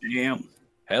 Damn.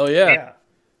 Hell yeah. Yeah.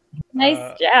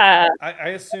 Nice job. I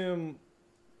assume.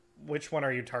 Which one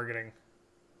are you targeting?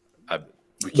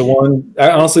 The one,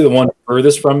 honestly, the one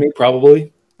furthest from me,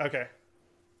 probably. Okay.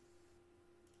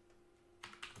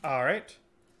 All right.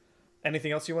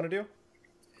 Anything else you want to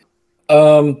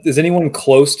do? Is anyone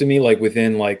close to me,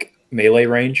 within melee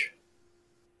range?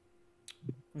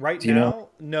 Right Do you now, know?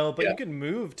 no, but Yeah. you can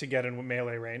move to get in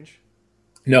melee range.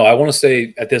 No, I want to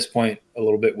stay at this point a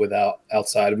little bit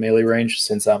outside of melee range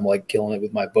since I'm killing it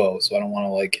with my bow. So I don't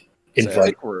want to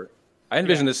invite. I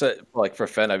envision this for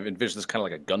Fen. I envision this kind of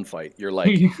like a gunfight. You're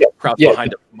crouched Yeah.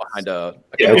 behind a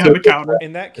Yeah, Behind the counter.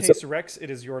 In that case, Rex, it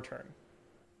is your turn.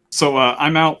 So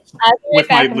I'm out I'll be right with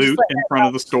my back. I'm just loot letting in her front know.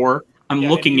 of the store. I'm Yeah,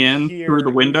 looking and in you through the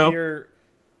You window. hear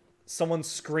someone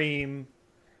scream,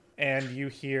 and you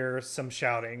hear some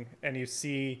shouting, and you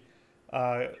see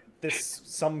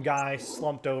some guy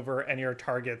slumped over, and your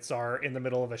targets are in the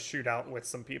middle of a shootout with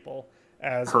some people,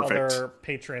 as Perfect. other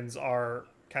patrons are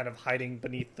kind of hiding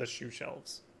beneath the shoe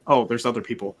shelves. Oh, there's other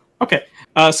people. Okay.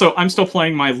 So I'm still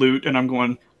playing my loot, and I'm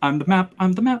going, I'm the map,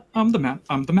 I'm the map, I'm the map,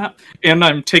 I'm the map. And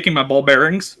I'm taking my ball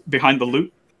bearings behind the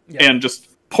loot Yeah. and just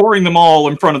pouring them all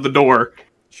in front of the door.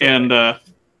 Sure And,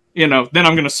 then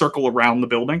I'm going to circle around the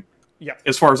building Yeah.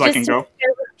 as far as I can Just go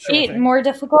Sure Eight thing. more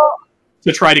difficult.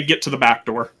 to try to get to the back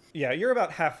door. Yeah, you're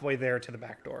about halfway there to the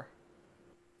back door.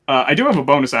 I do have a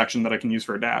bonus action that I can use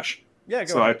for a dash. Yeah,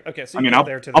 go So ahead. Okay, so I you mean, get I'll,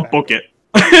 there to the I'll back book door.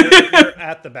 it. You're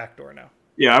at the back door now.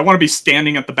 Yeah, I want to be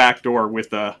standing at the back door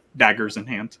with daggers in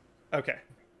hand. Okay.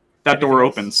 That door Anything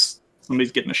else? opens.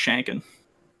 Somebody's getting a shanking.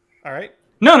 All right.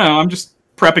 No, I'm just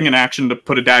prepping an action to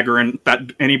put a dagger in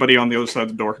that anybody on the other side of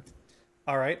the door.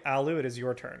 All right, Alu, it is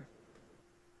your turn.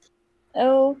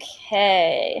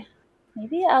 Okay.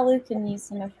 Maybe Alu can use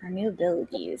some of her new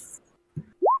abilities.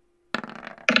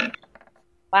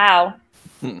 Wow.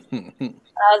 That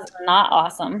was not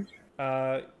awesome.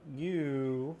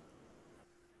 You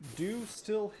do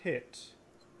still hit.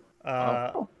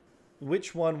 Oh.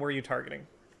 Which one were you targeting?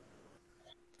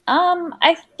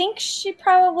 I think she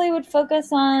probably would focus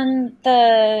on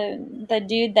the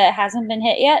dude that hasn't been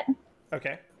hit yet.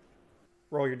 Okay.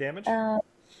 Roll your damage. And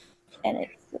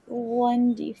it's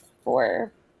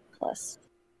 1d4 plus.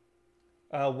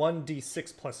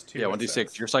 1d6 plus 2. Yeah,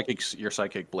 1d6. Your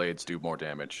psychic blades do more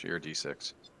damage. You're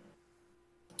d6.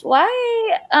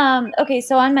 Why? Okay,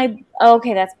 so on my... Oh,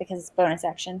 okay, that's because it's bonus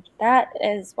action. That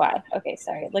is why. Okay,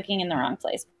 sorry. Looking in the wrong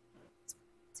place.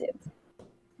 2.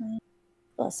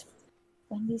 Plus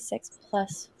 1d6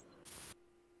 plus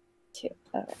 2.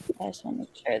 Okay, I just want to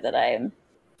make sure that I'm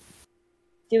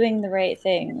doing the right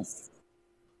things.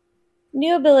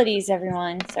 New abilities,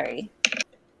 everyone. Sorry.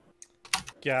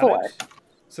 Got 4. it.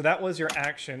 So that was your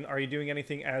action. Are you doing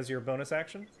anything as your bonus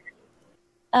action?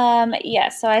 Yeah,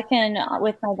 so I can,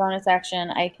 with my bonus action,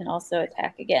 I can also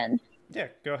attack again. Yeah,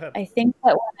 go ahead. I think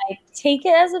that when I take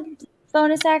it as a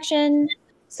bonus action,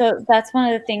 so that's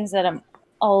one of the things that I'm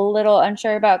a little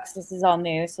unsure about because this is all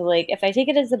new. So, like, if I take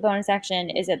it as a bonus action,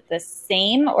 is it the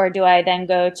same, or do I then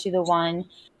go to the one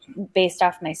based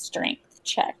off my strength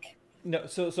check? No,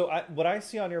 so what I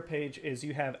see on your page is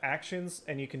you have actions,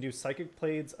 and you can do Psychic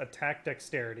Blades, Attack,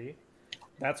 Dexterity.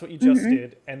 That's what you just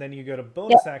did. And then you go to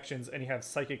bonus actions, and you have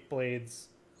Psychic Blades,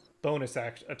 bonus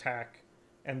attack,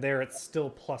 and there it's still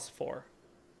 +4.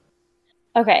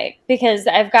 Okay, because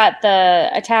I've got the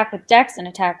attack with dex and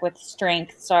attack with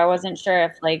strength, so I wasn't sure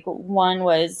if, like, one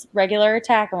was regular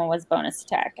attack and one was bonus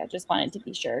attack. I just wanted to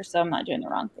be sure, so I'm not doing the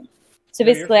wrong thing. So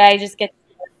basically, I just get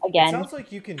again. It sounds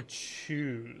like you can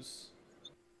choose.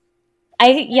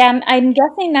 I'm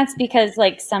guessing that's because,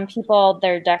 like, some people,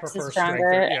 their dex is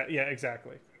stronger. Yeah,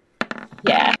 exactly.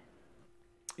 Yeah.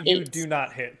 You do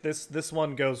not hit. This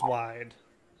one goes wide.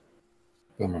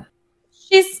 Bummer.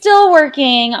 She's still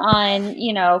working on,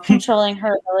 controlling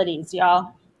her abilities,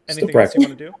 y'all. Anything else you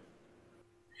want to do?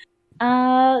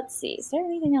 Let's see. Is there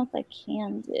anything else I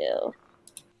can do?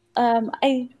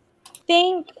 I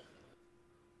think...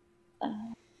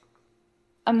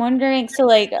 I'm wondering, so,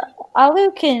 like,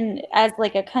 Alu can, as,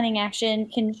 like, a cunning action,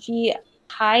 can she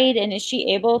hide, and is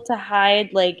she able to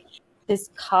hide, like,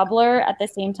 this cobbler at the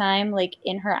same time, like,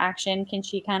 in her action? Can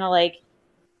she kind of, like,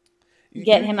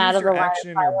 get him out of the line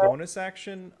action in your bonus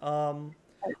action?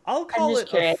 I'll call it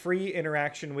curious. A free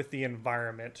interaction with the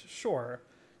environment. Sure.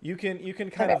 You can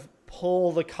kind of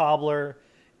pull the cobbler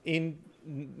in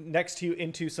next to you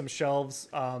into some shelves.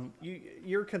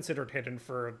 You're considered hidden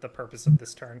for the purpose of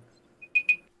this turn.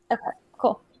 Okay,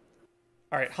 cool.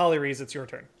 All right, Hollyiries, it's your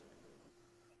turn.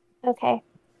 Okay.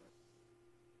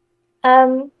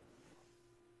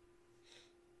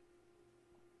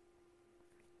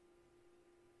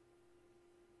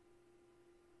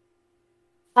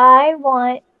 I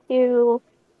want to...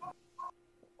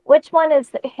 Which one is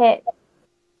hit?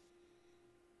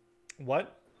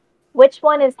 What? Which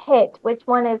one is hit? Which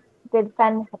one is... Did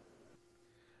Fen hit?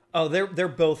 Oh, they're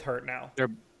both hurt now.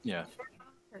 Yeah.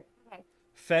 Okay.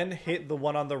 Fen hit the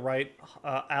one on the right.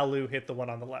 Alu hit the one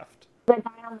on the left. The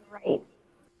guy on the right.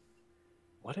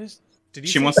 What is...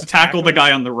 She wants to tackle the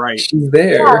guy on the right. She's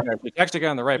there. Yeah, the text guy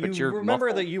on the right, but You you're remember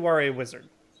muffled. that you are a wizard.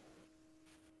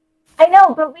 I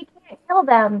know, but we can't kill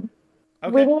them.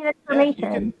 Okay. We need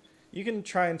information. Yeah, you can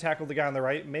try and tackle the guy on the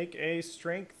right. Make a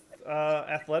strength,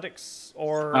 athletics,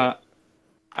 or...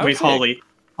 Wait, Holly.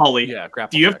 Yeah,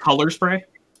 grapple do you have check. color spray?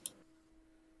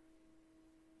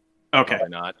 Okay. Probably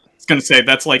not. I was gonna say,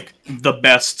 that's like the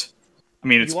best. I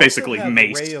mean, it's You basically also have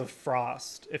mace. Ray of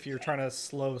Frost if you're trying to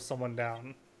slow someone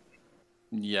down.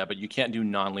 Yeah, but you can't do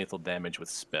non-lethal damage with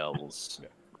spells. Yeah.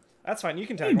 That's fine. You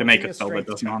can I tackle. need to make Give me a spell that strength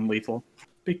does check. non-lethal.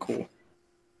 Be cool.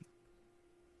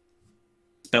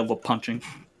 Spell of punching.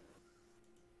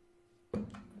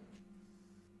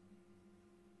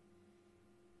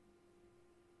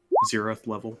 0th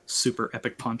level. Super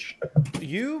epic punch.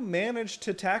 You managed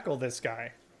to tackle this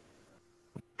guy.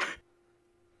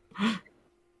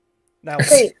 Now,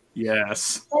 Great.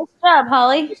 Yes. Nice job,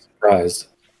 Holly. Surprised.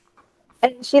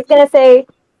 And she's going to say,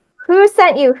 who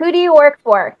sent you? Who do you work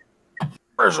for?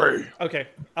 Mercy. okay,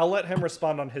 I'll let him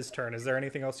respond on his turn. Is there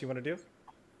anything else you want to do?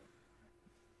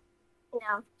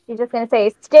 No. She's just going to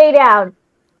say, stay down.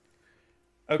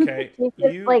 Okay, She's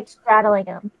just, like, straddling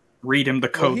him. Read him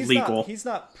the well, code legal. He's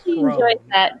not She prone. enjoys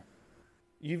that.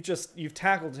 You've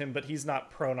tackled him, but he's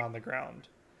not prone on the ground.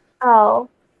 Oh.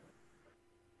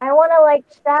 I want to, like,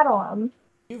 shadow him.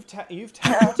 You've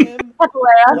tackled him.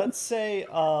 Let's say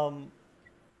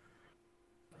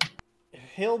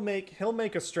he'll make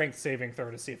a strength saving throw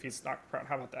to see if he's knocked prone.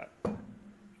 How about that?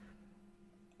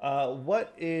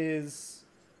 What is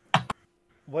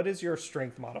your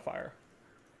strength modifier?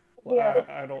 Well, Yeah.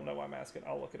 I don't know why I'm asking.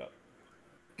 I'll look it up.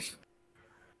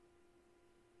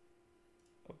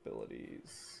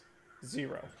 Abilities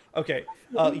 0. Okay.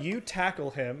 You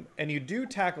tackle him, and you do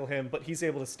tackle him, but he's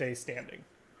able to stay standing.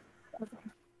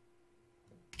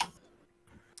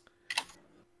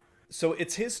 So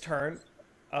it's his turn,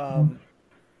 and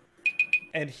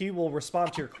he will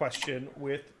respond to your question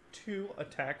with 2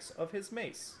 attacks of his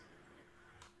mace.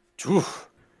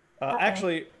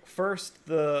 Actually, first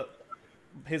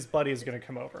his buddy is going to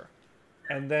come over,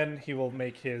 and then he will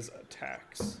make his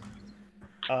attacks.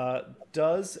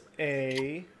 Does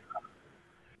a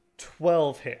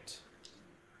 12 hit?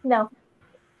 No.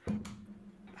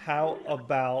 How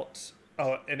about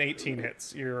an 18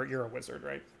 hits? You're a wizard,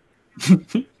 right?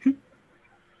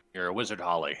 You're a wizard,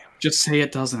 Holly. Just say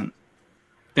it doesn't.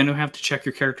 Then you'll have to check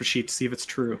your character sheet to see if it's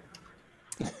true.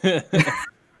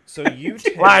 So you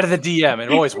take, lie to the DM.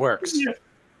 It always works.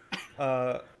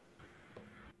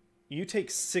 You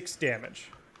take 6 damage.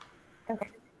 Okay.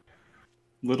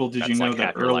 Little did That's you know like that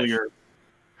half your life. earlier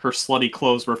her slutty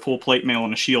clothes were full plate mail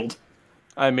and a shield.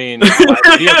 I mean, by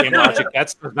video game logic,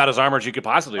 that's about as armored as you could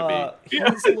possibly be.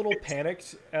 He's a little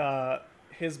panicked.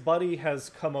 His buddy has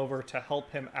come over to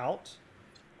help him out,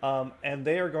 and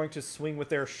they are going to swing with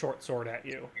their short sword at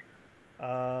you.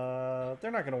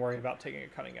 They're not going to worry about taking a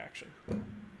cunning action.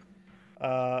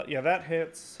 Yeah, that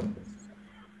hits.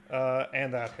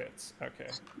 And that hits. Okay.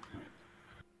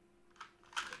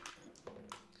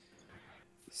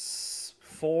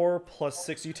 4 plus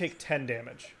 6. You take 10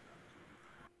 damage.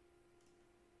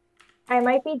 I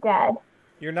might be dead.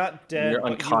 You're not dead, You're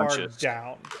but unconscious. you are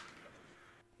down.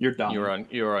 You're done.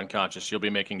 You're unconscious. You'll be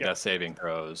making death saving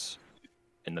throws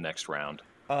in the next round.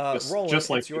 Roland, just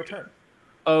like it's your turn.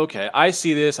 Okay, I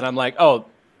see this and I'm like, oh,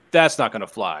 that's not going to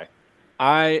fly.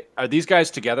 Are these guys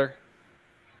together?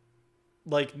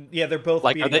 Like, yeah, they're both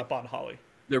Like, beating up on Holly.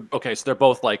 They're okay, so they're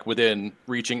both like within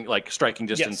reaching, like striking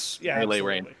distance, Yes, yeah, melee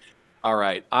absolutely. range. All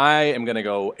right, I am gonna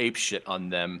go ape shit on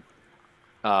them.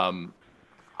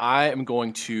 I am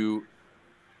going to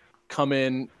come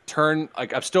in, turn.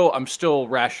 Like I'm still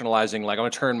rationalizing. Like I'm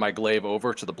gonna turn my glaive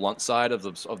over to the blunt side of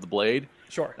the blade.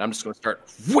 Sure. And I'm just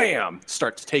gonna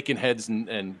start taking heads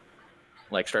and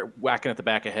like start whacking at the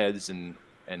back of heads and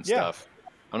stuff.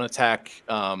 I'm gonna attack.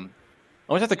 I'm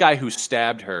gonna attack the guy who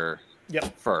stabbed her.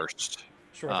 Yep. First.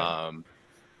 Sure thing.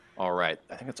 All right.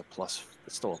 I think it's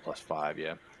still a +5.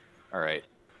 Yeah. All right.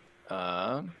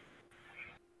 All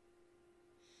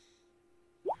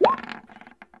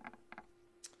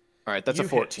right. That's a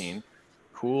 14. Hit.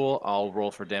 Cool. I'll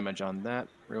roll for damage on that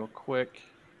real quick.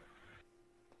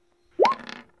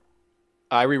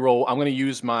 I reroll. I'm going to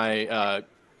use my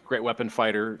Great Weapon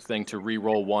Fighter thing to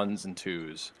reroll 1s and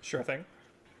 2s. Sure thing.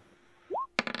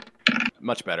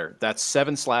 Much better. That's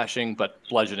 7 slashing, but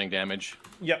bludgeoning damage.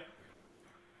 Yep.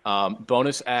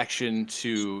 Bonus action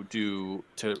to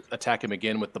attack him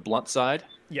again with the blunt side.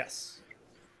 Yes.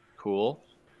 Cool.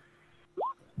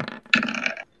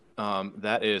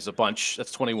 That is a bunch.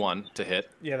 That's 21 to hit.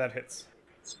 Yeah, that hits.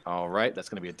 All right, that's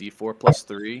going to be a D4 plus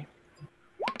 3.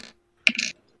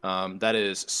 That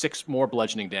is 6 more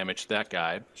bludgeoning damage to that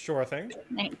guy. Sure thing.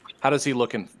 Nice. How does he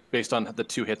look based on the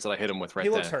 2 hits that I hit him with right He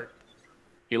there? looks hurt.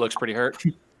 He looks pretty hurt? So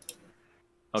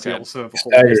Okay. you also have a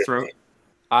hole in his throat.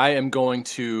 I am going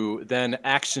to then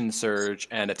action surge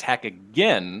and attack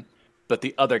again, but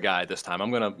the other guy this time. I'm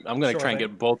gonna Sure try and thing.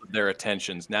 get both of their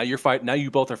attentions. Now you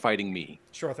both are fighting me.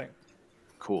 Sure thing.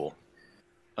 Cool.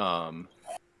 All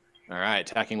right,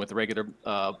 attacking with the regular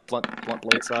blunt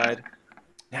blade side.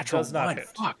 Natural Does not 1. hit.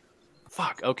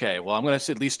 Fuck. Okay. Well, I'm gonna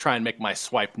at least try and make my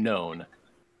swipe known.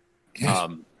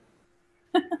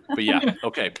 But yeah.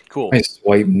 Okay. Cool. I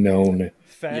swipe known.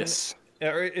 Fen, Yes.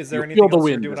 is there You'll anything feel the else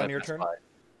you're wind doing as I on your pass turn? by.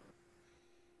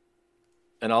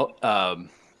 And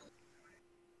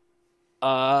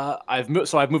I've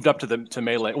moved up to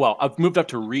melee. Well, I've moved up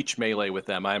to reach melee with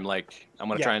them. I'm gonna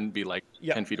try and be like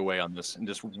 10 feet away on this and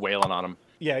just wailing on them.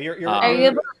 Yeah, you're Are you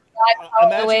able to fly all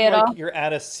the way at imagine like all? you're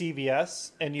at a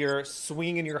CVS and you're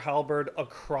swinging your halberd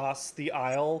across the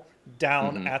aisle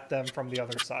down at them from the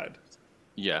other side.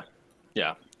 Yeah.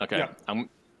 Okay. Yeah. And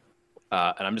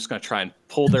I'm just gonna try and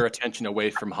pull their attention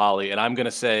away from Holly, and I'm gonna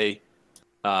say,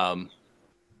 Alu,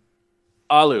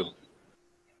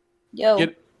 Yo.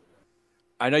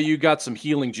 I know you got some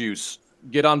healing juice.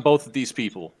 get on both of these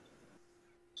people.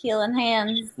 Healing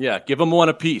hands. Yeah, give them one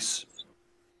apiece.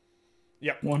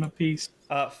 Yep. One apiece.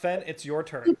 Fen, it's your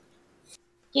turn.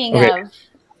 King Okay. of.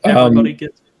 Everybody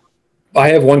gets. I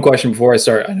have one question before I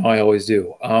start. I know I always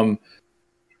do. Are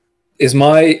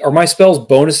my spells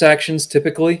bonus actions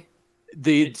typically?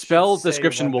 The spell say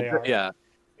description when will, they are. yeah.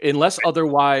 Unless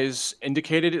otherwise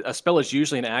indicated, a spell is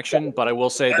usually an action, but I will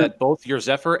say that both your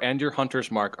Zephyr and your Hunter's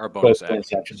Mark are bonus Both bonus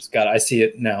actions. actions. Got it. I see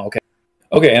it now. Okay.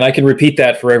 Okay, and I can repeat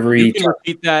that for every. You can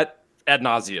repeat that ad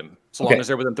nauseum, so long Okay. as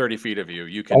they're within 30 feet of you.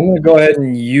 You I'm can, going to go ahead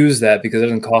and use that because it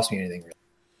doesn't cost me anything. Really.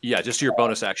 yeah, just your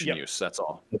bonus action Yep. use. That's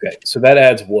all. Okay, so that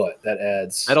adds what? That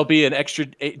adds. That'll be an extra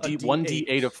D8.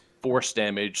 1d8 of force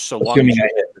damage, so long Assuming as you I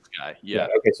hit this guy. Yeah.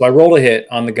 Okay, so I rolled a hit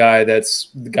on the guy that's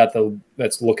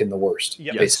looking the worst.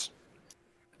 Yep. Yes.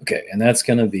 Okay, and that's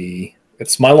going to be.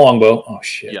 It's my longbow. Oh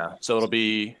shit. Yeah. So it'll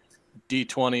be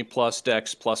d20 plus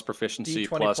Dex plus proficiency D20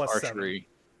 plus plus archery.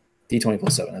 D20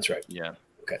 plus 7. That's right. Yeah.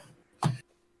 Okay.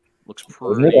 Looks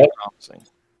Open it pretty up. promising.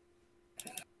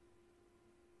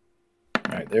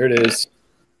 All right, there it is.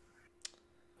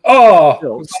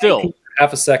 Oh, Still.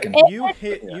 half a second. You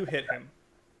hit him.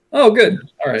 Oh, good.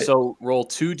 All right. So roll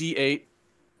 2d8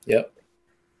 Yep.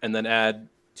 and then add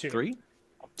 2. 3?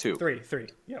 2. 3.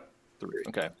 Yep. 3.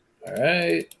 Okay. All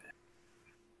right.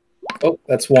 Oh,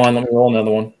 that's one. Let me roll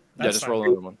another one. Yeah, That's just fine. roll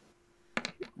another one.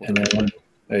 And then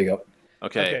there you go.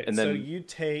 Okay, and then so you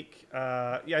take.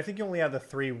 I think you only have the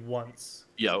 3 once.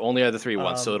 yeah, only add the 3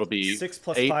 once, so it'll be 6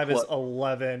 plus 8 5 is plus-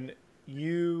 11.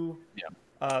 You.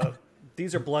 Yeah.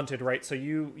 These are blunted, right? So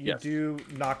you Yes. do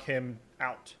knock him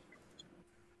out.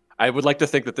 I would like to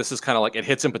think that this is kind of like it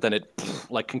hits him, but then it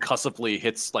like concussively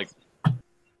hits, like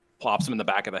plops him in the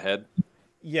back of the head.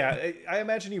 Yeah, I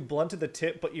imagine you blunted the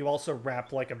tip, but you also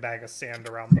wrap like a bag of sand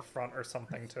around the front or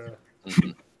something to.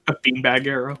 A beanbag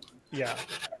arrow. Yeah,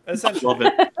 essentially. Love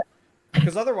it.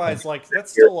 Because otherwise, like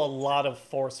that's still a lot of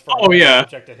force for Oh, an yeah.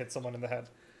 object to hit someone in the head.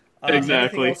 Anything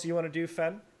Exactly. else you want to do,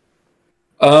 Fen?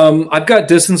 I've got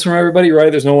distance from everybody,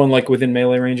 right? There's no one like within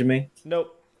melee range of me.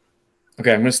 Nope.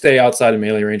 Okay, I'm gonna stay outside of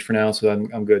melee range for now, so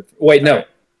I'm good. Wait, no, Alright.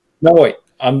 no, wait.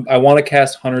 I want to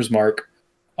cast Hunter's Mark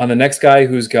on the next guy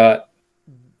who's got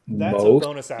That's most. a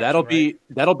bonus action.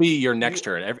 That'll be your next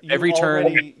turn. Every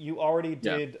turn You already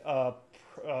did.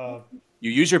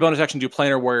 you use your bonus action to do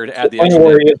Planar Warrior to add the Planar extra.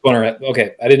 Warrior is Planar.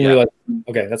 Okay, I didn't Yeah. realize.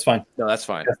 Okay, that's fine. No, that's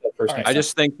fine. Cast that first Alright. next I time.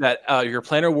 just think that your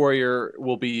Planar Warrior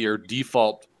will be your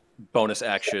default bonus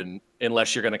action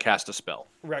unless you're going to cast a spell.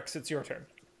 Rex, it's your turn.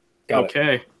 Got it.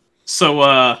 Okay. So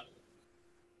I'm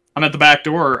at the back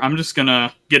door. I'm just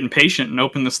gonna get impatient and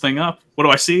open this thing up. What do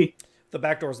I see? The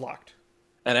back door's locked.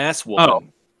 An ass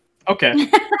woman. Okay.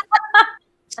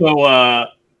 So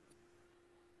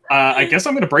I guess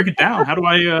I'm gonna break it down. How do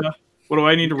I what do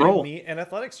I need to Give roll? me an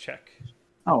athletics check.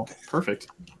 Oh, perfect.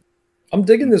 I'm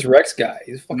digging this Rex guy.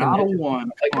 He's fucking. Not a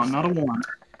one. Come on, not a one.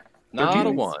 Not a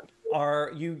Thirteen.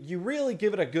 one. You really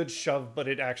give it a good shove, but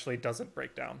it actually doesn't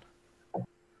break down.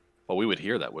 Well, we would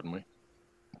hear that, wouldn't we?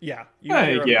 Yeah, you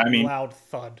hear a yeah, I mean- loud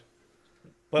thud,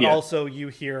 but Yeah. also you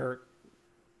hear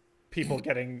people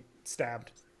getting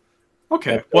stabbed.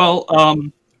 Okay. Well,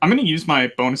 I'm gonna use my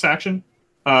bonus action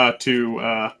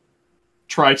to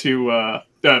try to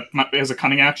as a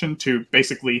cunning action to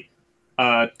basically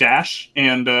dash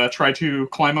and try to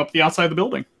climb up the outside of the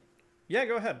building. Yeah,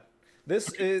 go ahead.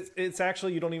 It's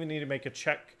actually, you don't even need to make a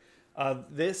check.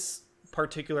 This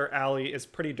particular alley is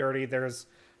pretty dirty. There's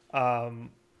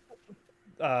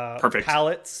Perfect.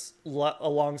 pallets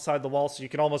alongside the wall, so you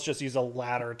can almost just use a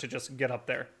ladder to just get up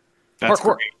there. That's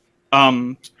Parkour. great.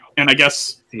 And I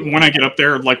guess when I get up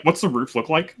there, like, what's the roof look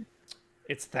like?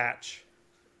 It's thatch.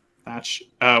 Thatch.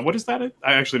 What is that?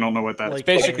 I actually don't know what that is. Like-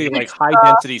 Basically, like high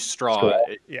density straw.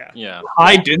 Yeah. Yeah.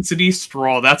 High density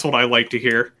straw. That's what I like to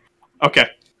hear. Okay.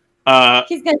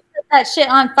 He's gonna set that shit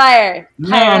on fire.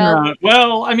 No.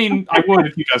 Well, I mean, I would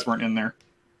if you guys weren't in there.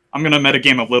 I'm gonna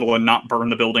metagame a little and not burn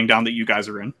the building down that you guys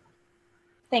are in.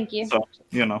 Thank you. So,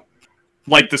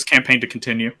 like this campaign to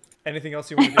continue. Anything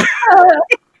else you want to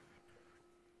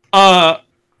do?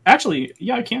 Actually,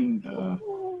 yeah, I can.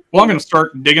 Well, I'm gonna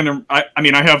start digging. I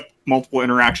mean, I have multiple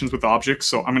interactions with objects,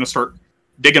 so I'm gonna start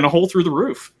digging a hole through the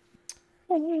roof.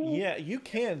 Yeah, you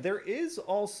can. There's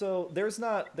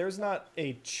not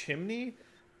a chimney,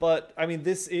 but I mean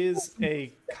this is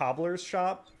a cobbler's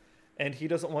shop, and he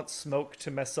doesn't want smoke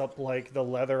to mess up like the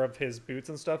leather of his boots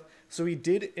and stuff. So he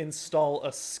did install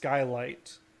a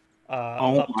skylight.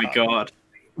 Oh up my top. god!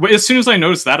 Well, as soon as I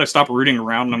noticed that, I stopped rooting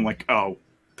around, and I'm like, oh,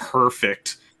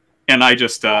 perfect. And I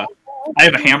just, I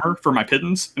have a hammer for my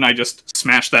pittance, and I just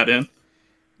smash that in.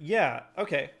 Yeah.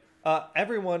 Okay.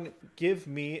 Everyone, give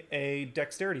me a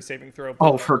dexterity saving throw.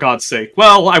 Oh, for God's sake.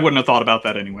 Well, I wouldn't have thought about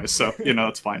that anyway, so,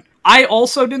 it's fine. I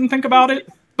also didn't think about it,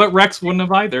 but Rex wouldn't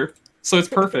have either, so it's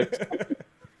perfect.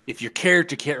 If your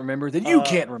character can't remember, then you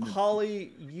can't remember.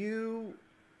 Holly, you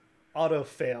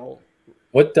auto-fail.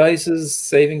 What dice is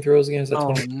saving throws again? Is that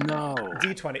 20? no.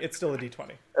 D20. It's still a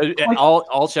D20.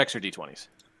 All checks are D20s.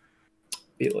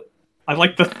 Feel it. I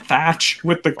like the thatch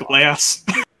with the glass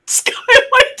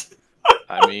skylight.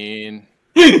 I mean,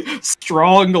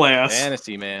 strong glass.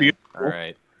 fantasy, man. Beautiful. All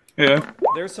right. Yeah.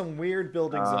 There's some weird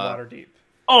buildings in Waterdeep.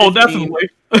 Oh, 15. definitely.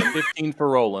 15 for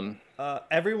Roland.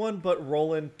 Everyone but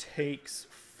Roland takes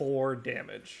 4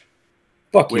 damage.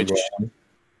 Fuck Which- you, Roland.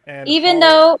 And Even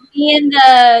Holly- though me and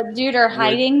the dude are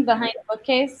hiding behind a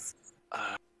bookcase.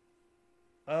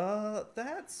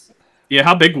 That's... Yeah,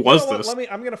 how big was You know what? this?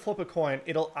 I'm gonna flip a coin.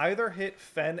 It'll either hit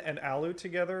Fen and Alu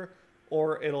together,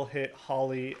 or it'll hit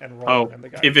Holly and Roland and the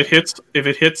guy. If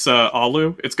it hits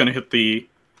Alu, it's gonna hit the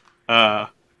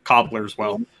cobbler as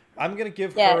well. I'm gonna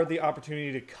give Yeah. her the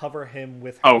opportunity to cover him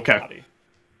with her Oh, okay. body.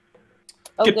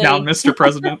 Oh, Get down, goody. Mr.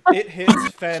 President. It hits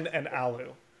Fen and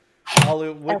Alu.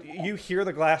 Alu, you hear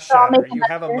the glass So I'll shatter. make a You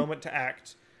have a measure. moment to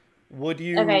act. Would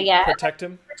you Okay, yeah. protect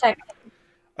him? Protect.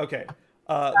 Okay.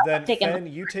 Then take him. Fen,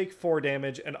 you take 4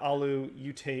 damage, and Alu,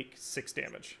 you take 6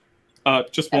 damage.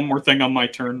 Just one more thing on my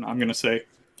turn. I'm gonna say,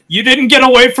 you didn't get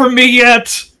away from me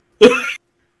yet.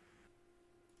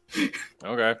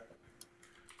 Okay.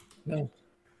 No.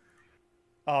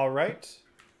 All right.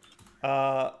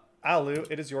 Alu,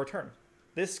 it is your turn.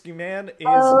 This man is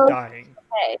dying.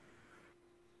 Okay.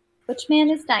 Which man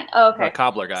is dying? Oh, okay. The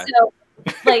cobbler guy. So,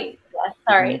 yeah,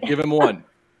 sorry. Give him 1.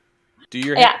 Do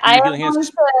your Yeah, I do am your healing going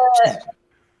hands.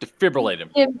 to Defibrillate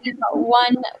him. give him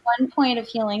one point of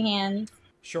healing hands.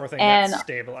 Sure thing. And- That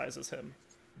stabilizes him.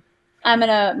 I'm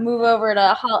gonna move over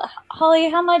to Holly.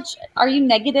 How much are you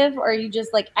negative, or are you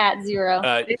just like at 0?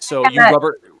 So you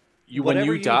rubber. When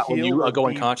Whatever you die, when heal you will go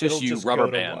be- unconscious, it'll you just rubber go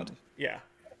to band. 1. Yeah.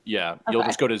 Yeah, you'll Okay.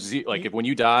 just go to like if when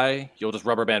you die, you'll just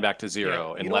rubber band back to 0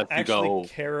 Yeah, you unless don't you actually go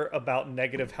care about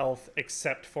negative health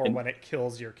except for when it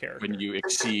kills your character. when you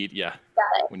exceed. Yeah,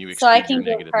 Got it. when you exceed So I your can give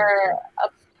negative. her a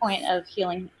point of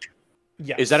healing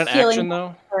Yes. Is that an healing action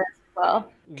though? as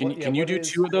well. Can you what do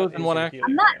is- 2 of those what in is one your action?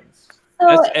 healing not- hands?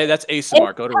 So That's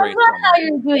ASMR. Go to depends rate. on how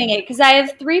you're doing it, because I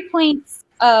have 3 points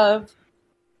of,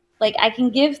 like, I can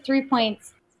give 3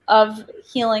 points of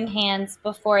healing hands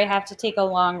before I have to take a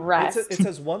long rest. It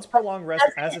says once per long rest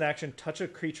as an action, touch a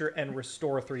creature and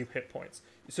restore 3 hit points.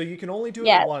 So you can only do it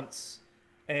Yeah. once,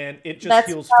 and it just That's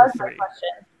heals that for was my 3. question.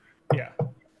 Yeah.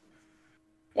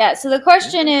 Yeah, so the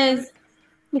question is,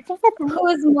 who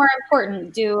is more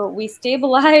important? Do we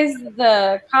stabilize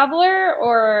the cobbler,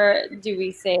 or do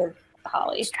we save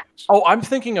Holly? Oh, I'm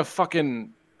thinking of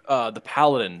fucking the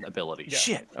paladin ability. Yeah.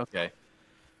 Shit. Okay.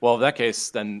 Well, in that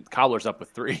case, then cobbler's up with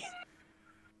 3.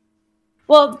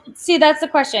 Well, see, that's the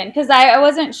question, because I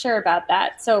wasn't sure about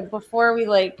that. So before we,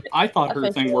 like, I thought her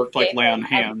thing worked like lay on I-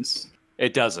 hands.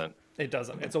 It doesn't. It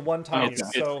doesn't. It's a one-time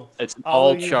It's- use. So It's Alu,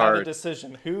 all you have a charged.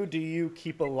 decision. Who do you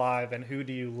keep alive and who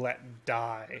do you let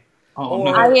die? Oh Or-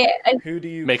 no! I Who do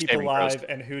you Make keep saving throws. alive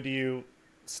and who do you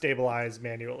stabilize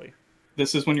manually?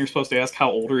 This is when you're supposed to ask how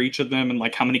old are each of them and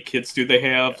like how many kids do they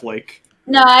have. Like,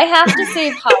 no, I have to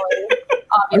save Holly,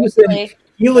 I'm just saying, obviously.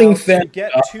 healing Well, to Fen.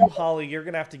 get to Holly, you're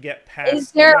gonna have to get past.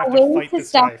 Is there you're a gonna have to way fight to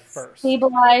this guy stop first?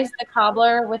 stabilize the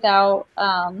cobbler without?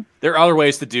 There are other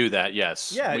ways to do that.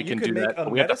 Yes. Yeah, we you can could do make that. a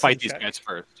But we have to fight these medicine guys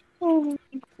first. I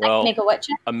Well, make a what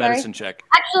check? a medicine check.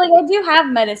 Actually, I do have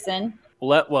medicine.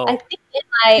 I Well, think in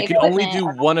my you can only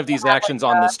equipment, do one of these have, actions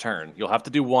like, on this turn. You'll have to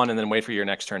do one and then wait for your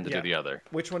next turn to Yeah. do the other.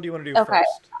 Which one do you want to do Okay.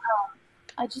 first?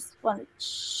 I just want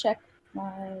to check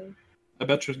my. I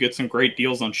bet you'll get some great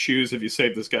deals on shoes if you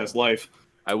save this guy's life.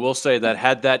 I will say that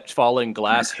had that falling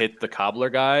glass hit the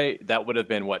cobbler guy, that would have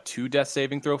been what, 2 death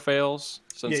saving throw fails?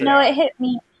 Since Yeah, No, it hit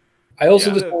me. I also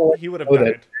Yeah. just want He would have know that-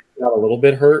 died. got a little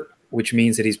bit hurt, which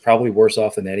means that he's probably worse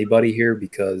off than anybody here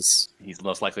because he's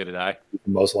most likely to die. he's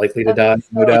most likely to die.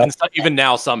 No Okay. doubt. Even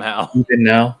now, somehow. Even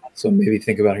now, so maybe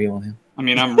think about healing him. I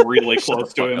mean, I'm really Shut close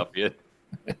the to fuck him. up, kid.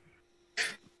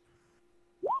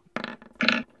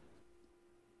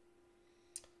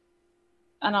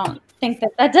 I don't think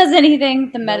that does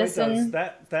anything. The No, it medicine.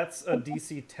 does. That's a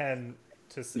DC 10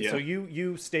 to Yeah. so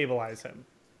you stabilize him.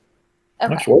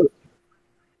 Okay. Not sure.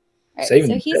 Right, Saving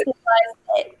so the he day.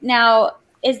 stabilized it. Now,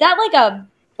 is that like a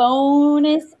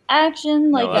bonus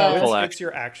action? Like No, No, full it's action.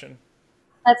 your action.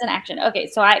 that's an action. Okay,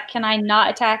 so can I not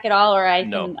attack at all, or I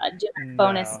No. can do a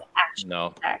bonus No. action No.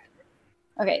 attack?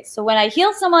 Okay, so when I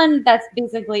heal someone, that's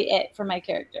basically it for my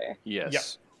character.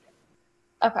 Yes.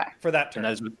 Okay. for that turn.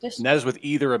 And that is with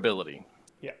either ability.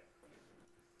 Yeah.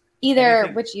 Either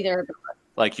Anything-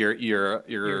 Like your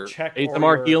check or ASMR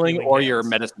your healing healing or your hands.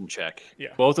 medicine check. Yeah.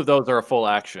 Both of those are a full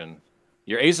action.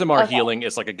 Your ASMR Okay. healing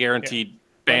is like a guaranteed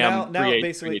But bam. now create-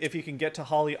 basically, create- if you can get to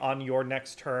Holly on your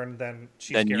next turn, then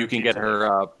she's then you can guaranteed get to her.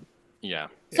 live. Yeah.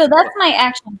 So that's my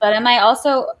action, but am I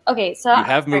also okay? So You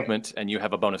have movement and you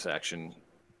have a bonus action.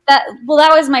 that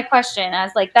was my question. I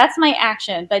was like, that's my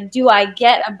action, but do I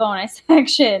get a bonus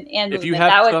action and If you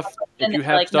movement? have That was stuff, my if question. you It's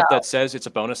have like, stuff no. that says it's a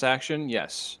bonus action,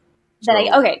 yes. Then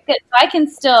So, okay, good. So I can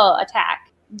still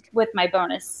attack with my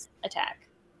bonus attack.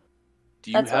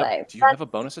 do you that's what have I- do you have a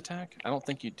bonus attack? I don't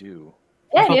think you do.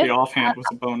 Yeah, I I thought do. the offhand was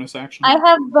a bonus action. I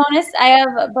have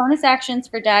bonus actions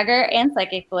for dagger and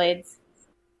psychic blades.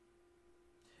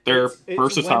 They're It's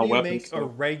versatile when you weapons. make a So.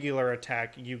 regular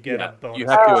attack, you get Yeah, a bonus. you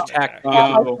have to action attack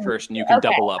Oh. first, and you can Okay.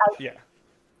 double up. Yeah.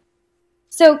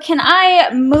 So can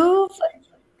I move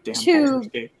Damn, to- Baldur's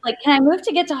Gate. can I move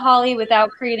to get to Holly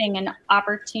without creating an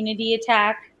opportunity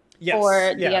attack? Yes.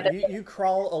 For the yeah. other- You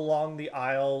crawl along the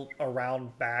aisle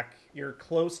around back. You're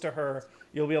close to her.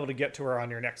 You'll be able to get to her on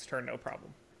your next turn, no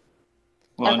problem.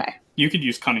 Well, Okay. you could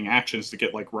use cunning actions to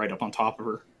get like right up on top of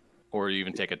her. Or you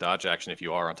even take a dodge action if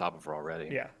you are on top of her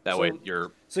already. Yeah. That way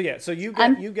you're. So yeah. So you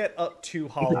I'm- get up to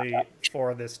Holly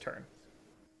for this turn.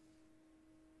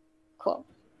 Cool.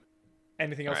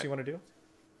 Anything else Alright. you want to do?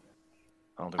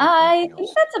 I don't think we have I anything think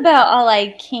else. that's about all I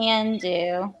can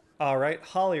do. All right,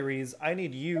 Hollyiries, I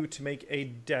need you to make a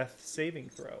death saving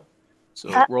throw. So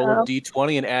roll a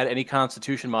d20 and add any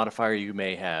Constitution modifier you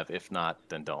may have. If not,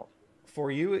 then don't.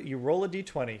 For you, you roll a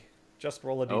d20. Just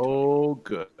roll a d20. Oh,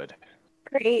 good.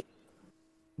 Great.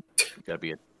 Gotta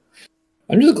be a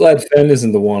I'm just glad Fen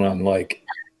isn't the one on like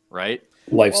right.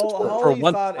 life Well, support. Holly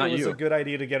once, thought not it was you. a good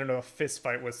idea to get into a fist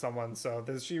fight with someone, so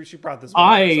she brought this.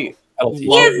 I- herself. I'll He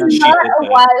Love is that she not did a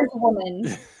that. wise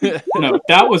woman. No,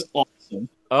 that was awesome.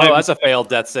 Oh, that's a failed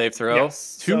death save throw.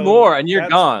 Yes, Two so more, and you're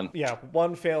that's- gone. Yeah,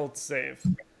 one failed save.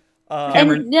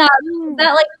 Cameron- And no, is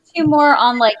that like 2 more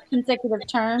on like consecutive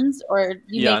turns, or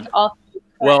you Yeah. make all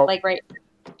Well- like right?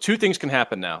 Two things can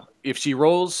happen now. If she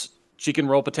rolls, she can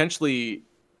roll potentially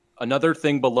another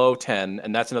thing below 10,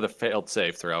 and that's another failed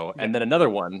save throw, and then another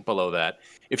one below that.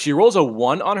 If she rolls a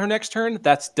 1 on her next turn,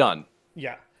 that's done.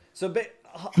 Yeah. So,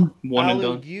 One and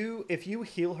Alu, done. if you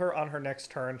heal her on her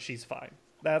next turn, she's fine.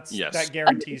 Yes. That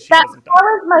guarantees she That doesn't die.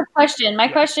 was my question. My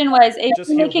question was, if Just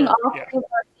you're heal making her, all yeah. of her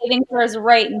saving throws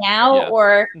right now, Yeah.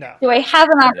 or No. do I have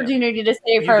an opportunity to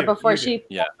save You her do, before you do. she?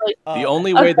 Yeah. Uh, The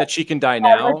only way that she can die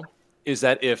now is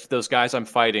that if those guys I'm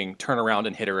fighting turn around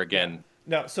and hit her again.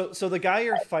 No, so the guy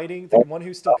you're fighting, the one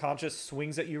who's still conscious,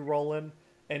 swings at you, Rolan,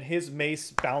 and his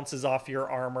mace bounces off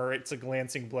your armor. It's a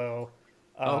glancing blow.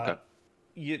 Okay.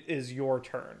 It is your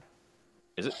turn.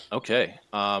 Is it? Okay.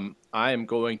 I am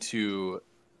going to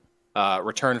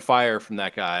return fire from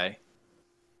that guy.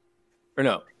 Or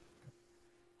no.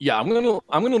 Yeah, I'm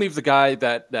gonna leave the guy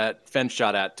that Fen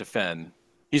shot at to Fen.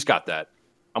 He's got that.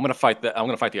 I'm gonna fight the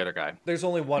other guy. There's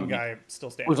only one guy still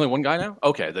standing. There's only one guy now?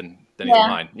 Okay, then he's Yeah.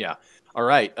 mine. Yeah. All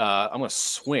right. I'm gonna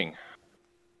swing.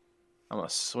 I'm gonna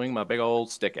swing my big old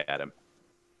stick at him.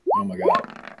 Oh my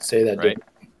god. Say that. Right.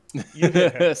 You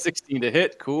hit him. 16 to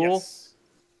hit. Cool. Yes.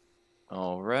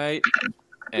 All right.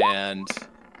 And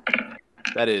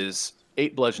that is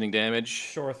 8 bludgeoning damage.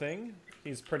 Sure thing.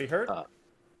 He's pretty hurt.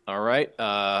 All right.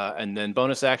 And then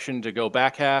bonus action to go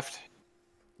back half.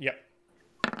 Yep.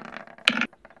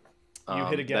 You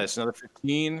hit again. That's another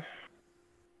 15.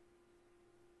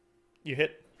 You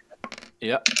hit.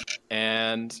 Yep.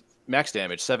 And max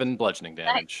damage, 7 bludgeoning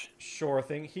damage. Sure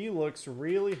thing. He looks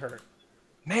really hurt.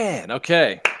 Man,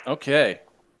 okay.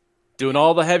 Doing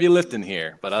all the heavy lifting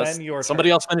here, but Fen, your somebody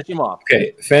turn. else finish him off.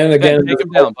 Okay, Fen again. Take him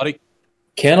down, buddy.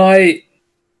 Can I?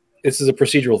 This is a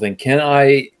procedural thing. Can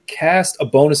I cast a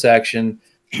bonus action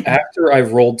after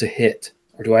I've rolled to hit,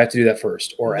 or do I have to do that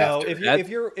first or No, after?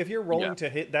 if you're rolling Yeah. to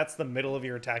hit, that's the middle of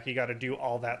your attack. You got to do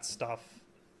all that stuff.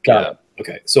 Got it.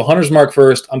 Okay, so Hunter's Mark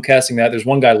first. I'm casting that. There's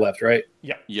one guy left, right?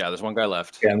 Yeah, there's one guy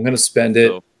left. Okay, I'm going to spend it.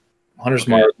 So, Hunter's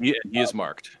okay, Mark. he is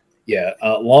marked. Yeah,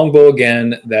 longbow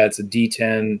again. That's a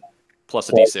D10 Plus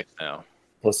a Plus- D6 now.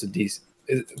 plus a D,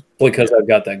 because I've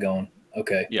got that going.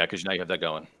 Okay. Yeah, because now you have that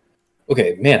going.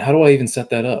 Okay, man, how do I even set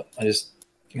that up? I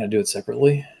gotta do it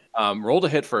separately. Roll to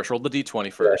hit first. Roll the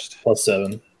D20 first.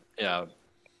 +7. Yeah.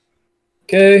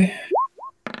 Okay.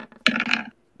 Oh,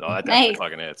 that definitely Nice.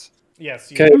 fucking hits.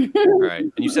 Yes. Okay. All right.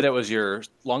 And you said it was your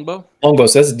longbow? Longbow,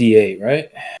 so that's a D8, right?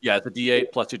 Yeah, it's a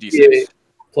D8 plus 2 D6. D8.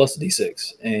 plus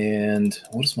d6. And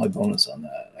what is my bonus on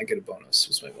that? I get a bonus.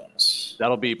 What's my bonus?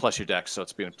 That'll be plus your dex, so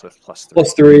it's being plus 3.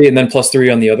 Plus 3, and then plus 3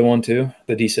 on the other one too.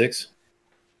 The d6.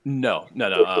 No.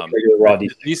 Regular raw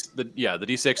d6. The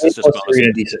d6 is just plus bonus. 3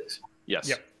 and a d6. Yes.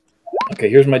 Yep. Okay,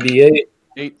 here's my d8.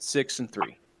 8, 6, and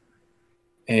 3.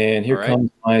 And here All right.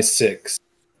 comes my 6.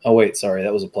 Oh wait, sorry,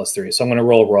 that was a plus 3. So I'm going to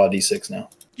roll a raw d6 now.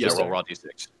 Yeah, Just roll there. raw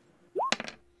d6.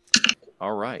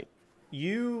 All right.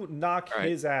 You knock All right.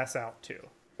 his ass out too.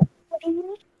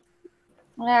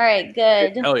 All right,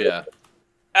 good. Hell yeah.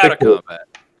 Out of combat.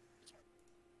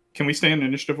 Can we stay in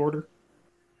initiative order?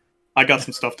 I got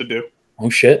some stuff to do. Oh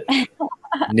shit.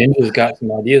 Ninja's got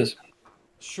some ideas.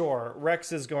 Sure.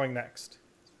 Rex is going next.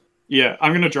 Yeah,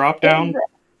 I'm gonna drop down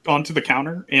onto the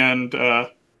counter, and how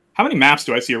many maps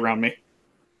do I see around me?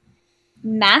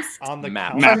 Masked On the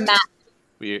Map. counter. or Masked. masked?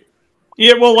 We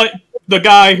Yeah, well, like the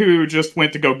guy who just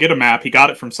went to go get a map, he got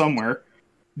it from somewhere.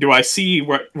 Do I see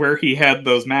where he had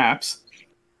those maps?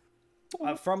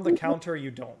 From the counter,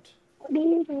 you don't.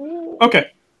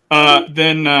 Okay.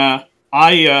 Then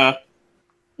I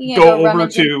You go know, over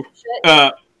rummage to. and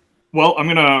shit? Well, I'm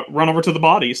gonna run over to the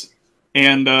bodies,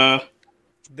 and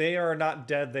They are not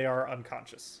dead. They are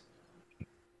unconscious.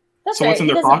 That's so what's in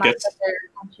It their doesn't matter pockets? that they're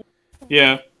conscious.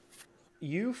 yeah.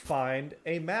 You find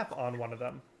a map on one of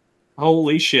them.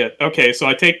 Holy shit. Okay, so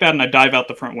I take that and I dive out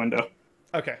the front window.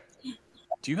 Okay.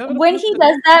 do you have an When he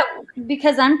does that,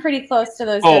 because I'm pretty close to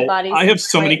those dead Oh, bodies. I have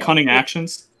so many right? cunning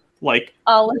actions. Like,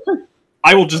 I'll,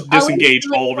 I will just I'll disengage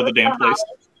do it all over the damn place.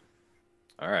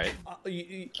 All right.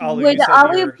 Ollie, Would you said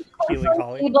Ollie you're be healing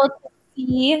Holly. able to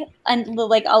see and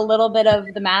like a little bit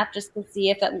of the map just to see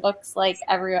if it looks like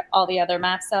all the other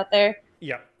maps out there?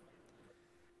 Yeah.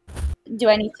 Do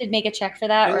I need to make a check for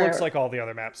that? It or... looks like all the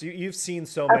other maps. You've seen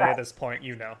so many Okay. at this point,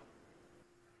 you know.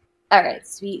 All right,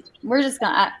 sweet. We're just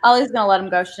gonna. Ollie's gonna let him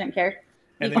go. She didn't care.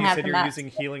 And You then can you have said the you're maps.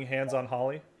 using healing hands on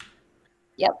Holly.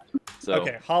 Yep. So,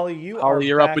 Okay, Holly, you Holly, are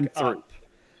you're back up and through. up.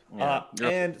 Yeah, you're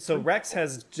up. And so Rex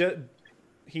has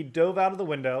he dove out of the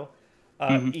window.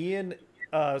 Ian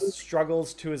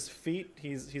struggles to his feet.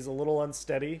 He's a little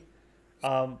unsteady,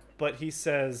 but he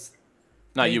says,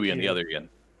 Not thank you, Ian, the you. other Ian.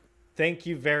 "Thank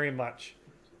you very much."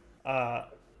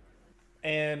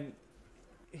 And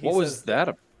he What was says,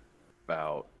 that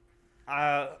about?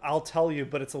 I'll tell you,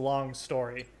 but it's a long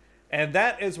story. And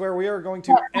that is where we are going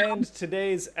to end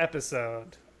today's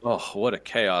episode. Oh, what a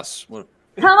chaos. What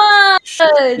Come on. a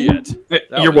shit. That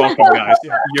You're was- welcome, guys.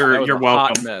 Yeah. That was You're a hot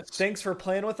welcome. mess. Thanks for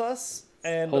playing with us,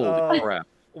 and Holy crap.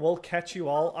 we'll catch you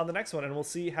all on the next one, and we'll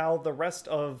see how the rest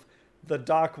of the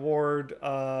Dock Ward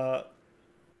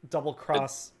double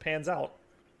cross pans out.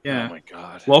 Yeah. Oh my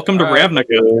god. Welcome to All right.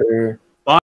 Ravnica.